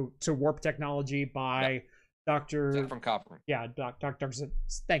race to warp technology by Dr. Zefram Cochrane. Yeah,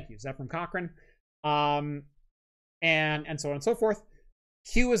 thank you, Zefram Cochrane. And so on and so forth.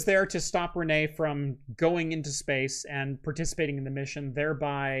 Q is there to stop Renee from going into space and participating in the mission,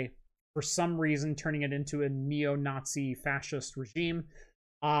 thereby, for some reason, turning it into a neo-Nazi fascist regime,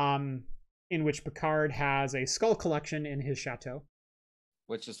 in which Picard has a skull collection in his chateau.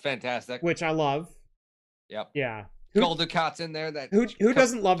 Which is fantastic. Which I love. Yep. Yeah. Gul Dukat's in there. Who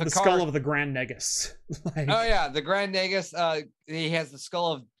doesn't love Picard? The skull of the Grand Negus? Oh yeah, the Grand Negus. He has the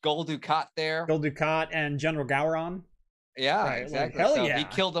skull of Gul Dukat there. Gul Dukat and General Gowron. Yeah, right, exactly. Hell yeah. He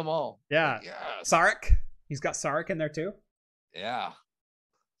killed them all. Yeah. Yes. Sarek. He's got Sarek in there too. Yeah.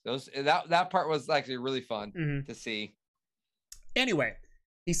 That part was actually really fun to see. Anyway,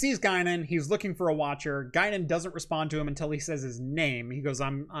 he sees Guinan. He's looking for a watcher. Guinan doesn't respond to him until he says his name. He goes,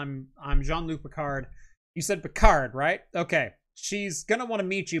 I'm Jean-Luc Picard. You said Picard, right? Okay. She's gonna want to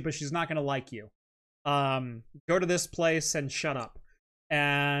meet you, but she's not gonna like you. Go to this place and shut up.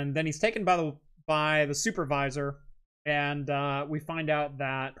 And then he's taken by the supervisor, and we find out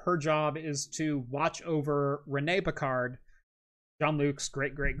that her job is to watch over Renee Picard, Jean-Luc's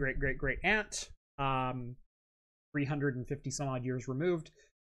great aunt, 350 some odd years removed,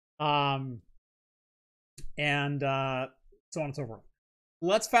 and so on and so forth.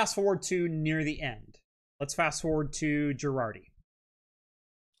 Let's fast forward to near the end. Let's fast forward to Girardi.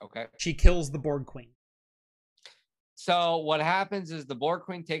 Okay. She kills the Borg Queen. So what happens is the Borg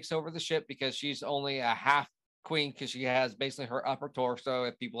Queen takes over the ship because she's only a half queen, because she has basically her upper torso.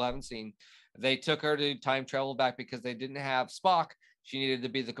 If people haven't seen, they took her to time travel back because they didn't have Spock. She needed to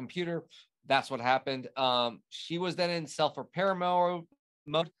be the computer. That's what happened. She was then in self-repair mode.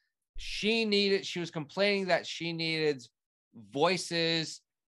 She was complaining that she needed voices,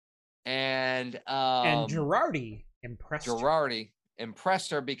 and Girardi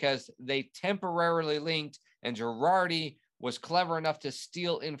impressed her because they temporarily linked, and Girardi was clever enough to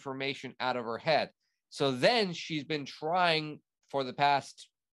steal information out of her head. So then she's been trying for the past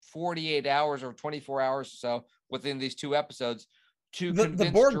 48 hours or 24 hours or so within these 2 episodes to convince the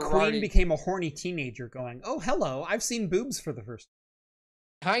Borg Girardi. Queen became a horny teenager going, oh, hello, I've seen boobs for the first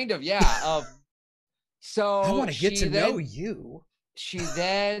time. Kind of, yeah. So I want to get to know you. She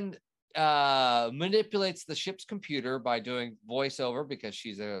then manipulates the ship's computer by doing voiceover, because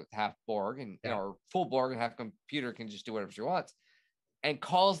she's a half Borg and or full Borg and half computer, can just do whatever she wants, and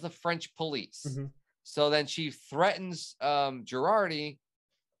calls the French police. So then she threatens Girardi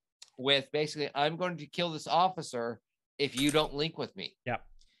with basically, I'm going to kill this officer if you don't link with me. Yep.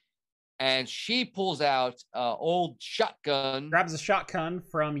 And she pulls out old shotgun, grabs a shotgun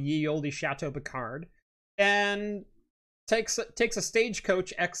from Ye Olde Chateau Picard, and takes a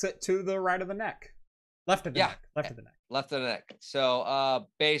stagecoach exit to the right of the neck, left of the neck. So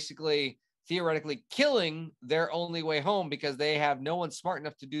basically, theoretically, killing their only way home, because they have no one smart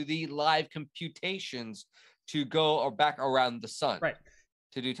enough to do the live computations to go or back around the sun, right,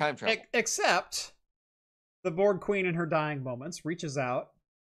 to do time travel. Except the Borg Queen, in her dying moments, reaches out,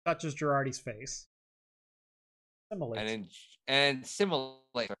 touches Girardi's face, and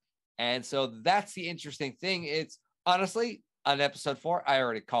simulates. And so that's the interesting thing. It's honestly, on episode 4, I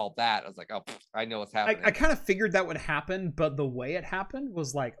already called that. I was like, oh, I know what's happening. I kind of figured that would happen, but the way it happened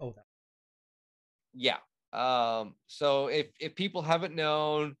was like, oh, Yeah. So if people haven't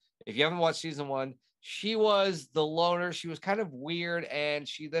known, if you haven't watched season 1, she was the loner. She was kind of weird, and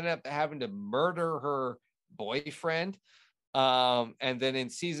she then ended up having to murder her boyfriend. And then in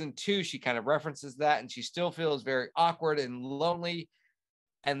season 2, she kind of references that, and she still feels very awkward and lonely.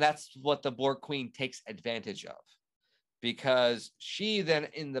 And that's what the Borg Queen takes advantage of, because she then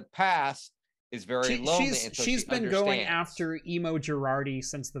in the past is very lonely. And so she's been going after Emo Girardi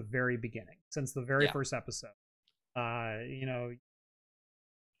since the very beginning, since the very first episode. You know,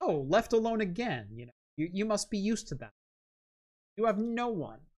 oh, left alone again. You know, you must be used to that. You have no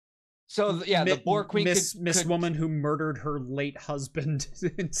one. So yeah, the Borg Queen, Miss Woman who murdered her late husband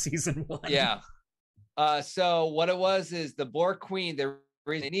in season 1. Yeah. So what it was is the Borg Queen. The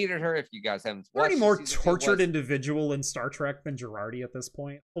reason they needed her, if you guys haven't watched, any more tortured individual in Star Trek than Girardi at this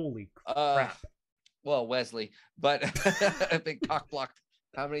point? Holy crap! Well, Wesley, but big cock blocked.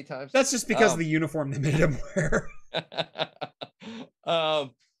 How many times? That's just because of the uniform they made him wear.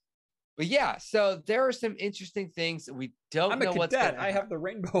 But yeah, so there are some interesting things that we don't know what's going to I have the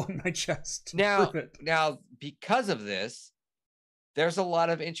rainbow on my chest. Now, because of this, there's a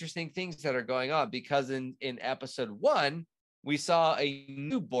lot of interesting things that are going on, because in episode 1, we saw a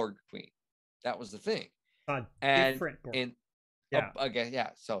new Borg Queen. That was the thing. Different Borg.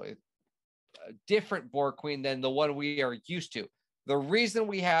 So it's a different Borg Queen than the one we are used to. The reason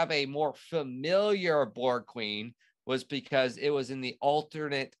we have a more familiar Borg Queen was because it was in the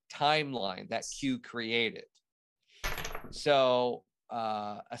alternate timeline that Q created. So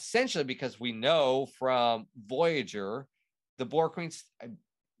essentially, because we know from Voyager, the Borg Queen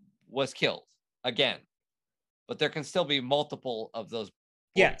was killed again, but there can still be multiple of those.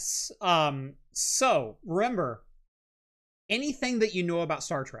 Yes. So remember, anything that you know about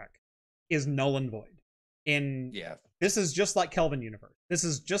Star Trek is null and void. This is just like Kelvin Universe. This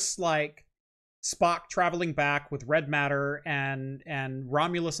is just like Spock traveling back with red matter and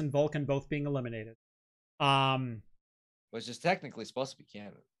Romulus and Vulcan both being eliminated. Which is technically supposed to be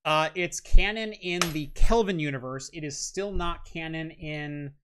canon. It's canon in the Kelvin universe. It is still not canon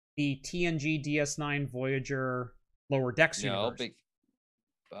in the TNG DS9 Voyager Lower Decks universe.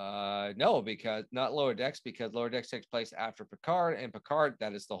 No, because not Lower Decks, because Lower Decks takes place after Picard, and Picard,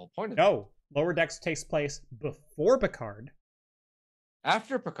 that is the whole point of it. No, Lower Decks takes place before Picard.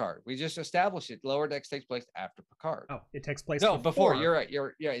 After Picard. We just established it. Lower Decks takes place after Picard. Oh, it takes place before. You're right.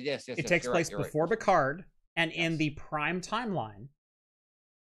 Yes. It takes place before Picard, and in the Prime timeline,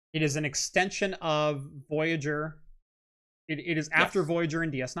 it is an extension of Voyager. It is after Voyager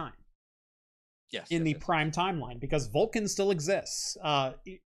and DS9. Yes. In the Prime timeline, because Vulcan still exists.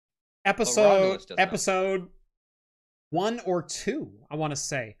 Episode 1 or 2, I want to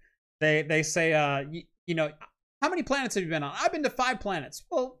say. They say, you know, how many planets have you been on? I've been to 5 planets.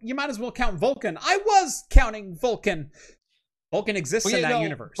 Well, you might as well count Vulcan. I was counting Vulcan. Vulcan exists in that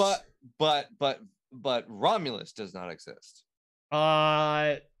universe. But Romulus does not exist.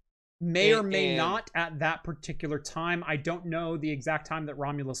 May or may not at that particular time. I don't know the exact time that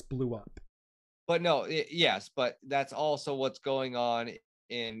Romulus blew up. But no, yes, but that's also what's going on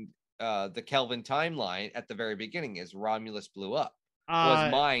in the Kelvin timeline at the very beginning. Is Romulus blew up,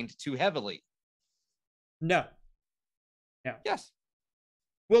 was mined too heavily. No. Yes.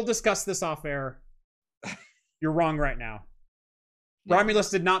 We'll discuss this off air. You're wrong right now. Yeah.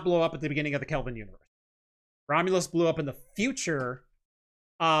 Romulus did not blow up at the beginning of the Kelvin universe. Romulus blew up in the future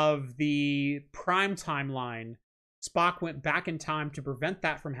of the Prime timeline. Spock went back in time to prevent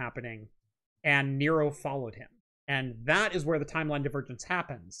that from happening, and Nero followed him. And that is where the timeline divergence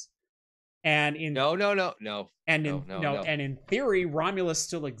happens. And in No. And in theory, Romulus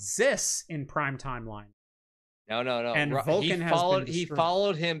still exists in Prime timeline. No. And Vulcan he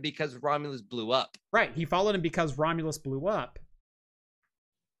followed him because Romulus blew up. Right, he followed him because Romulus blew up.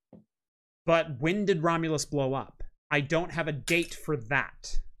 But when did Romulus blow up? I don't have a date for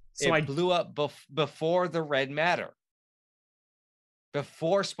that. So it blew up before the red matter.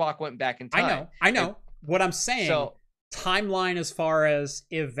 Before Spock went back in time. I know. What I'm saying, timeline as far as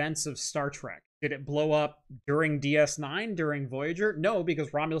events of Star Trek. Did it blow up during DS9, during Voyager? No,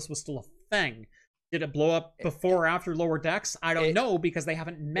 because Romulus was still a thing. Did it blow up before or after Lower Decks? I don't know, because they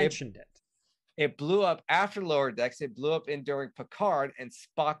haven't mentioned it. It blew up after Lower Decks. It blew up during Picard, and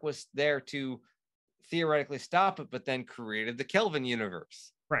Spock was there to theoretically stop it, but then created the Kelvin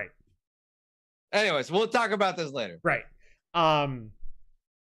universe. Right. Anyways, we'll talk about this later. Right.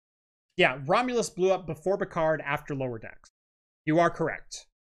 Yeah, Romulus blew up before Picard, after Lower Decks. You are correct.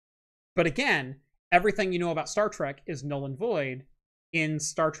 But again, everything you know about Star Trek is null and void in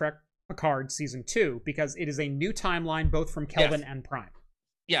Star Trek Picard Season 2, because it is a new timeline both from Kelvin and Prime.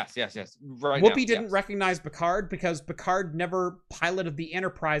 Yes. Right. Whoopi didn't recognize Picard because Picard never piloted the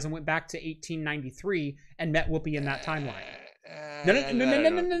Enterprise and went back to 1893 and met Whoopi in that timeline. No.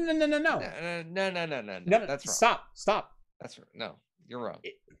 That's wrong. Stop. That's right. No, you're wrong.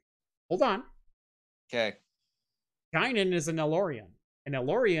 Hold on. Okay. Guinan is an Elorian. An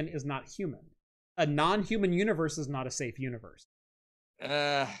Elorian is not human. A non-human universe is not a safe universe.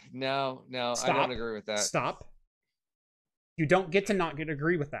 No, Stop. I don't agree with that. Stop. You don't get to not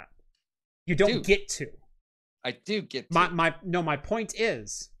agree with that. You don't get to. I do get to. My point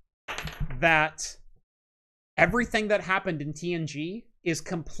is that everything that happened in TNG is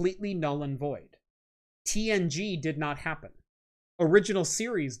completely null and void. TNG did not happen. Original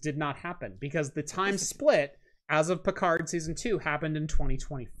series did not happen because the time split as of Picard season 2 happened in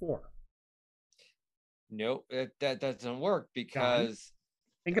 2024. No, that doesn't work because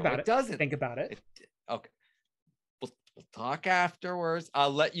think about it. It doesn't. Think about it. Okay. We'll talk afterwards.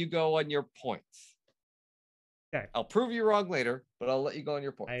 I'll let you go on your points. Okay. I'll prove you wrong later, but I'll let you go on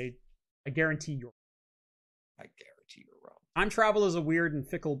your points. I guarantee you're. I guarantee you're wrong. Time travel is a weird and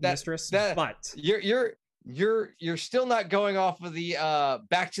fickle mistress, but you're still not going off of the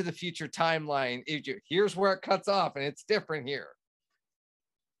Back to the Future timeline. Here's where it cuts off, and it's different here.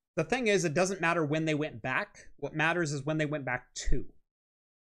 The thing is, it doesn't matter when they went back. What matters is when they went back to.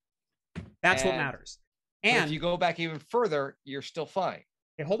 That's what matters. And if you go back even further, you're still fine.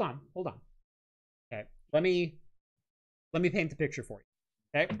 Okay, hold on. Okay, let me paint the picture for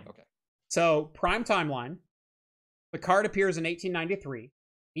you. Okay. So prime timeline. Picard appears in 1893.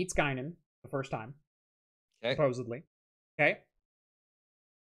 Meets Guinan the first time. Okay. Supposedly. Okay.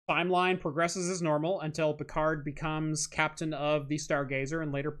 Timeline progresses as normal until Picard becomes captain of the Stargazer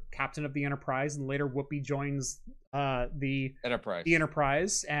and later captain of the Enterprise, and later Whoopi joins the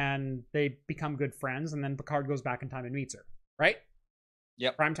Enterprise, and they become good friends, and then Picard goes back in time and meets her. Right?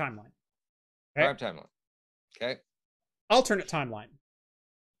 Yep. Prime timeline. Okay? Prime timeline. Okay. Alternate timeline.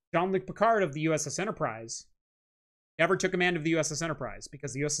 Jean-Luc Picard of the USS Enterprise never took command of the USS Enterprise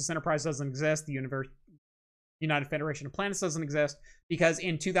because the USS Enterprise doesn't exist. The United Federation of Planets doesn't exist because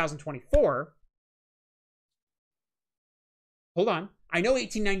in 2024, hold on. I know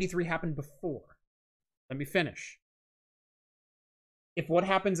 1893 happened before. Let me finish. If what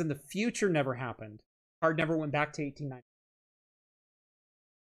happens in the future never happened, Picard never went back to 1893.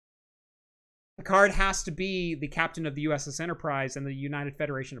 Picard has to be the captain of the USS Enterprise and the United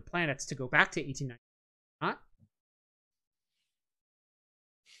Federation of Planets to go back to 1893. Huh?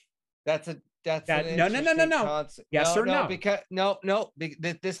 No. Concept. Yes or no? Because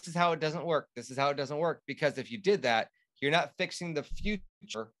this is how it doesn't work. Because if you did that, you're not fixing the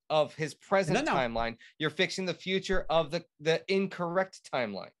future of his present timeline. You're fixing the future of the incorrect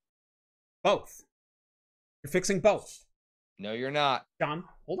timeline. Both. You're fixing both. No, you're not. John,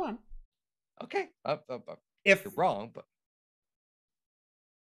 hold on. Okay. If you're wrong, but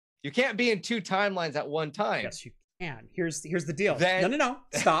you can't be in two timelines at one time. Yes, you can. Here's the deal. Then... No.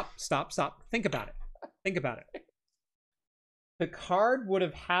 Stop. Think about it. Picard would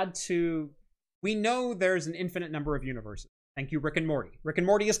have had to. We know there's an infinite number of universes. Thank you, Rick and Morty. Rick and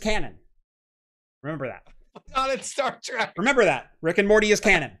Morty is canon. Remember that. Not in Star Trek. Remember that. Rick and Morty is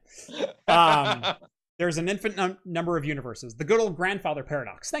canon. Theres an infinite number of universes. The good old grandfather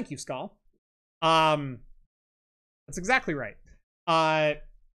paradox. Thank you, Skull. That's exactly right. I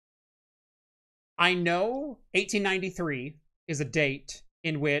know 1893 is a date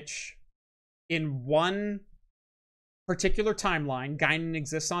in which, in one particular timeline, Guinan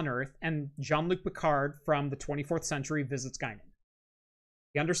exists on Earth, and Jean-Luc Picard from the 24th century visits Guinan.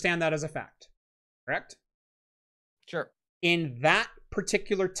 You understand that as a fact, correct? Sure. In that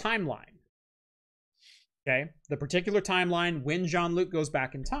particular timeline, okay, the particular timeline when Jean-Luc goes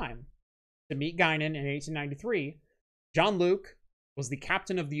back in time to meet Guinan in 1893, Jean-Luc was the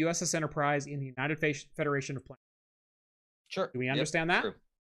captain of the USS Enterprise in the United Federation of Planets. Sure. Do we understand that? True.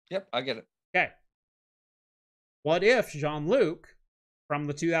 Yep, I get it. Okay. What if Jean-Luc, from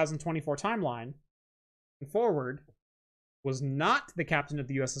the 2024 timeline forward, was not the captain of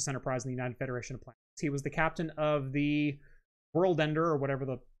the USS Enterprise in the United Federation of Planets? He was the captain of the World Ender, or whatever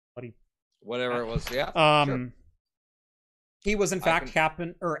the bloody... Whatever it was, yeah. Sure. He was, in fact,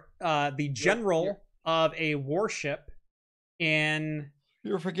 captain, or the general of a warship in...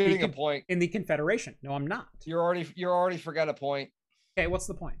 You're forgetting a point. In the Confederation. No, I'm not. You already forgot a point. Okay, what's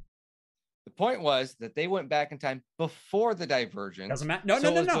the point? The point was that they went back in time before the divergence. Doesn't matter. No.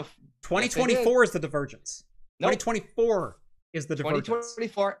 2024 is the divergence. Nope. 2024 is the divergence.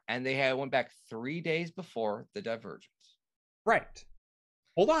 2024, and they went back 3 days before the divergence. Right.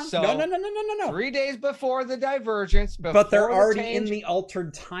 Hold on. So, no. 3 days before the divergence, but they're already in the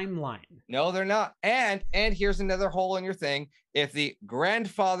altered timeline. No, they're not. And here's another hole in your thing. If the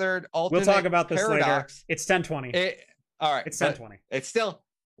grandfathered alternate we'll talk about this paradox, later. It's 1020. All right. It's 1020. It's still,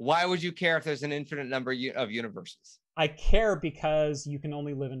 why would you care if there's an infinite number of universes? I care because you can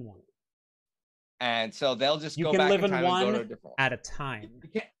only live in one. And so they'll just you go can back live in time in one and go to a different one. at a time.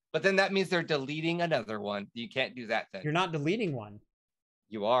 But then that means they're deleting another one. You can't do that thing. You're not deleting one.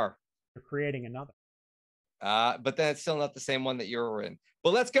 You are. You're creating another. But then it's still not the same one that you're in.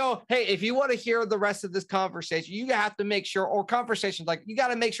 But let's go. Hey, if you want to hear the rest of this conversation, you have to make sure, or conversations, like you got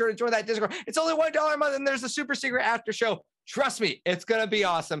to make sure to join that Discord. It's only $1 a month, and there's a super secret after show. Trust me, it's gonna be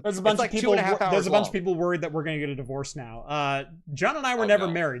awesome. There's a bunch of people. There's a bunch of people worried that we're gonna get a divorce now. John and I were never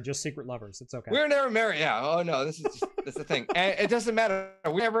married, just secret lovers. It's okay. We were never married. Yeah. Oh no, this is that's the thing, and it doesn't matter.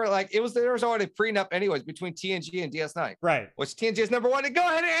 We never there was already a prenup anyways between TNG and DS9. Right. Which TNG is number one. To go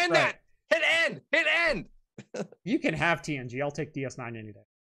ahead and end that. Hit end. Hit end. You can have TNG. I'll take DS9 any day.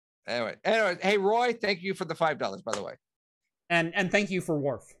 Anyway, hey Roy, thank you for the $5, by the way. And thank you for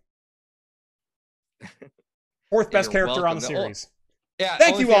Worf. Fourth best character on the series. Yeah,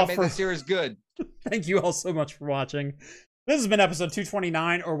 thank you all for the series good. Thank you all so much for watching. This has been episode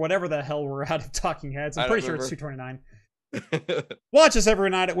 229 or whatever the hell we're out of Talking Heads. I'm pretty sure it's 229. Watch us every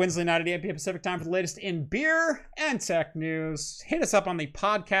night at Wednesday night at 8 p.m. Pacific time for the latest in beer and tech news. Hit us up on the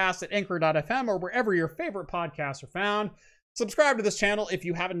podcast at anchor.fm or wherever your favorite podcasts are found. Subscribe to this channel if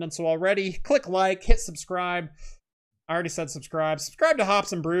you haven't done so already. Click like, hit subscribe. I already said subscribe. Subscribe to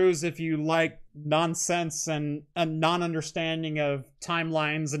Hops and Brews if you like nonsense and a non-understanding of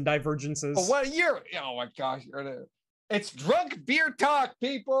timelines and divergences. Oh, what a year! Oh my gosh, it's drunk beer talk,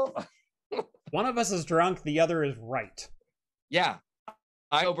 people. One of us is drunk, the other is right. Yeah,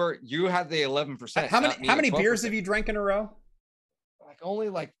 Albert, you had the 11%. How many beers have you drank in a row? Only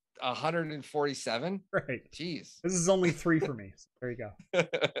 147. Right. Jeez. This is only 3 for me. So there you go.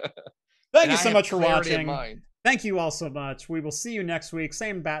 Thank you so much for watching. Thank you all so much. We will see you next week.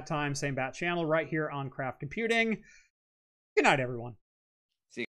 Same bat time, same bat channel right here on Craft Computing. Good night, everyone.